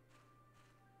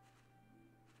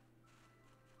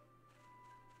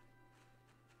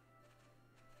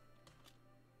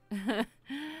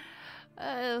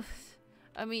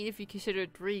 I mean, if you consider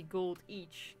 3 gold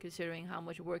each, considering how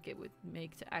much work it would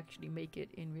make to actually make it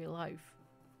in real life.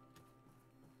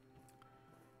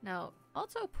 Now,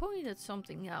 also pointed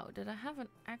something out that I haven't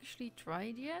actually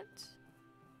tried yet.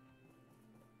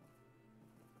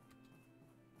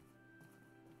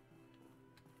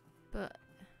 But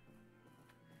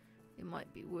it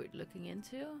might be worth looking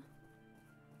into.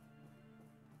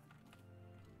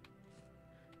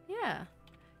 Yeah.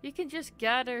 You can just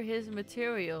gather his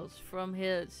materials from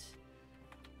his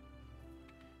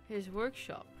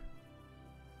workshop.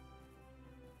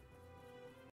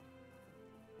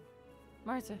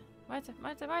 Marta,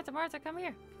 come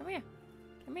here. Come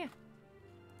here.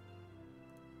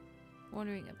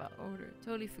 Wondering about order.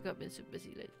 Totally forgot, been so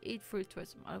busy. Like 8 fruit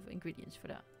tarts, I'm out of ingredients for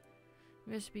that.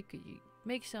 Recipe, could you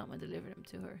make some and deliver them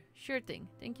to her? Sure thing.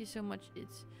 Thank you so much.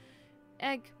 It's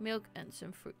egg, milk, and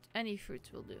some fruit. Any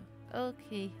fruits will do.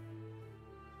 Okay.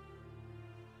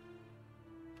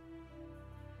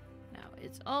 Now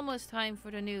it's almost time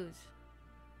for the news.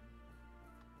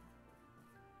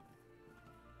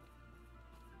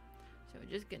 So we're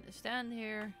just gonna stand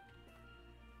here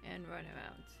and run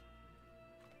around.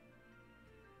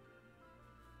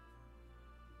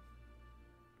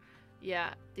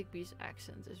 Yeah, Digby's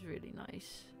accent is really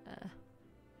nice.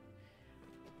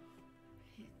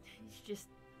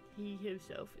 He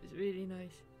himself is really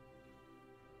nice.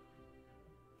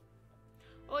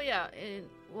 Oh yeah, in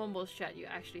Womble's chat you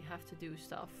actually have to do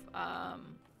stuff. Oh,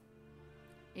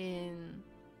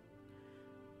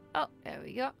 there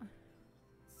we go.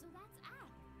 So that's Al.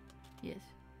 Yes.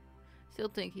 Still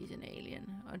think he's an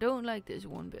alien. I don't like this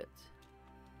one bit.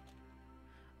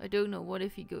 I don't know, what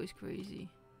if he goes crazy?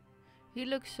 He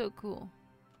looks so cool.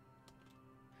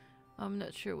 I'm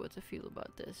not sure what to feel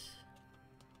about this.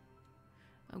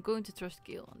 I'm going to trust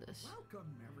Gale on this.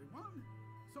 Welcome, everyone.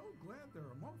 So glad there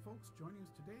are more folks joining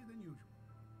us today than usual.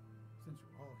 Since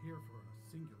you're all here for a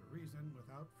singular reason,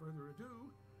 without further ado,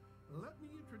 let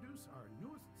me introduce our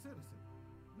newest citizen,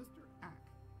 Mr. Ack.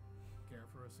 Care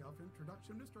for a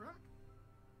self-introduction, Mr. Ack?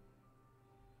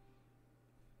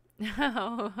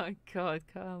 Oh my god,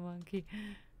 come on, monkey.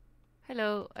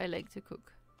 Hello, I like to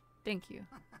cook. Thank you.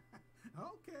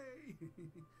 Okay.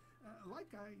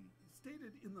 Like I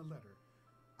stated in the letter,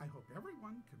 I hope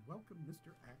everyone can welcome Mr.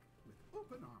 Ack with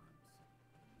open arms.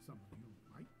 Some of you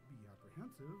might be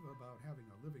apprehensive about having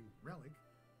a living relic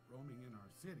roaming in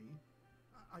our city.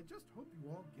 I just hope you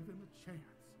all give him a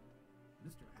chance.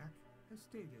 Mr. Ack has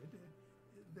stated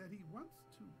that he wants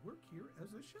to work here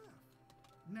as a chef.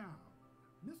 Now,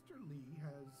 Mr. Lee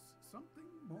has something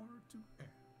more to add.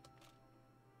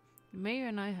 The mayor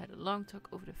and I had a long talk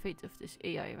over the fate of this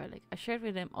AI relic. I shared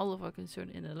with him all of our concern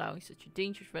in allowing such a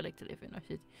dangerous relic to live in our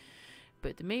city.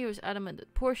 But the mayor is adamant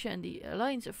that Portia and the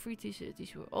Alliance of Free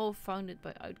Cities were all founded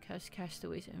by outcasts,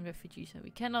 castaways and refugees, and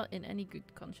we cannot in any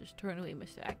good conscience turn away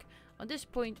Mr. Ack. On this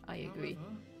point, I agree.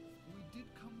 However, we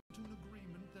did come to an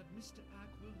agreement that Mr.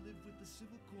 Ack will live with the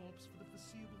Civil Corps for the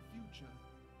foreseeable future,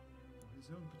 for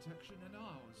his own protection and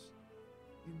ours.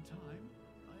 In time,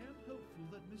 I am hopeful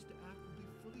that Mr. Ack will be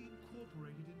fully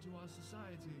incorporated into our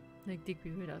society. Like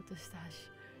Digby without the stash.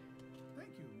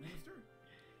 Thank you, Minister.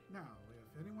 Now,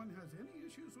 if anyone has any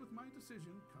issues with my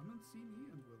decision, come and see me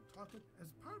and we'll talk it.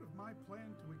 As part of my plan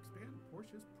to expand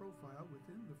Portia's profile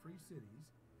within the Free Cities,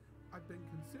 I've been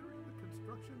considering the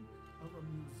construction of a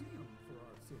museum for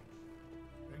our city.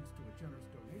 Thanks to a generous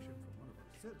donation from one of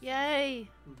our citizens Yay!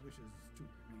 who wishes to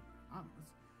remain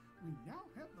anonymous, we now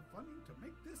have the funding to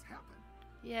make this happen.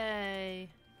 Yay!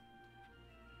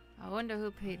 I wonder who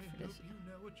paid for I this. hope you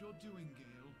know what you're doing,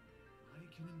 Gale. I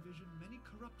can envision many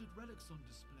corrupted relics on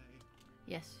display.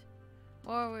 Yes.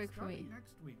 More work for me. Starting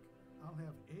next week, I'll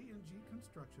have A&G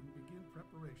Construction begin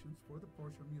preparations for the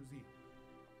Portia Museum.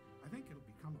 I think it'll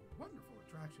become a wonderful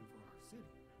attraction for our city.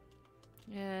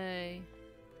 Yay.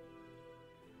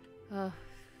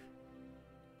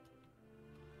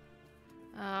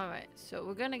 Alright, so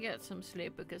we're gonna get some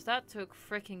sleep because that took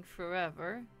freaking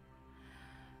forever.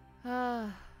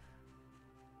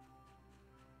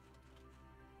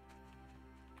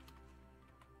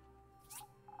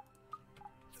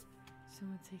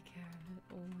 Someone take care of it.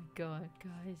 Oh my god,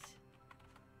 guys.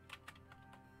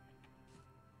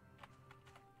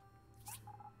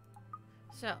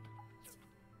 So,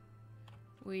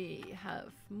 we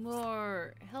have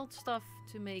more health stuff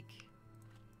to make.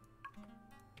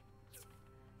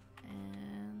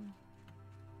 And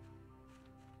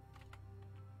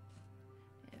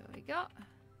here we go.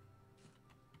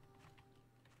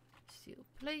 Steel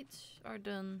plates are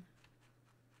done.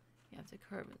 You have the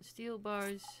carbon steel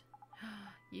bars.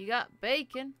 You got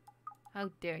bacon.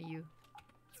 How dare you?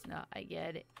 No, I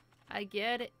get it. I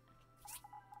get it.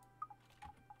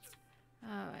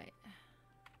 Alright.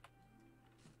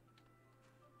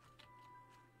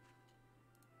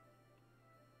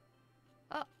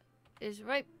 Oh, it's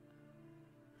ripe.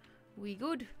 We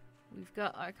good. We've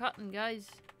got our cotton, guys.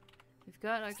 We've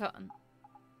got our cotton.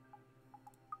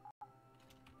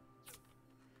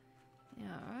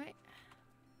 Yeah, alright.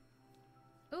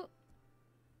 Oh.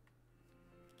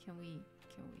 Can we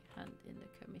hand in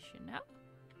the commission now?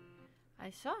 I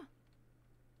saw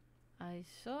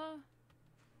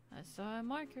a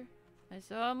marker. I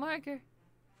saw a marker.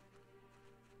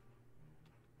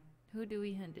 Who do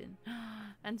we hand in?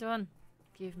 Antoine,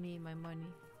 give me my money.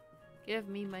 Give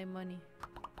me my money.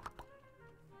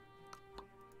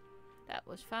 That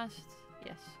was fast.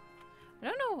 Yes. I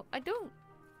don't know. I don't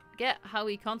get how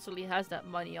he constantly has that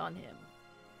money on him.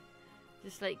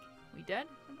 Just like, we dead?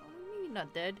 No, we're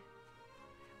not dead.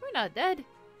 We're not dead.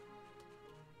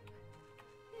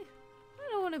 I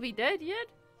don't want to be dead yet.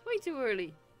 It's way too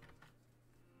early.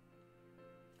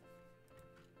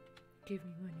 Give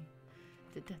me money.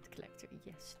 The debt collector.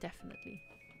 Yes, definitely.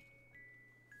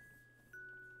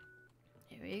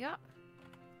 Here we go.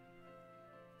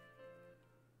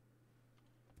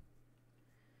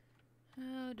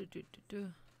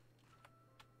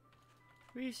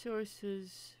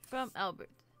 Resources from Albert.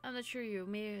 I'm not sure your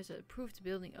mayor has approved the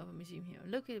building of a museum here.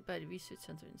 Located by the research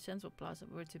center in Central Plaza,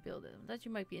 where to build it. That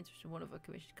you might be interested in one of our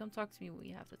commissions. Come talk to me when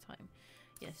you have the time.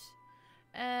 Yes.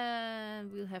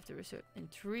 And we'll have the research in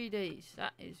 3 days.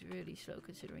 That is really slow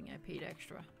considering I paid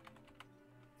extra.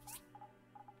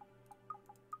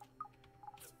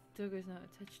 Doggo's not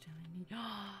attached to I need.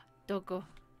 Doggo.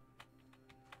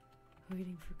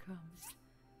 Waiting for crumbs.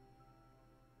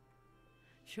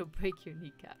 She'll break your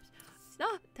kneecaps. It's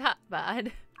not that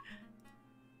bad.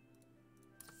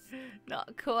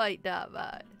 Not quite that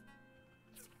bad.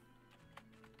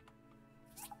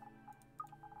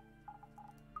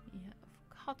 We have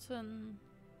cotton.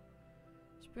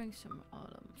 Spring, summer,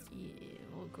 autumn. Yeah,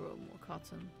 we'll grow more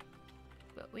cotton.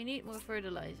 But we need more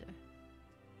fertilizer.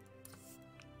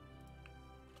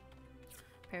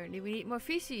 Apparently we need more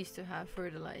feces to have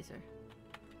fertilizer.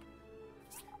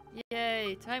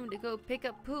 Yay! Time to go pick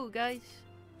up poo, guys.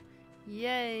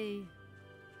 Yay!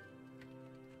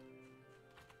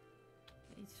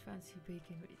 It's fancy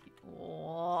bacon with you.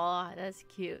 Oh, that's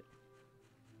cute.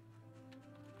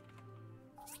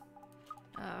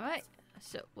 Alright,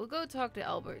 so we'll go talk to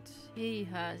Albert. He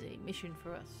has a mission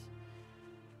for us.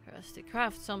 For us to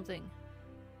craft something.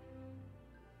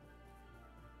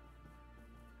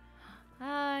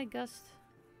 Hi, Gust.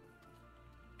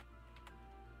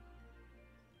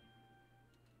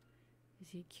 Is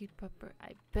he a cute pupper?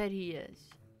 I bet he is.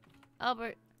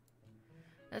 Albert,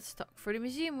 let's talk. For the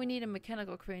museum, we need a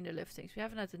mechanical crane to lift things. We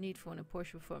haven't had the need for one in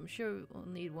Portia before. I'm sure we'll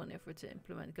need one if we're to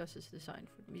implement Gus's design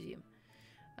for the museum.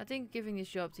 I think giving this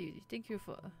job to you. Do you think you're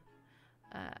for?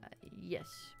 Yes.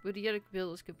 But the other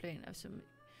builders complain. I have some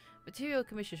material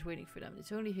commissions waiting for them.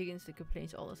 It's only Higgins that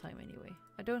complains all the time anyway.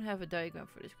 I don't have a diagram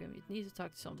for this crane. You need to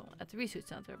talk to someone at the research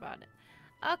center about it.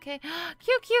 Okay.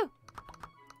 QQ!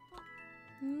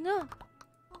 No.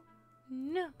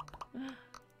 No.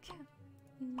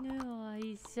 No,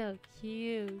 he's so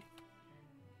cute.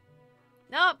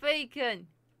 Not bacon.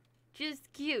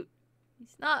 Just cute.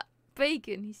 He's not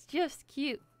bacon. He's just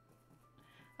cute.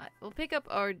 Alright, we'll pick up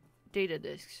our data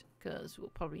disks because we'll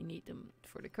probably need them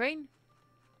for the crane.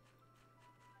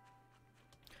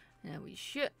 And we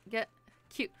should get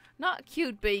cute. Not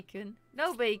cute bacon.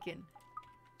 No bacon.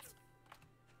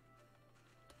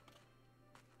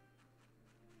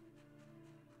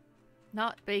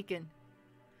 Not bacon.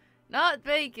 Not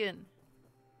bacon.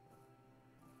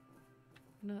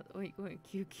 Not when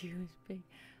QQ is big.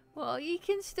 Well, you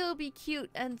can still be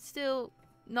cute and still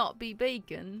not be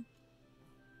bacon.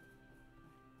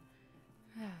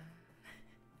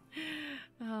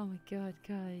 Oh my god,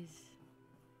 guys.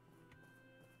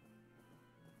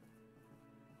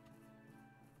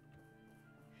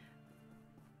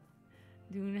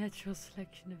 Do natural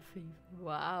selection of favor.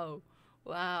 Wow.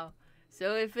 Wow.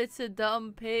 So if it's a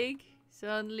dumb pig,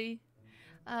 suddenly...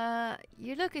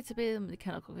 you look at a bit of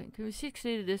mechanical thing. Can we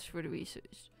succeed this for the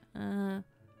research?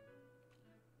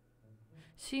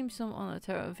 Seems some on a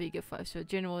Terra Vega 5, so a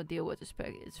general idea what to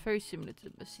spec. It's very similar to the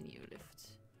Bassini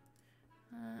lift.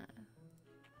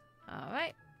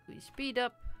 Alright, we speed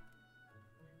up.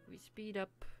 We speed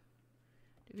up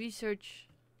the research.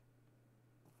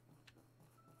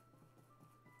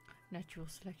 Natural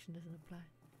selection doesn't apply.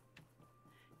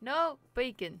 No,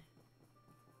 bacon.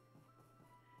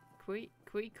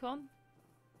 Quacon?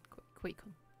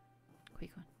 Quacon.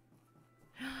 Quacon.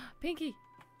 Pinky!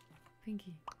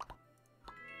 Pinky.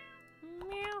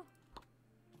 Meow.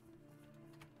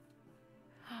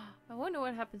 I wonder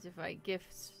what happens if I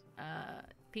gift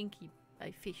Pinky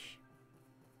a fish.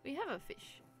 We have a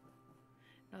fish.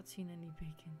 Not seen any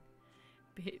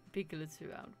bacon. Piglets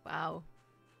around. Wow.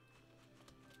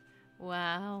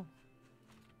 Wow.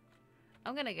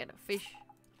 I'm gonna get a fish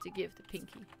to give to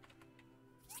Pinky.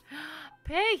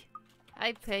 Pay!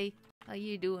 Hi, Pay. How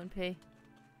you doing, Pay?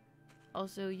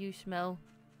 Also, you smell.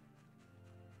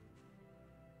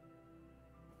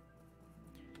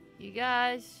 You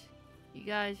guys,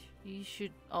 you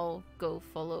should all go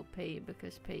follow Pay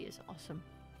because Pay is awesome.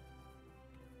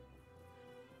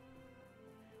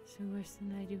 So worse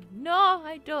than I do. No,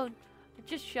 I don't. I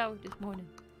just showered this morning.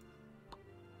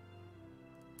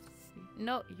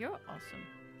 No, you're awesome.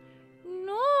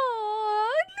 No,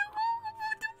 look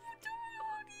over the foot.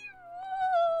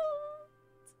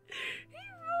 He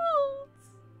rolled.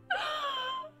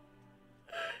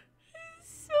 He's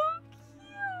so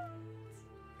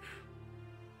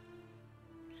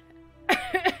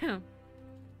cute.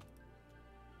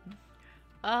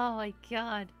 Oh my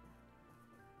god.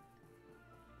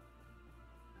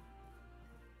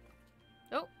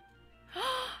 Oh.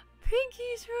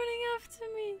 Pinky's running after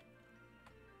me.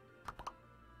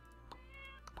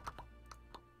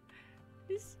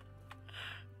 This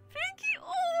Pinky,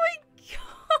 oh my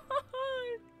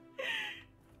god!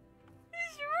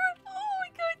 This run, oh my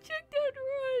god, check that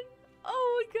run! Oh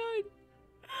my god!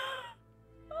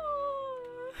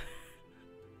 Oh,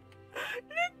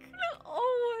 look,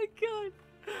 oh my god!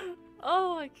 Oh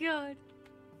my god!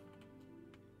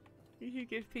 You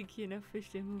give Pinky enough fish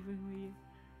to move in with you.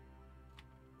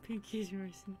 Pinky's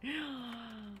racing.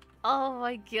 Oh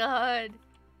my god!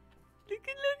 Look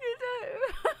at that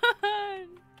run!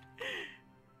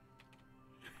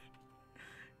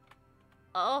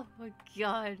 Oh my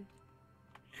god.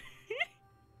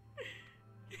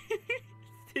 Is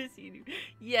this eating?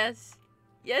 Yes.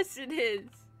 Yes it is.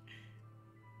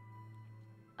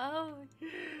 Oh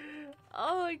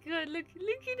my god, look at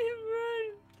him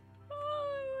run.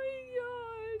 Oh my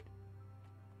god.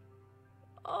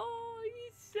 Oh,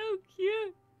 he's so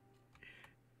cute.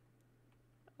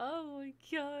 Oh my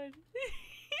god.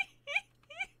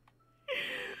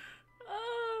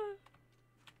 Oh.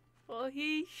 Well,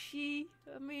 he, she.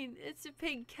 I mean, it's a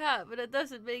pink cat, but that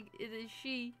doesn't make it a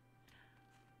she.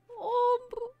 Oh.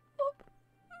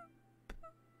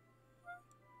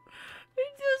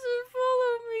 It doesn't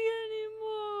follow me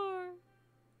anymore.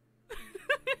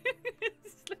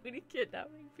 Slowly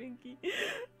kidnapping Pinky.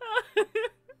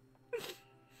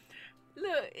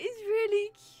 Look, it's really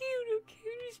cute.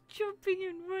 Okay, he's jumping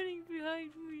and running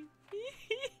behind me.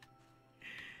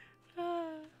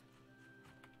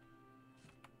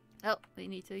 Oh, we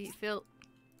need to eat Phil.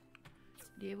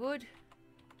 Dear wood.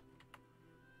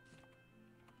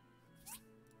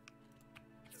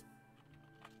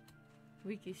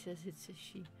 Wiki says it's a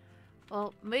she.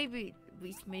 Well, maybe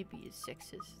it's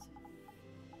sexist.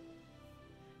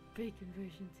 Bacon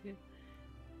version 2.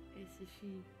 It's a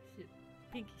she.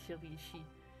 Pinky shall be a she.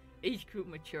 Age group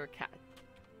mature cat.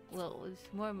 Well, it's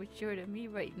more mature than me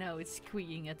right now. It's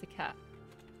squeaking at the cat.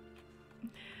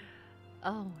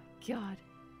 Oh my god.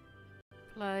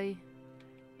 Play.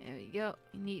 There we go.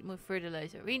 We need more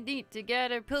fertilizer. We need to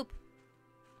gather poop.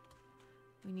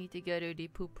 We need to gather the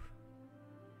poop.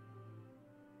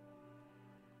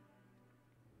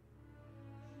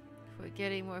 For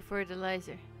getting more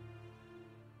fertilizer.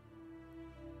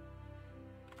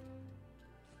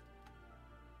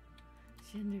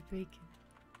 Gender bacon.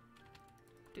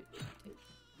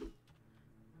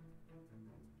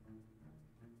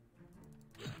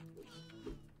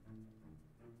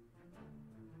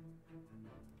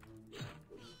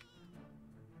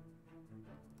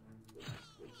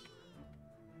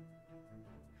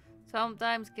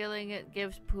 Sometimes killing it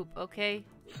gives poop, okay?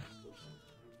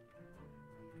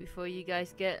 Before you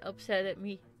guys get upset at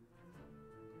me.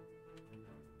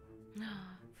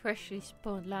 Freshly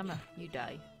spawned llama, you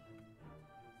die.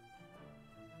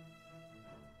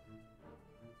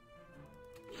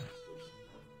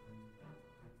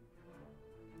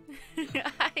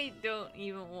 I don't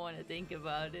even want to think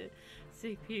about it.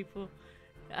 Sick people.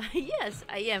 Yes,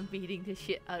 I am beating the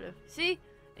shit out of. See?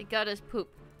 It got us poop.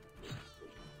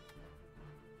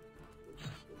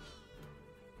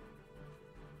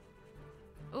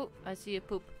 Oh, I see a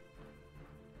poop.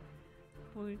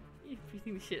 Oh, you're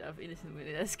beating the shit out of innocent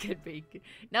women. That's good bacon.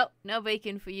 No, no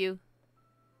bacon for you.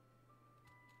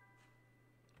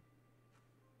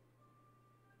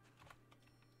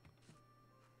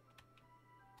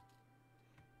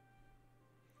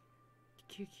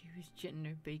 QQ is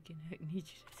gender bacon. I need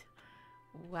you to.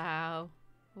 Wow.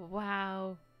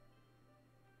 Wow.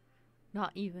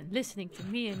 Not even listening to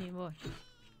me anymore.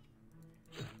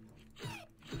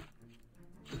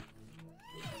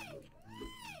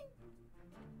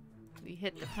 We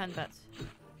hit the pan bats.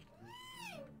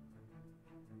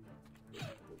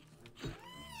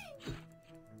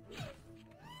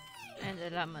 And the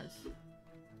llamas.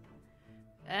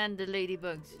 And the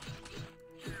ladybugs.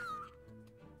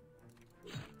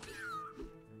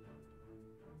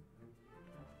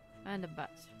 And the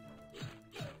bats.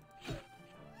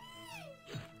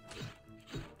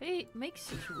 They make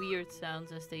such weird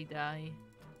sounds as they die.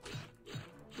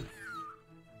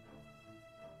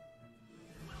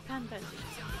 Pandas.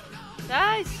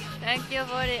 Guys, thank you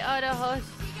for the other host.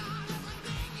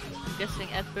 I'm guessing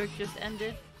Edberg just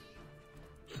ended.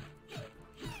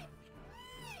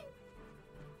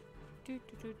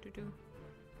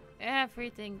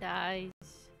 Everything dies.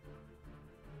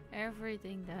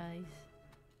 Everything dies.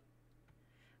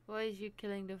 Why is you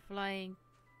killing the flying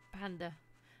panda?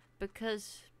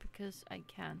 Because I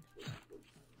can.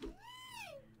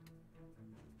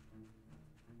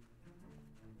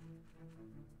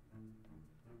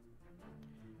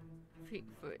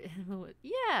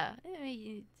 Yeah, I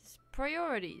mean, it's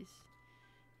priorities.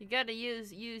 You gotta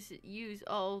use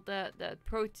all that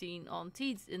protein on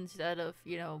teeth instead of,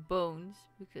 you know, bones,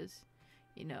 because,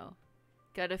 you know,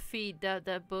 gotta feed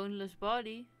that boneless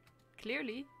body.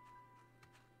 Clearly.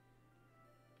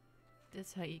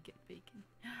 That's how you get bacon.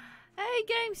 Hey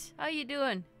Games, how you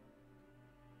doing?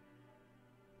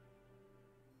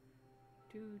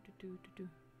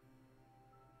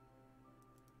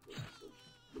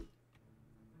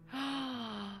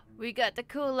 We got the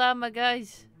cool llama,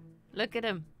 guys. Look at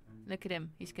him. Look at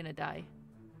him. He's gonna die.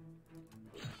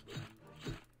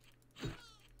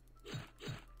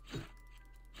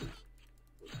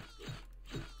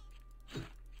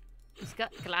 He's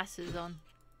got glasses on.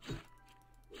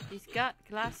 He's got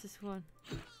glasses on.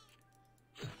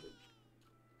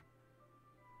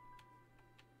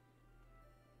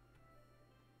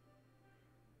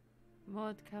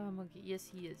 Mod Kawamogi. Yes,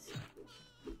 he is.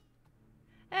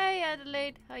 Hey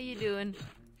Adelaide, how you doing?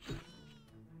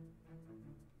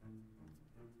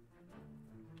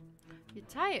 You're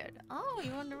tired? Oh,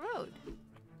 you're on the road.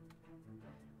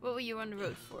 What were you on the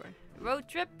road for? A road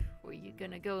trip? Were you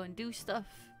gonna go and do stuff?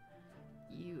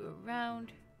 You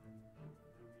around?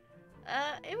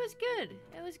 It was good.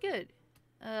 It was good.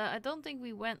 I don't think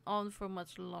we went on for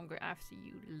much longer after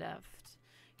you left,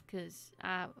 because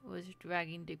I was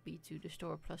dragging Digby to the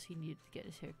store, plus he needed to get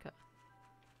his hair cut.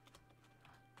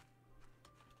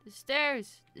 The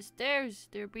stairs! The stairs!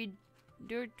 They're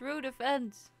through the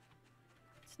fence!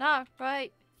 It's not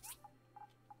right!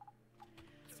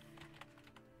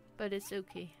 But it's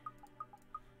okay.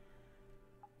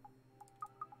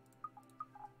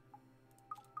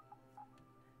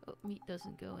 Oh, meat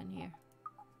doesn't go in here.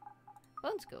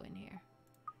 Bones go in here.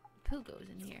 Poo goes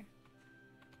in here.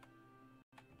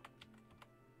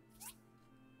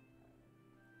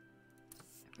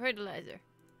 Fertilizer.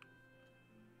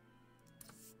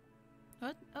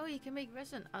 What? Oh, you can make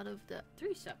resin out of the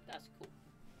tree sap. That's cool.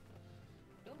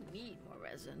 Don't need more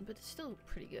resin, but it's still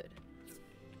pretty good.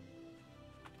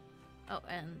 Oh,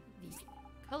 and the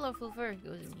colorful fur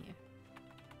goes in here.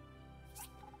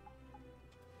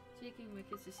 Taking my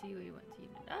kids to see where you went to.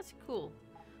 That's cool.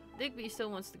 Digby still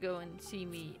wants to go and see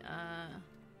me,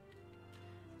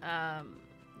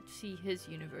 see his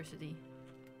university.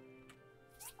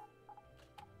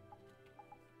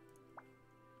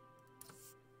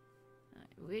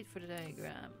 Wait for the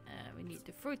diagram. We need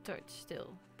the fruit tarts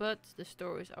still, but the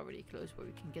store is already closed where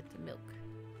we can get the milk.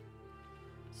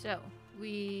 So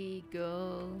we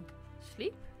go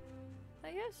sleep,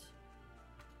 I guess.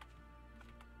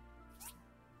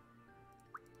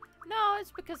 No,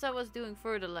 it's because I was doing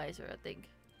fertilizer, I think.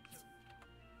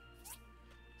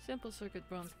 Simple circuit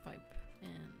bronze pipe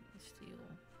and steel.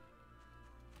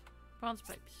 Bronze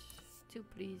pipes. 2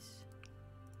 please.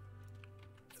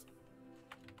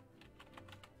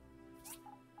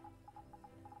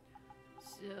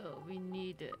 So we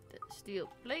need the steel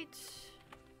plates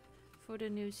for the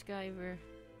new Skyver.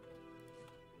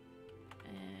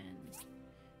 And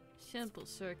simple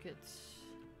circuits.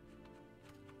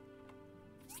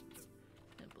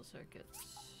 Simple circuits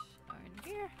are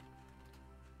in here.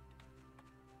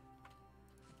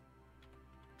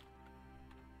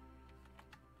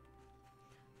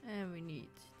 And we need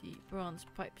the bronze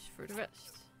pipes for the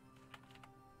rest,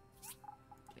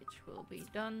 which will be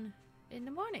done in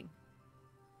the morning.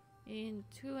 In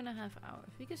 2.5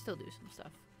 hours. We can still do some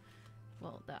stuff.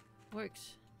 Well, that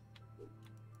works.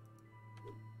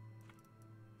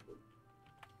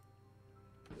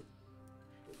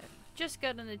 I've just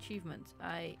got an achievement.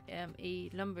 I am a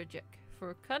lumberjack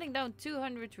for cutting down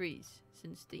 200 trees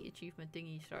since the achievement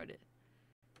thingy started.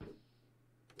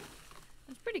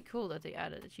 It's pretty cool that they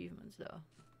added achievements though.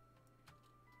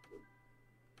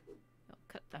 I'll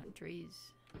cut down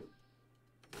trees.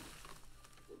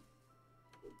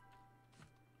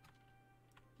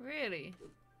 Really?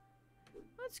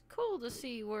 That's cool to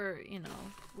see where, you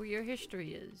know, where your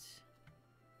history is.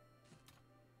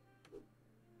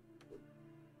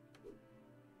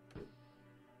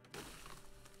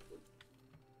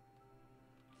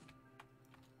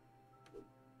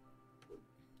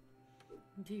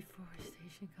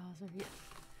 Deforestation causer, yes.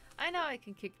 I know I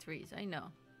can kick trees, I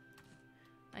know.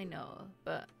 I know,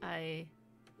 but I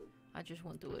just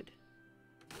want the wood.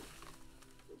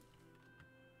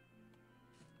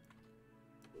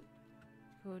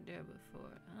 Go there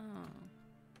before. Oh.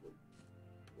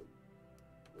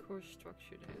 Core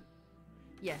structure there.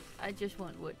 Yes, I just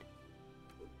want wood.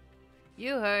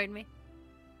 You heard me.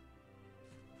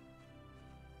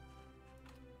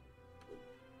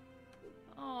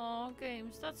 Oh,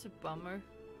 games, that's a bummer.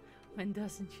 When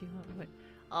doesn't she want wood?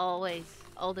 Always.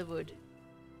 All the wood.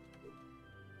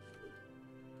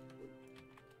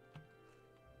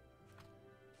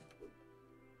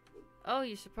 Oh,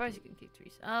 you're surprised you can kick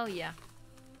trees. Oh, yeah.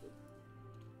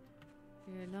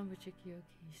 You're a lumberjack, you okay?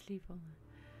 You sleep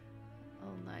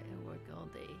all night and work all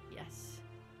day. Yes.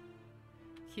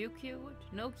 QQ wood?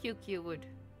 No QQ wood.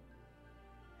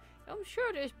 I'm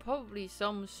sure there's probably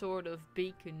some sort of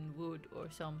bacon wood or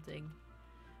something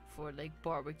for like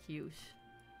barbecues.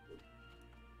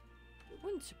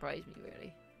 Wouldn't surprise me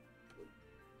really.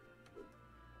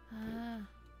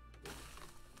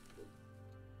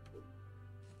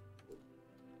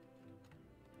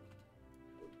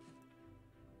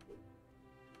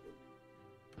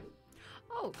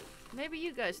 Oh, maybe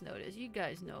you guys know this. You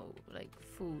guys know like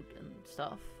food and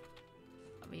stuff.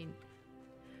 I mean,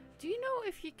 do you know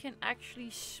if you can actually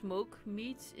smoke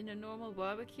meats in a normal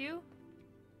barbecue?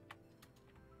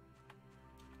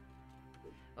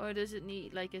 Or does it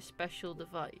need like a special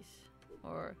device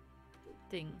or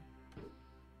thing?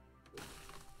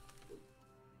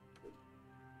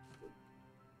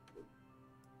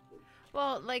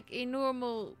 Well, like a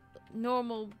normal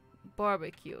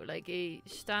barbecue, like a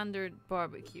standard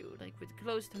barbecue, like with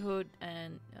closed hood,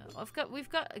 and we've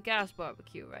got a gas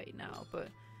barbecue right now, but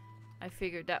I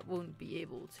figured that won't be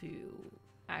able to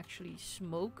actually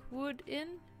smoke wood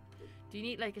in. Do you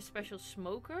need like a special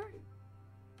smoker?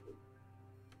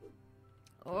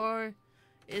 Or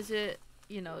is it,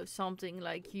 you know, something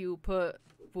like you put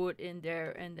wood in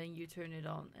there and then you turn it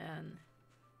on and...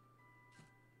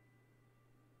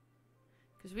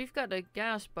 Because we've got a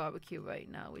gas barbecue right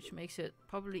now, which makes it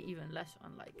probably even less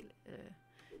unlikely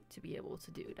to be able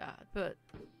to do that. But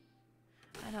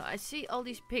I know, I see all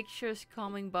these pictures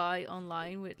coming by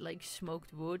online with like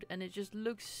smoked wood, and it just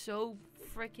looks so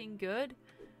freaking good.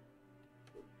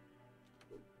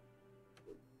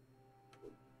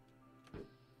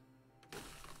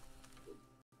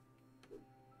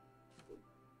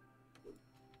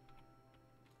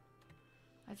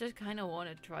 I just kind of want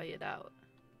to try it out.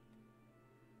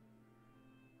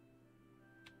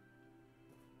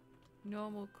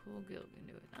 Normal cool guild can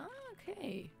do it. Oh,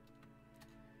 okay.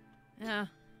 Yeah.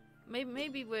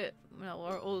 Maybe with, well,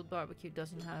 our old barbecue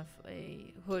doesn't have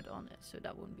a hood on it, so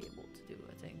that wouldn't be able to do,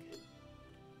 I think.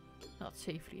 Not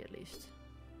safely, at least.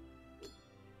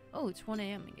 Oh, it's 1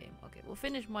 AM in game. Okay, we'll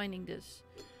finish mining this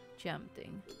gem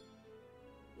thing.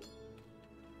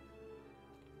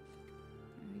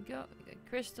 There we go. We got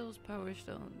crystals, power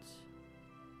stones.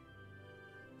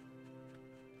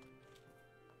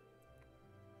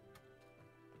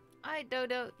 Alright,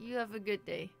 Dodo, you have a good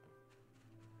day.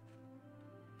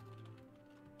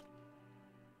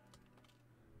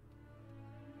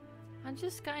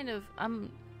 just kind of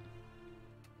I'm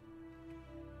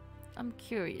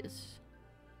curious.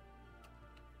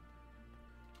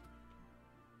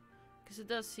 Because it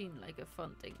does seem like a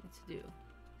fun thing to do.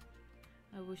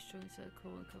 I wish to inside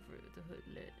coal and cover it with the hood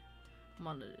lid.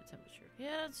 Monitor the temperature.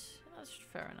 Yeah, that's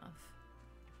fair enough.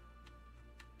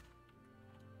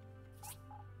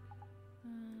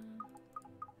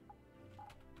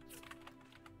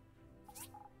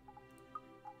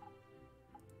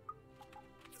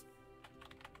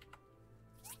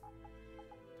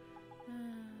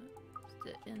 Put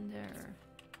that in there.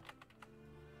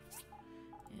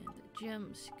 And the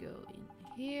gems go in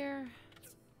here.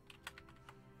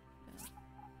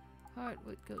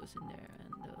 Hardwood goes in there,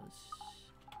 and those.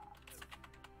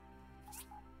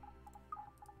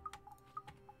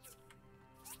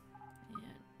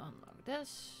 And unlock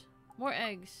this. More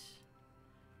eggs.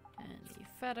 And the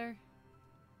feather.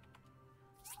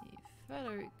 The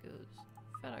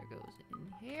feather goes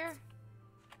in here.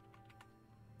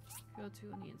 Go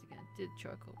to onions again. Did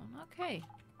charcoal one. Okay,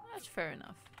 that's fair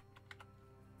enough.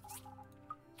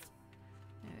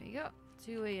 There we go.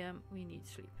 2 a.m. We need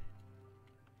sleep.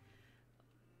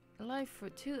 Alive for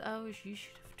 2 hours. You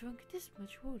should have drunk this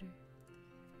much water.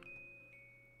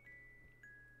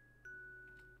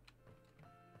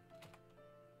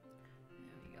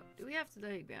 There we go. Do we have the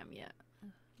diagram yet?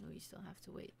 No, we still have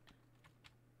to wait.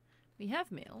 We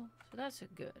have mail, so that's a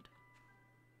good.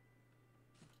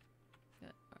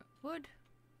 Got our wood.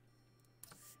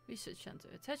 Research center.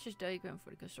 Attaches diagram for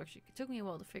the construction. It took me a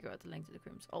while to figure out the length of the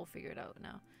crimps. All figured out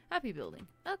now. Happy building.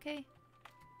 Okay.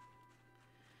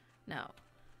 Now.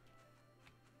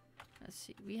 Let's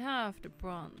see. We have the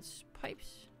bronze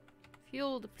pipes.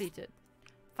 Fuel depleted.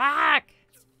 Fuck!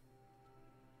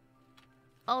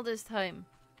 All this time.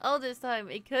 All this time.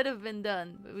 It could have been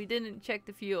done. But we didn't check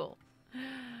the fuel.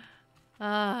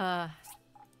 Ah.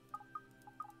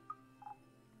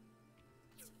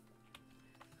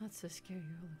 That's a scary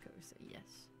roller coaster.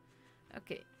 Yes.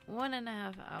 Okay.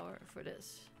 1.5 hours for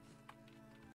this.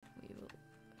 We will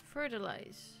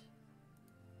fertilize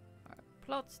our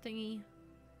plot thingy.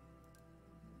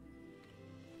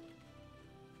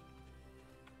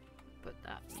 Put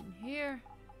that in here.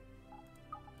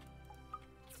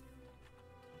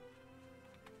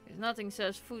 Because nothing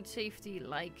says food safety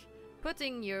like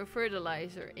putting your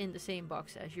fertilizer in the same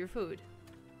box as your food.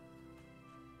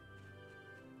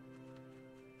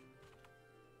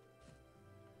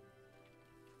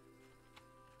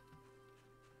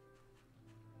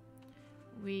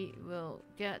 We will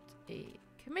get a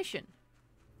commission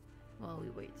while we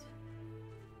wait.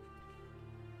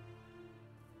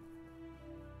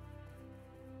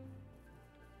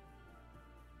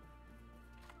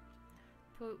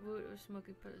 Put wood or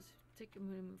smoking pellets. Take a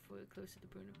minimum before you're close to the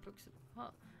burner.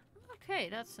 Okay,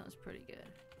 that sounds pretty good.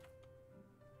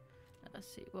 Let's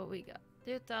see what we got.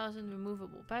 2,000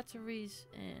 removable batteries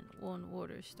and 1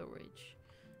 water storage.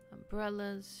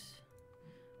 Umbrellas.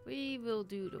 We will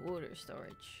do the water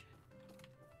storage.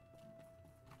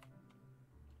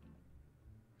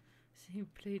 Same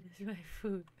plate as my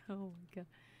food. Oh my god.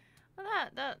 Well,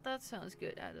 that sounds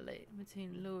good, Adelaide.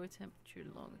 Maintain lower temperature,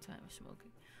 longer time of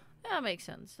smoking. Yeah, that makes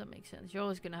sense. That makes sense. You're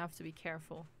always gonna have to be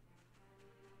careful.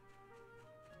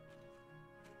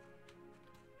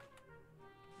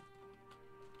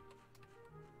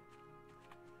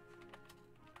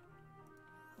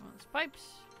 Bronze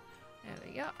pipes. There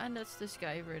we go. And that's the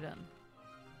skyver done.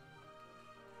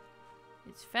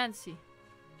 It's fancy.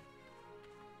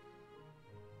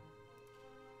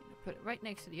 Put it right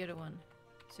next to the other one,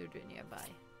 so they're nearby.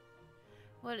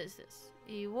 What is this?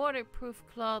 A waterproof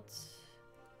cloth.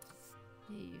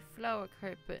 A flower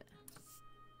carpet.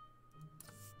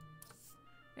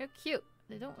 They're cute.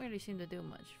 They don't really seem to do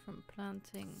much from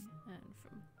planting and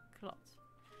from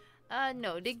cloth.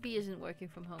 No, Digby isn't working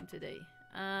from home today.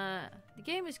 The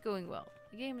game is going well.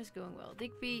 The game is going well.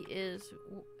 Digby is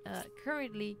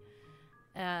currently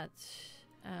at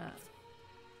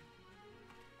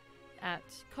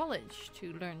college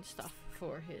to learn stuff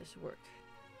for his work.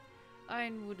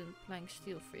 Iron, wooden plank,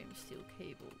 steel frame, steel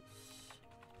cables.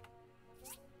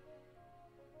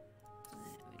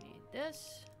 We need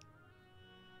this.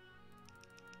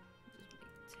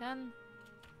 Just make 10.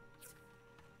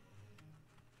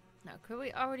 Now, could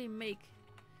we already make...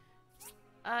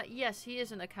 yes, he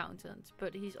is an accountant,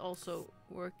 but he's also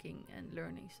working and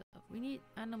learning stuff. We need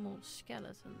animal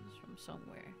skeletons from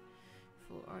somewhere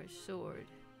for our sword.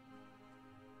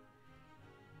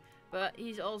 But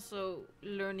he's also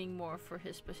learning more for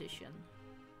his position.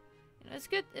 You know,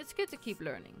 it's good to keep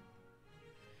learning.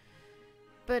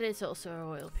 But it's also a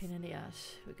royal pain in the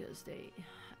ass because they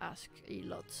ask a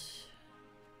lot.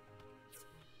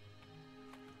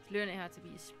 Learning how to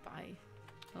be a spy.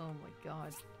 Oh my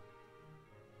god.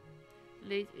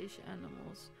 Late-ish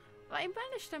animals. I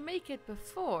managed to make it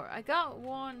before. I got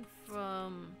one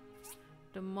from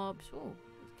the mobs. Oh,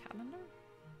 calendar?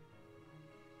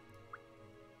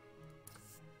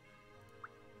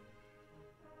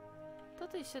 I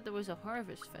thought they said there was a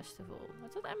harvest festival. I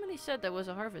thought Emily said there was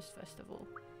a harvest festival.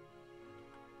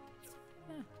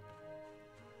 Yeah.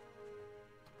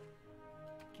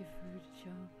 Give her the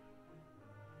job.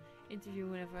 Interview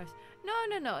whenever I...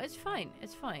 No, it's fine.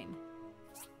 It's fine.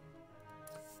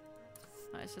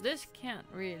 Alright, so this can't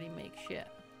really make shit.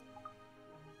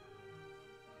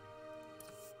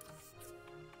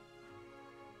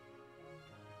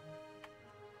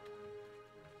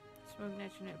 Smoke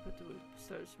naturally, put the wood,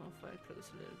 start a small fire, close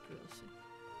a little grill.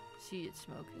 See it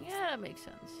smoking. Yeah, that makes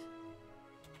sense.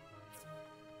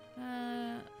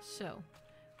 So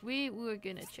we were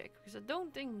gonna check because I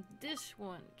don't think this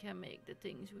one can make the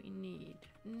things we need.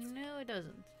 No, it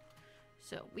doesn't.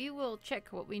 So we will check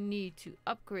what we need to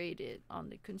upgrade it on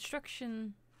the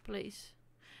construction place.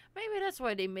 Maybe that's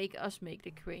why they make us make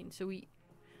the crane, so we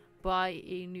buy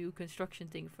a new construction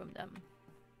thing from them.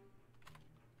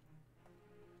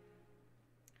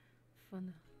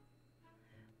 Fun.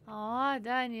 Aw,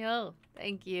 Daniel,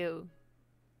 thank you.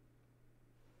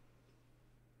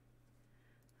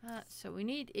 So we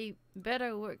need a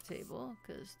better work table,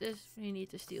 because this we need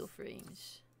the steel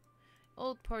frames.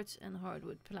 Old parts and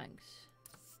hardwood planks.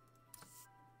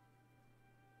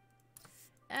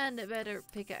 And a better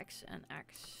pickaxe and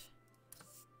axe.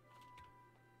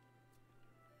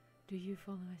 Do you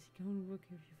follow as you go to work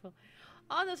if you fall?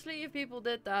 Honestly, if people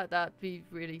did that, that'd be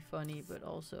really funny, but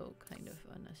also kind of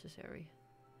unnecessary.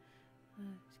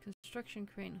 Construction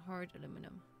crane, hard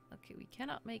aluminum. Okay, we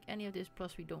cannot make any of this,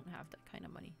 plus we don't have that kind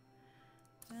of money.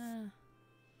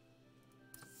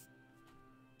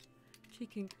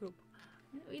 Chicken coop.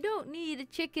 We don't need a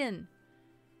chicken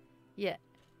yet.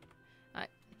 Alright,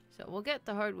 so we'll get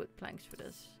the hardwood planks for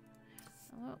this.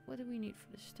 What do we need for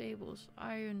the stables?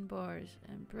 Iron bars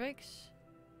and bricks.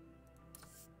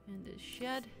 And the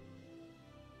shed.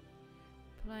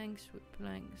 Planks with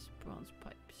planks, bronze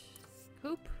pipes.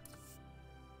 Coop.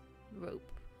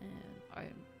 Rope and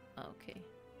iron. Okay.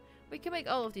 We can make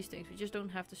all of these things, we just don't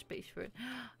have the space for it.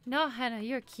 No, Hannah,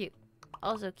 you're cute.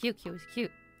 Also, cute is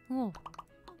cute. Oh.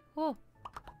 Oh.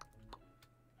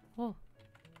 Oh.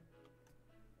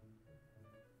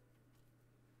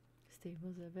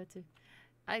 Stables are better.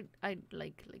 I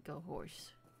like a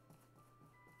horse.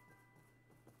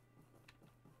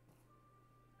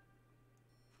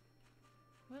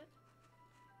 What?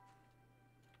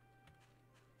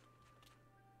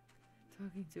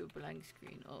 Talking to a blank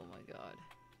screen. Oh my god.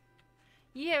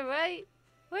 Yeah, right?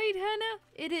 Wait, Hannah?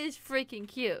 It is freaking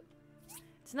cute.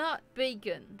 It's not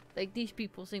bacon, like these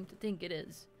people seem to think it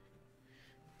is.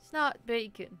 It's not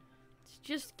bacon. It's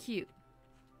just cute.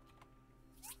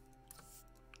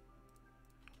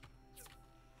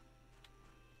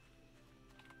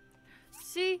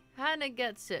 See? Hannah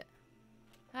gets it.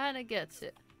 Hannah gets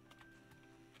it.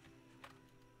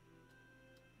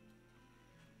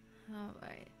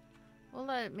 Alright. We'll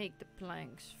let it make the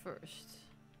planks first.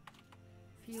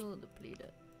 Fuel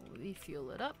depleted. We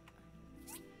fuel it up.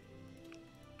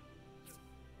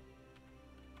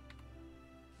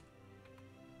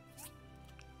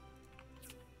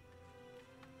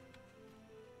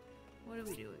 What are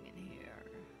we doing in here?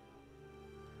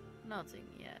 Nothing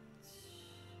yet.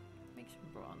 Make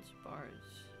some bronze bars.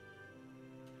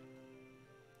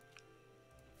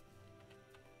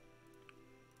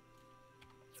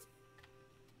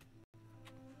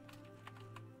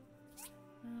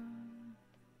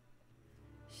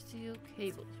 Steel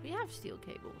cables. We have steel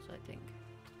cables, I think.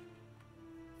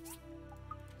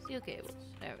 Steel cables.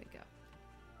 There we go.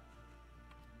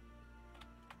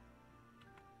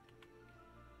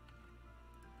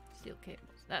 Steel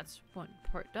cables. That's one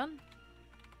part done.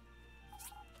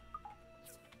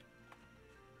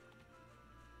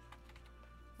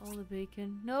 All the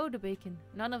bacon. No, the bacon.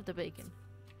 None of the bacon.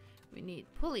 We need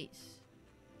pulleys.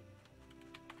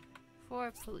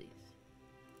 4 pulleys.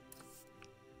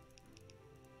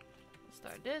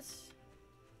 Start this.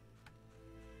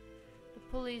 The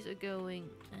pulleys are going,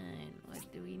 and what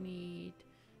do we need?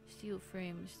 Steel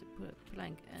frames to put a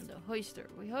plank and a hoister.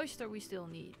 We still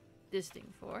need this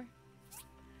thing for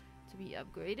to be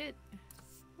upgraded.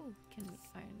 Oh, can make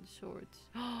iron swords.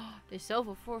 Oh, they sell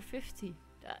for 450.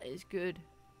 That is good.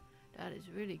 That is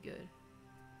really good.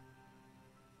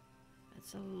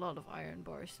 That's a lot of iron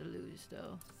bars to lose,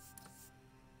 though.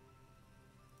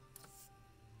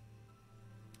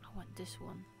 I want this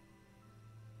one.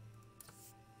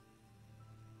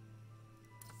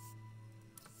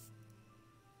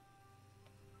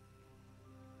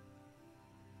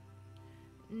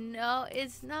 No,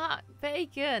 it's not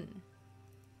bacon.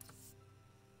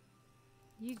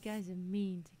 You guys are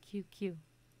mean to QQ. He's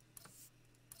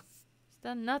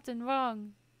done nothing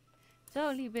wrong. It's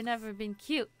only ever been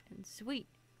cute and sweet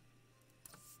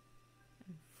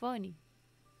and funny.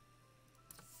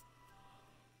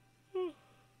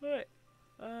 Right.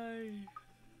 I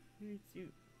need to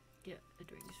get a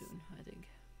drink soon, I think.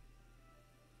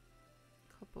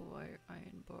 Copper wire,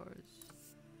 iron bars,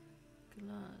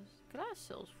 glass. Glass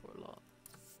sells for a lot.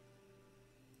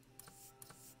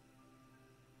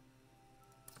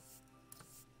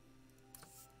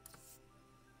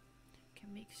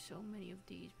 Can make so many of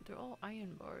these, but they're all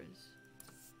iron bars.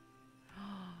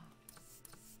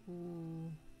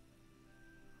 Ooh.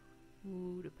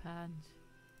 Ooh, the pans.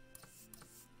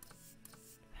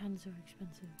 Pans are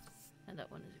expensive. And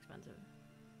that one is expensive.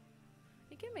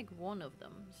 You can make one of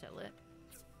them, sell it.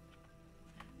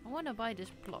 I want to buy this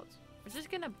plot. We're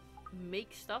just gonna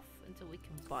make stuff until we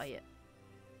can buy it.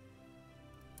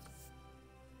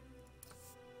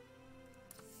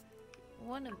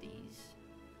 One of these.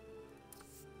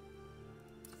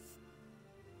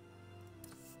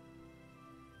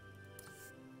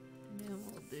 And then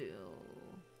we'll do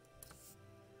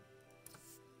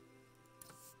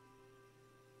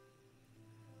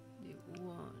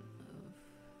one of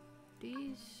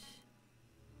these.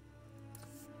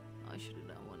 I should have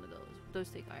done one of those. Those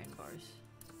take iron bars.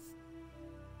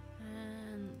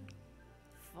 And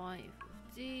 5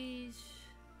 of these.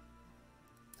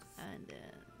 And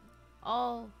then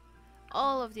all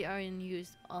of the iron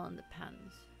used on the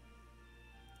pans.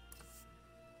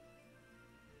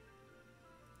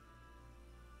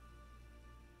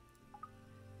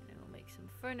 And then we'll make some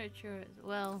furniture as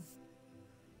well.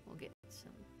 We'll get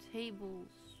some tables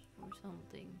or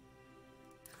something.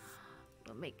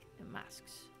 We'll make the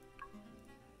masks.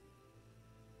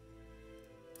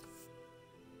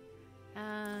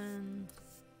 And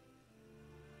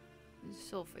the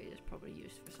sulfate is probably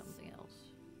used for something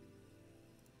else.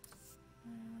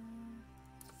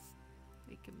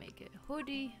 We can make a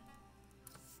hoodie.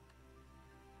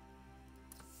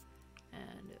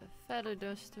 And feather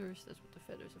dusters. That's what the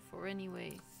feathers are for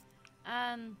anyway.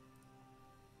 And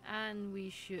we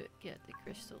should get the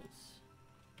crystals.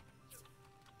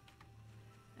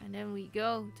 And then we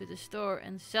go to the store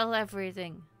and sell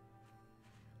everything.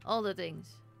 All the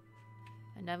things.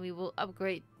 And then we will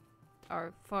upgrade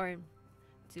our farm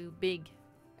to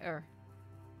bigger.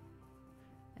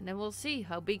 And then we'll see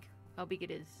how big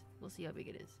it is. We'll see how big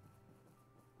it is.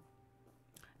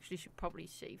 Actually, should probably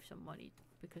save some money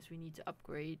because we need to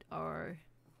upgrade our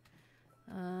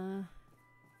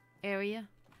area.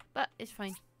 But it's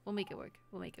fine. We'll make it work.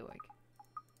 We'll make it work.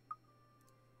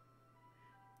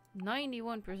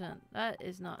 91%. That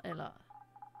is not a lot.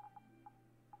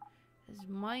 It's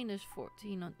minus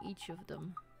 14 on each of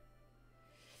them.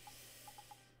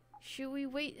 Should we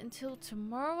wait until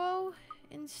tomorrow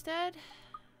instead?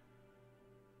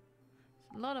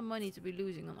 It's a lot of money to be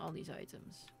losing on all these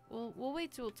items. We'll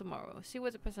wait till tomorrow. See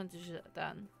what the percentage is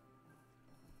then.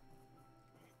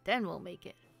 Then we'll make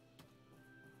it.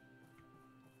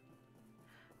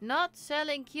 Not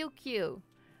selling QQ.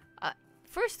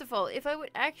 First of all, if I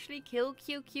would actually kill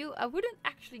QQ, I wouldn't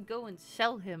actually go and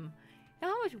sell him. You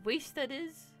know how much waste that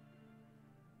is?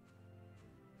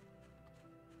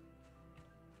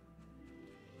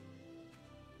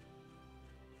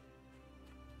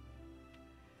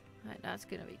 Alright, that's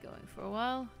gonna be going for a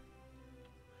while.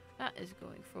 That is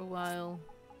going for a while.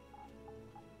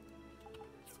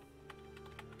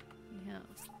 Yeah,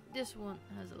 this one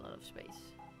has a lot of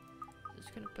space.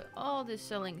 Just gonna put all this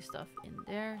selling stuff in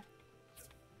there.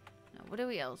 Now, what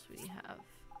else we have?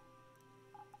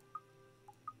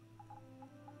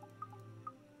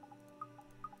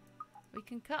 We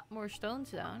can cut more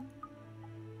stones down.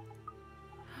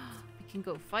 We can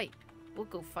go fight. We'll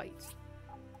go fight.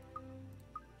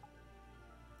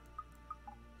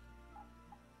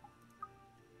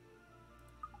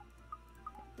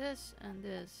 This and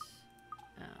this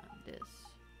and this.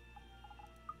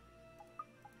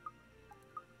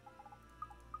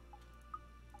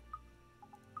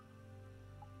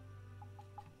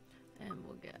 And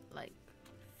we'll get like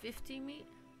 50 meat.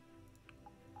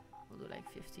 We'll do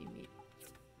like 50 meat.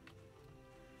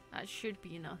 That should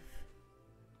be enough.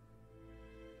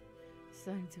 It's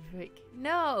time to break.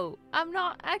 No! I'm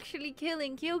not actually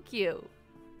killing QQ.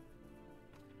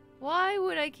 Why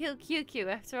would I kill QQ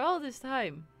after all this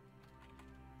time?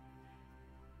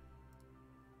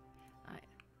 Alright.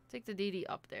 Take the DD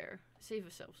up there. Save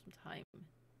ourselves some time.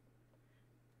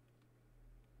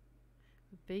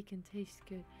 Bacon tastes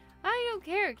good. I don't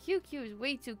care. QQ is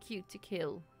way too cute to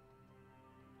kill.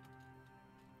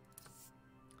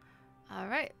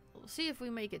 Alright, we'll see if we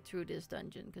make it through this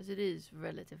dungeon, because it is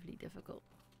relatively difficult,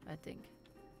 I think.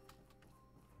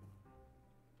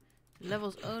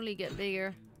 Levels only get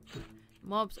bigger,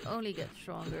 mobs only get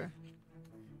stronger,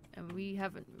 and we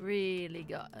haven't really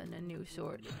gotten a new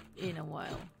sword in a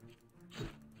while.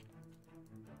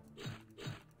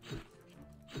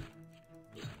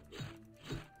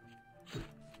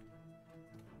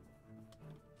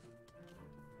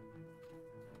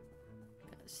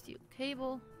 Got a steel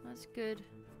cable, that's good.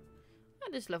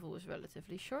 And this level was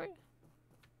relatively short.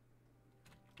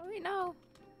 Are we now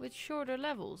with shorter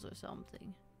levels or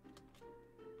something?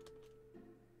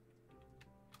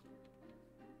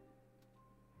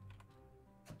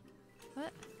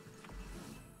 What?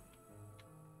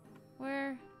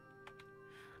 Where?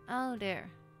 Oh, there.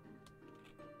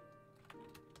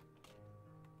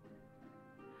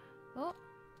 Oh.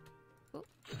 Oh.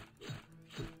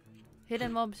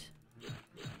 Hidden mobs.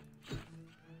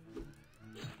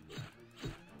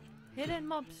 Hidden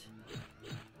mobs.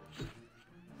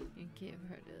 You give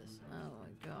her this. Oh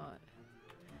my god.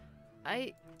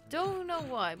 I don't know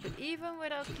why, but even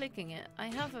without clicking it, I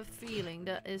have a feeling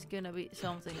that is gonna be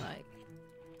something like...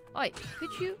 Oi,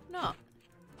 could you not?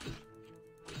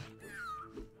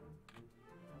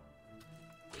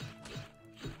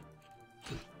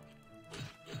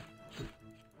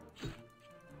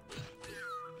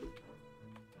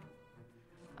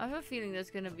 I have a feeling that's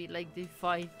gonna be like the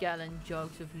 5-gallon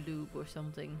jugs of lube or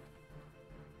something.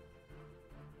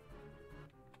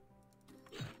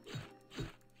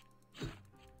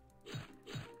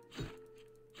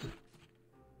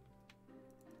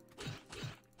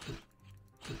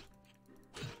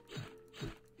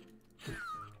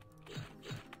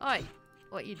 Oi,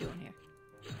 what you doing here?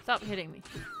 Stop hitting me.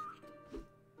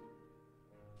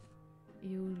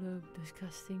 You look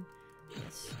disgusting.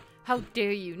 Yes. How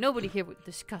dare you? Nobody here would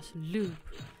discuss lube.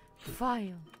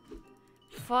 Vile.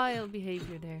 Vile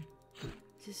behavior there.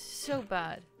 This is so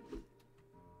bad.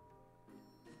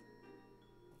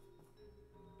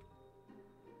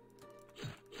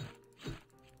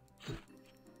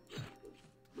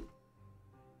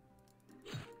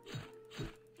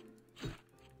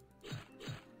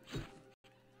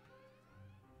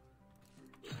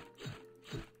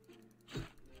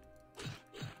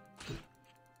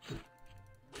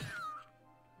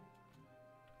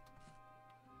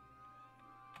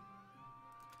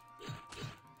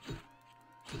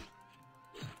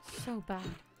 So bad.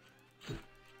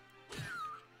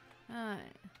 I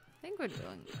think we're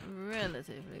doing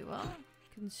relatively well,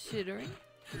 considering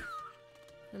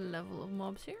the level of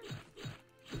mobs here.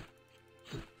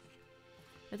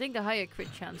 I think the higher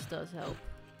crit chance does help.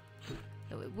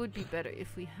 Though it would be better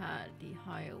if we had the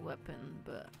higher weapon,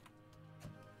 but...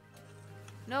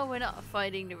 No, we're not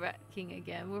fighting the Rat King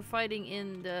again. We're fighting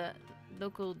in the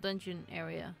local dungeon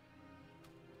area.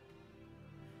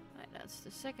 That's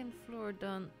the second floor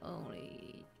done.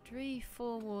 Only 3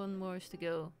 full more to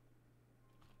go.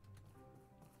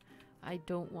 I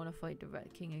don't want to fight the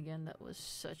Rat King again. That was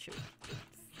such a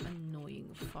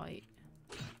annoying fight.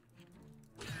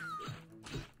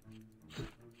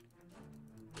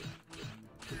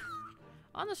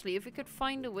 Honestly, if we could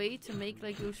find a way to make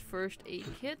like those first aid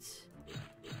kits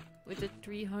with a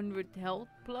 300 health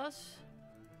plus.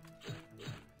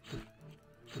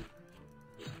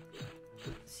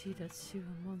 See that sewer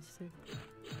monster.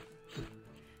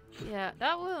 Yeah,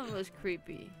 that one was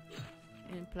creepy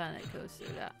in Planet Coaster.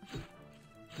 That.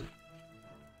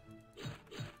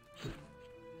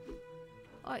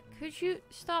 Alright, could you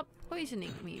stop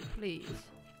poisoning me, please?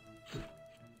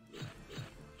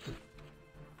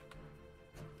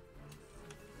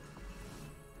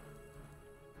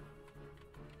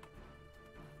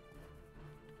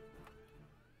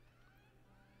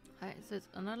 Alright, so it's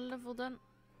another level done.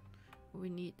 We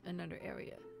need another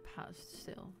area passed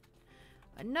still.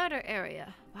 Another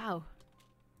area. Wow.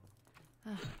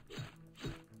 I'm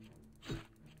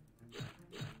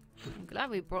glad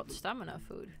we brought stamina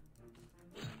food.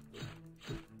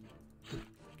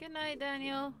 Good night,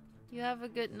 Daniel. You have a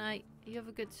good night. You have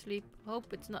a good sleep.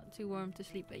 Hope it's not too warm to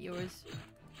sleep at yours.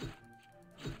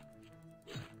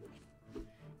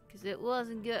 Because it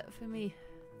wasn't good for me.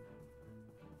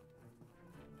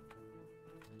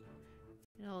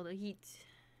 All the heat.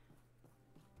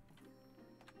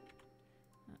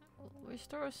 We'll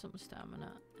restore some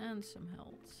stamina and some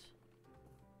health.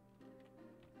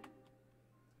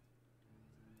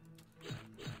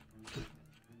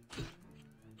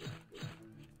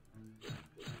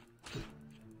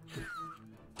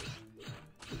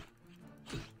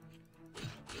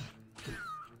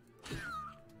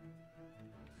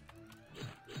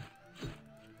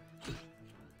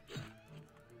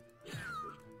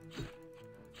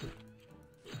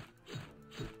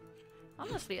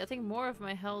 actually, I think more of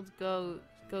my health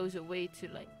goes away to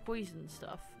like poison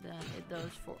stuff than it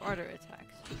does for other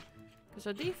attacks. Because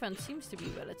our defense seems to be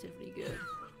relatively good.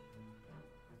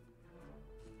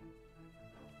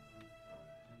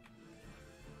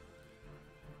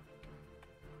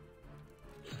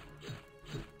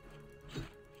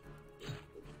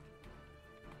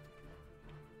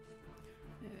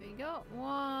 There we go.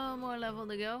 One more level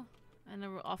to go. And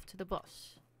then we're off to the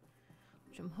boss.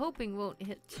 Which I'm hoping won't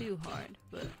hit too hard,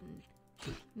 but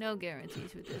no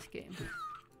guarantees with this game.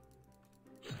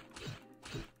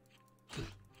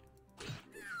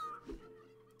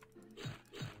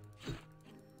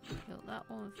 Kill that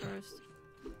one first.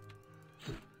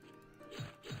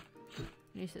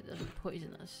 At least it doesn't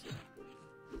poison us.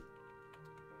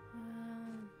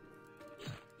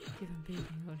 Give him bacon,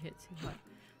 he won't hit too hard.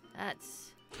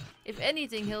 That's... If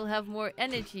anything, he'll have more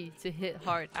energy to hit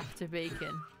hard after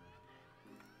bacon.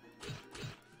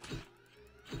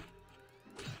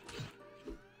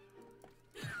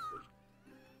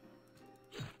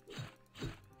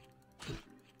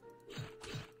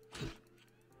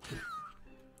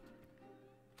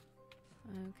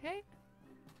 Okay.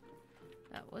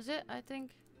 That was it, I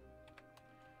think.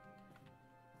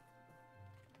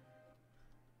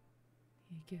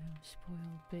 You give him spoiled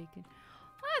bacon.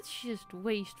 That's just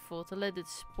wasteful to let it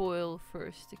spoil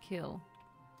first to kill.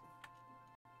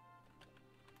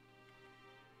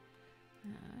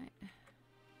 Alright.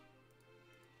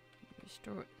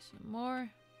 Restore it some more.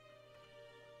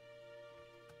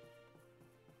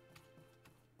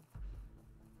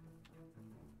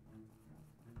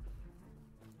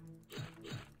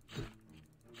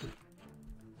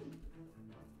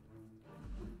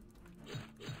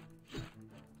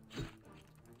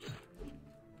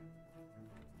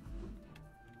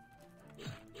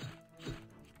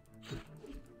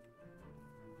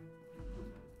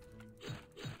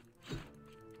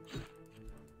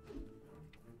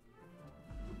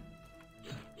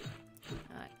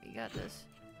 Got this.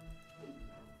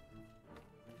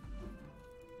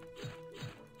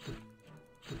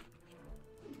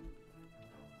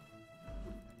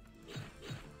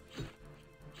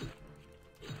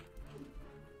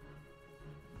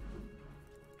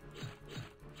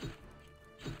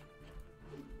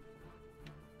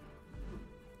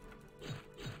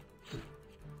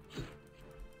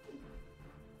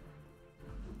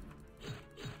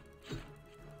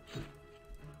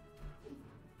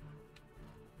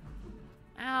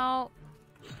 Ow.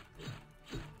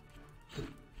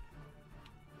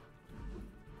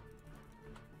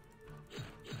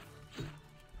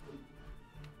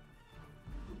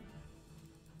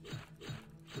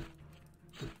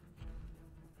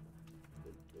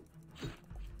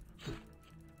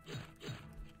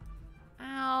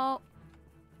 Ow.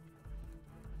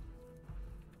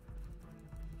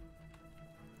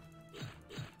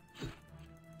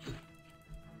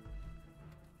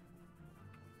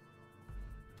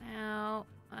 Ow,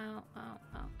 ow, ow,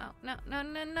 ow, ow. No, no,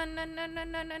 no, no, no, no, no,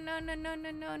 no, no, no, no, no,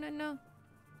 no, no, no, no.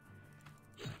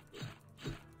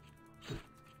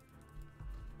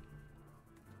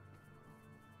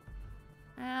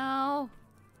 Ow.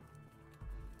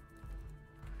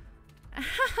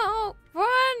 Ow.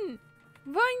 Run!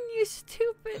 Run, you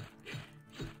stupid.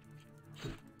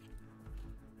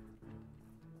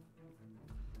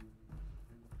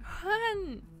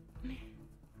 Run!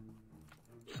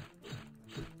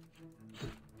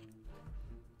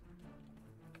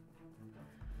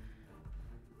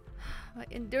 My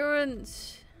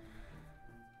endurance.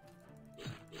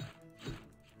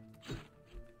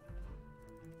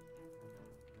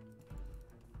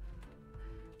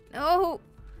 No.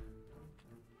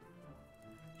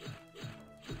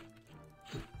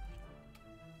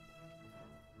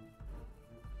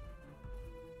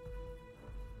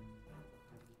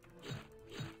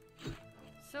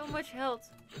 So much health.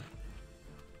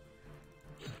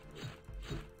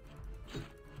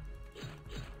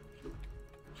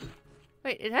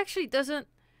 Wait, it actually doesn't...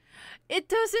 It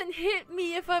doesn't hit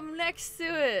me if I'm next to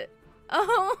it.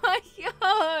 Oh my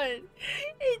god.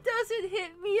 It doesn't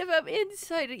hit me if I'm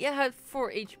inside it. Yeah, I had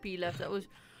 4 HP left. That was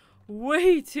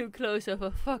way too close of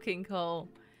a fucking call.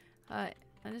 Alright,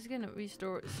 I'm just gonna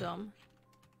restore some.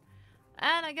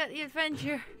 And I got the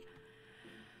adventure.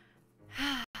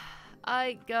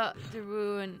 I got the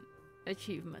ruin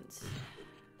achievements.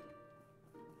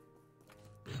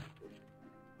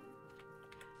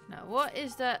 Now, what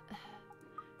is that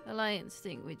alliance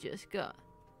thing we just got?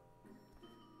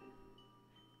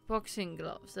 Boxing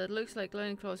gloves. That looks like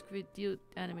lion claws could deal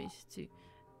enemies to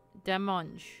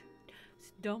damage.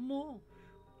 Damage.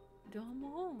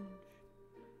 Damage.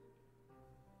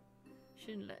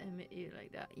 Shouldn't let him hit you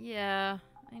like that. Yeah,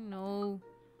 I know.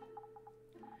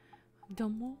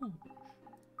 Dommage.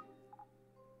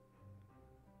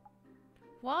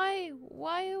 Why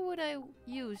would I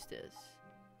use this?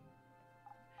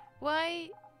 Why?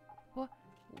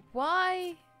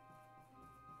 Why?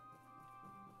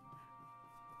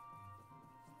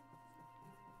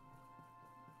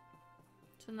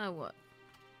 So now what?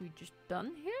 We just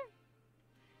done here?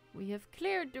 We have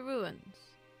cleared the ruins.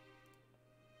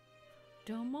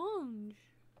 Dommage.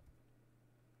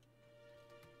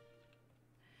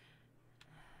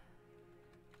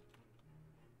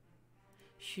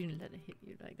 Shouldn't let him hit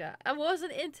you like that. I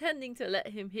wasn't intending to let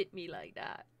him hit me like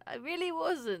that. I really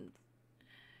wasn't.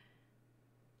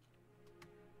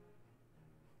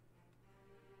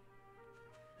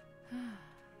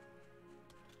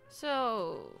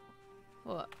 So,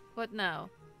 what? What now?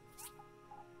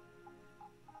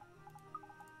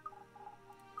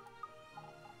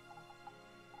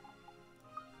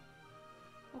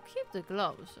 We'll keep the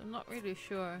gloves. I'm not really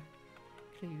sure.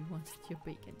 Clearly you wanted your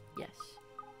bacon. Yes.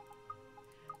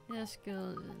 This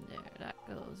goes in there. That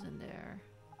goes in there.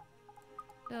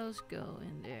 Those go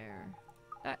in there.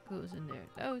 That goes in there.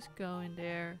 Those go in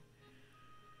there.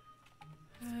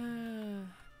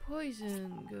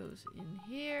 Poison goes in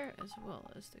here as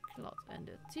well as the clot and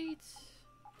the teeth.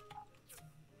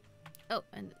 Oh,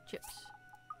 and the chips.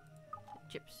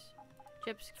 The chips.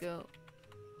 Chips go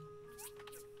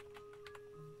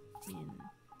in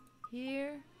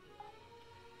here.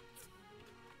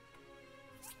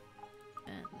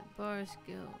 And the bars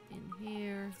go in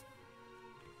here.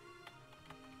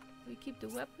 We keep the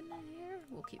weapon in here?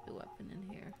 We'll keep the weapon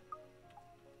in here.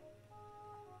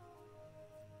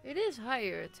 It is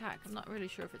higher attack. I'm not really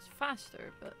sure if it's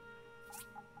faster, but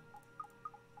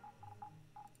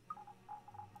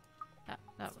that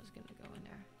was gonna go in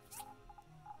there.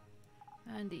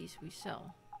 And these we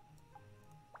sell.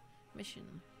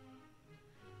 Mission.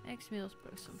 Eggs, meals,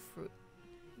 plus some fruit.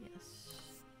 Yes.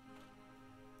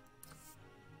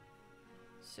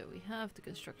 So we have the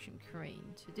construction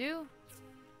crane to do.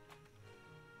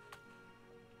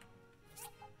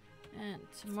 And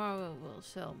tomorrow we'll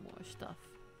sell more stuff.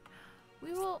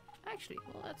 We will actually,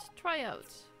 well, let's try out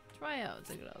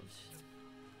the gloves.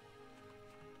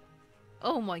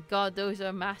 Oh my god, those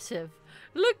are massive.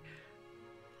 Look!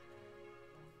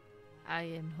 I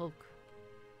am Hulk.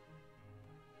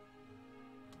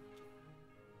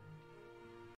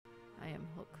 I am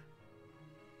Hulk.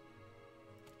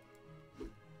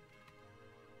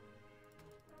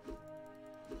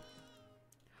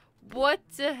 What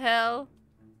the hell?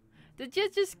 Did you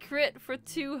just crit for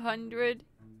 200?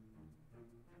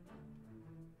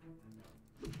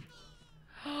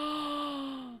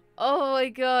 Oh my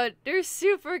god, they're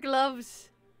super gloves.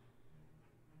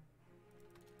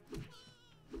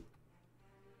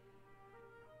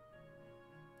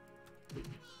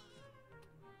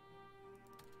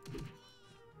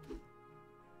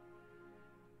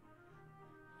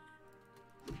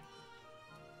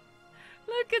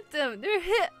 Look at them, they're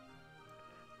hit.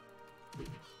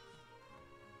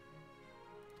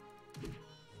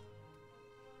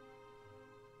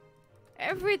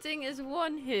 Everything is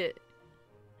one hit.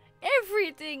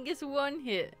 Everything is one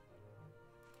hit.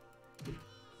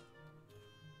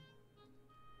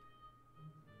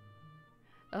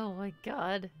 Oh my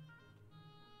god.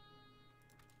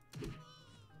 I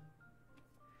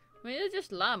mean, they're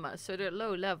just llamas, so they're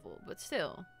low level, but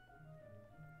still.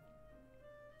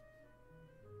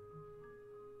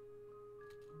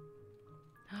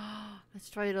 Let's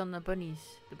try it on the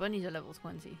bunnies. The bunnies are level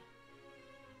 20.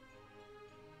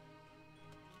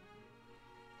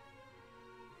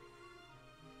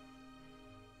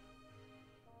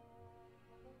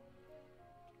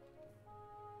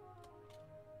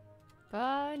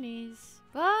 Bunnies,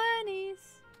 bunnies,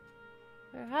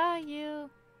 where are you?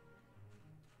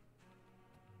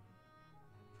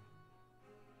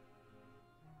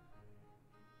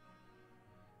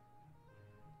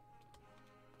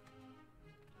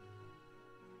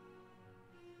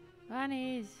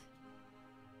 Bunnies,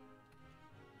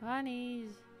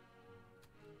 bunnies,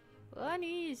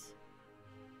 bunnies.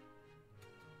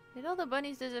 Did all the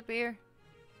bunnies disappear?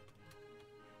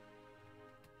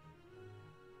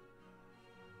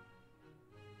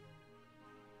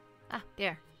 Ah,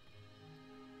 there.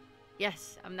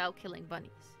 Yes, I'm now killing bunnies.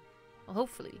 Well,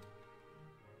 hopefully.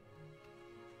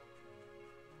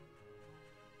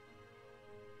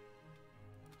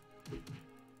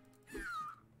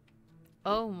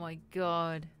 Oh my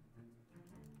god.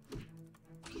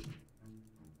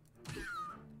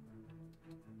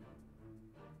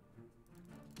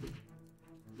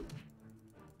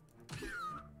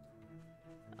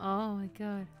 Oh my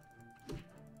god.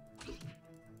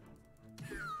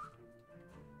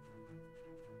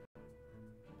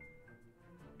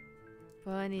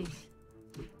 Bunnies.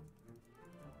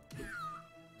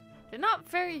 They're not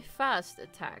very fast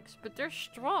attacks, but they're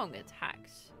strong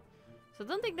attacks. So I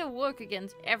don't think they'll work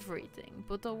against everything,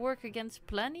 but they'll work against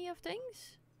plenty of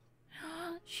things.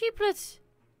 Sheeplets!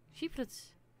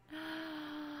 Sheeplets.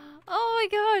 Oh my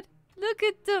god! Look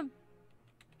at them!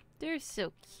 They're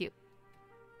so cute.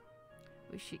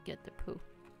 We should get the poo.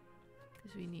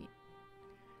 Because we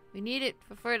need it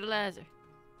for fertilizer.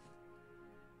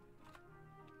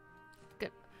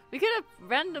 We got a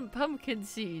random pumpkin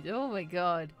seed. Oh my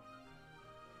god.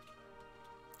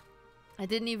 I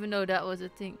didn't even know that was a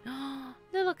thing.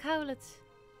 Little cowlets.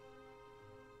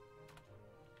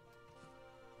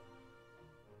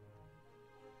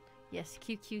 Yes,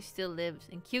 QQ still lives,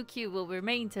 and QQ will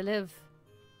remain to live.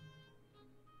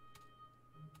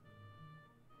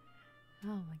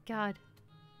 Oh my god.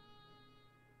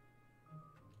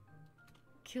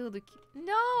 Kill the...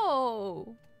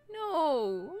 No!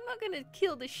 No! I'm not gonna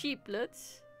kill the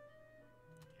sheeplets.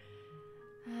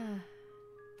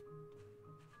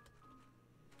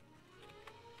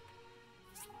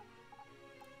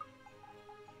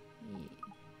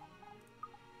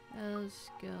 Those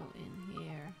go in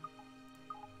here.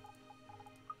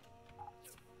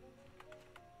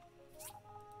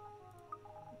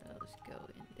 Those go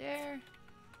in there.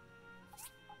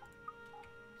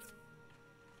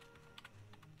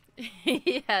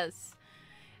 Yes.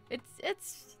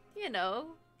 It's you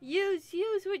know, use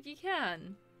what you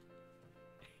can.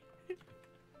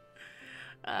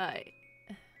 Alright.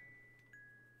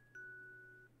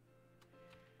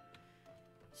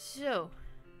 So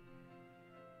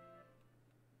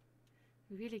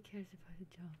who really cares about a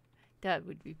job? Dad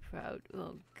would be proud.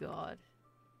 Oh god.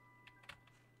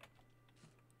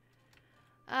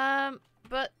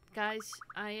 But guys,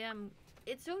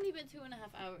 it's only been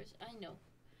 2.5 hours, I know.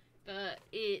 But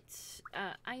it's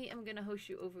I am gonna host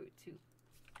you over to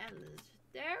Alice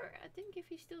there. I think if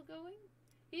he's still going.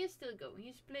 He is still going.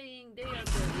 He's playing Day Out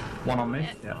Day. One on me.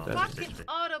 Yeah. Fucking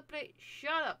autoplay.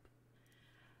 Shut up.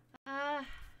 I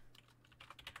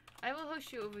will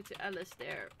host you over to Alice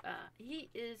there. He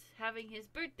is having his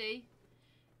birthday.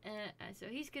 So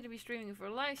he's going to be streaming for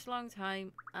a nice long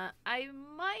time. I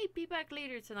might be back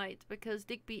later tonight because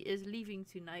Digby is leaving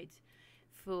tonight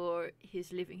for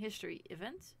his Living History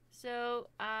event. So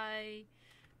I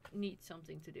need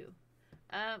something to do.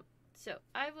 So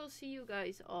I will see you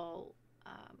guys all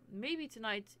maybe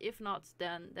tonight. If not,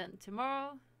 then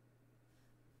tomorrow.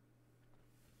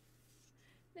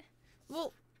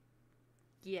 Well,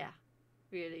 yeah,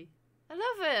 really. I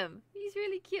love him. He's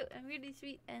really cute and really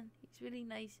sweet and he's really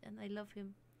nice and I love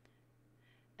him.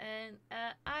 And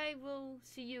I will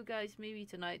see you guys maybe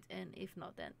tonight and if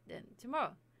not then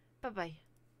tomorrow. Bye bye.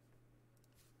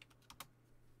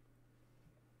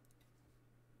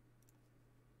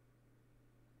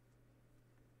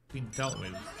 Been dealt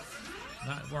with.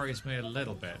 That worries me a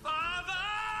little bit.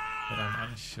 But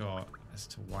I'm unsure as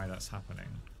to why that's happening.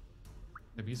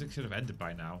 The music should have ended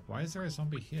by now. Why is there a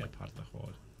zombie here, part of the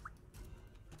horde?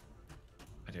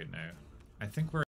 I don't know. I think we're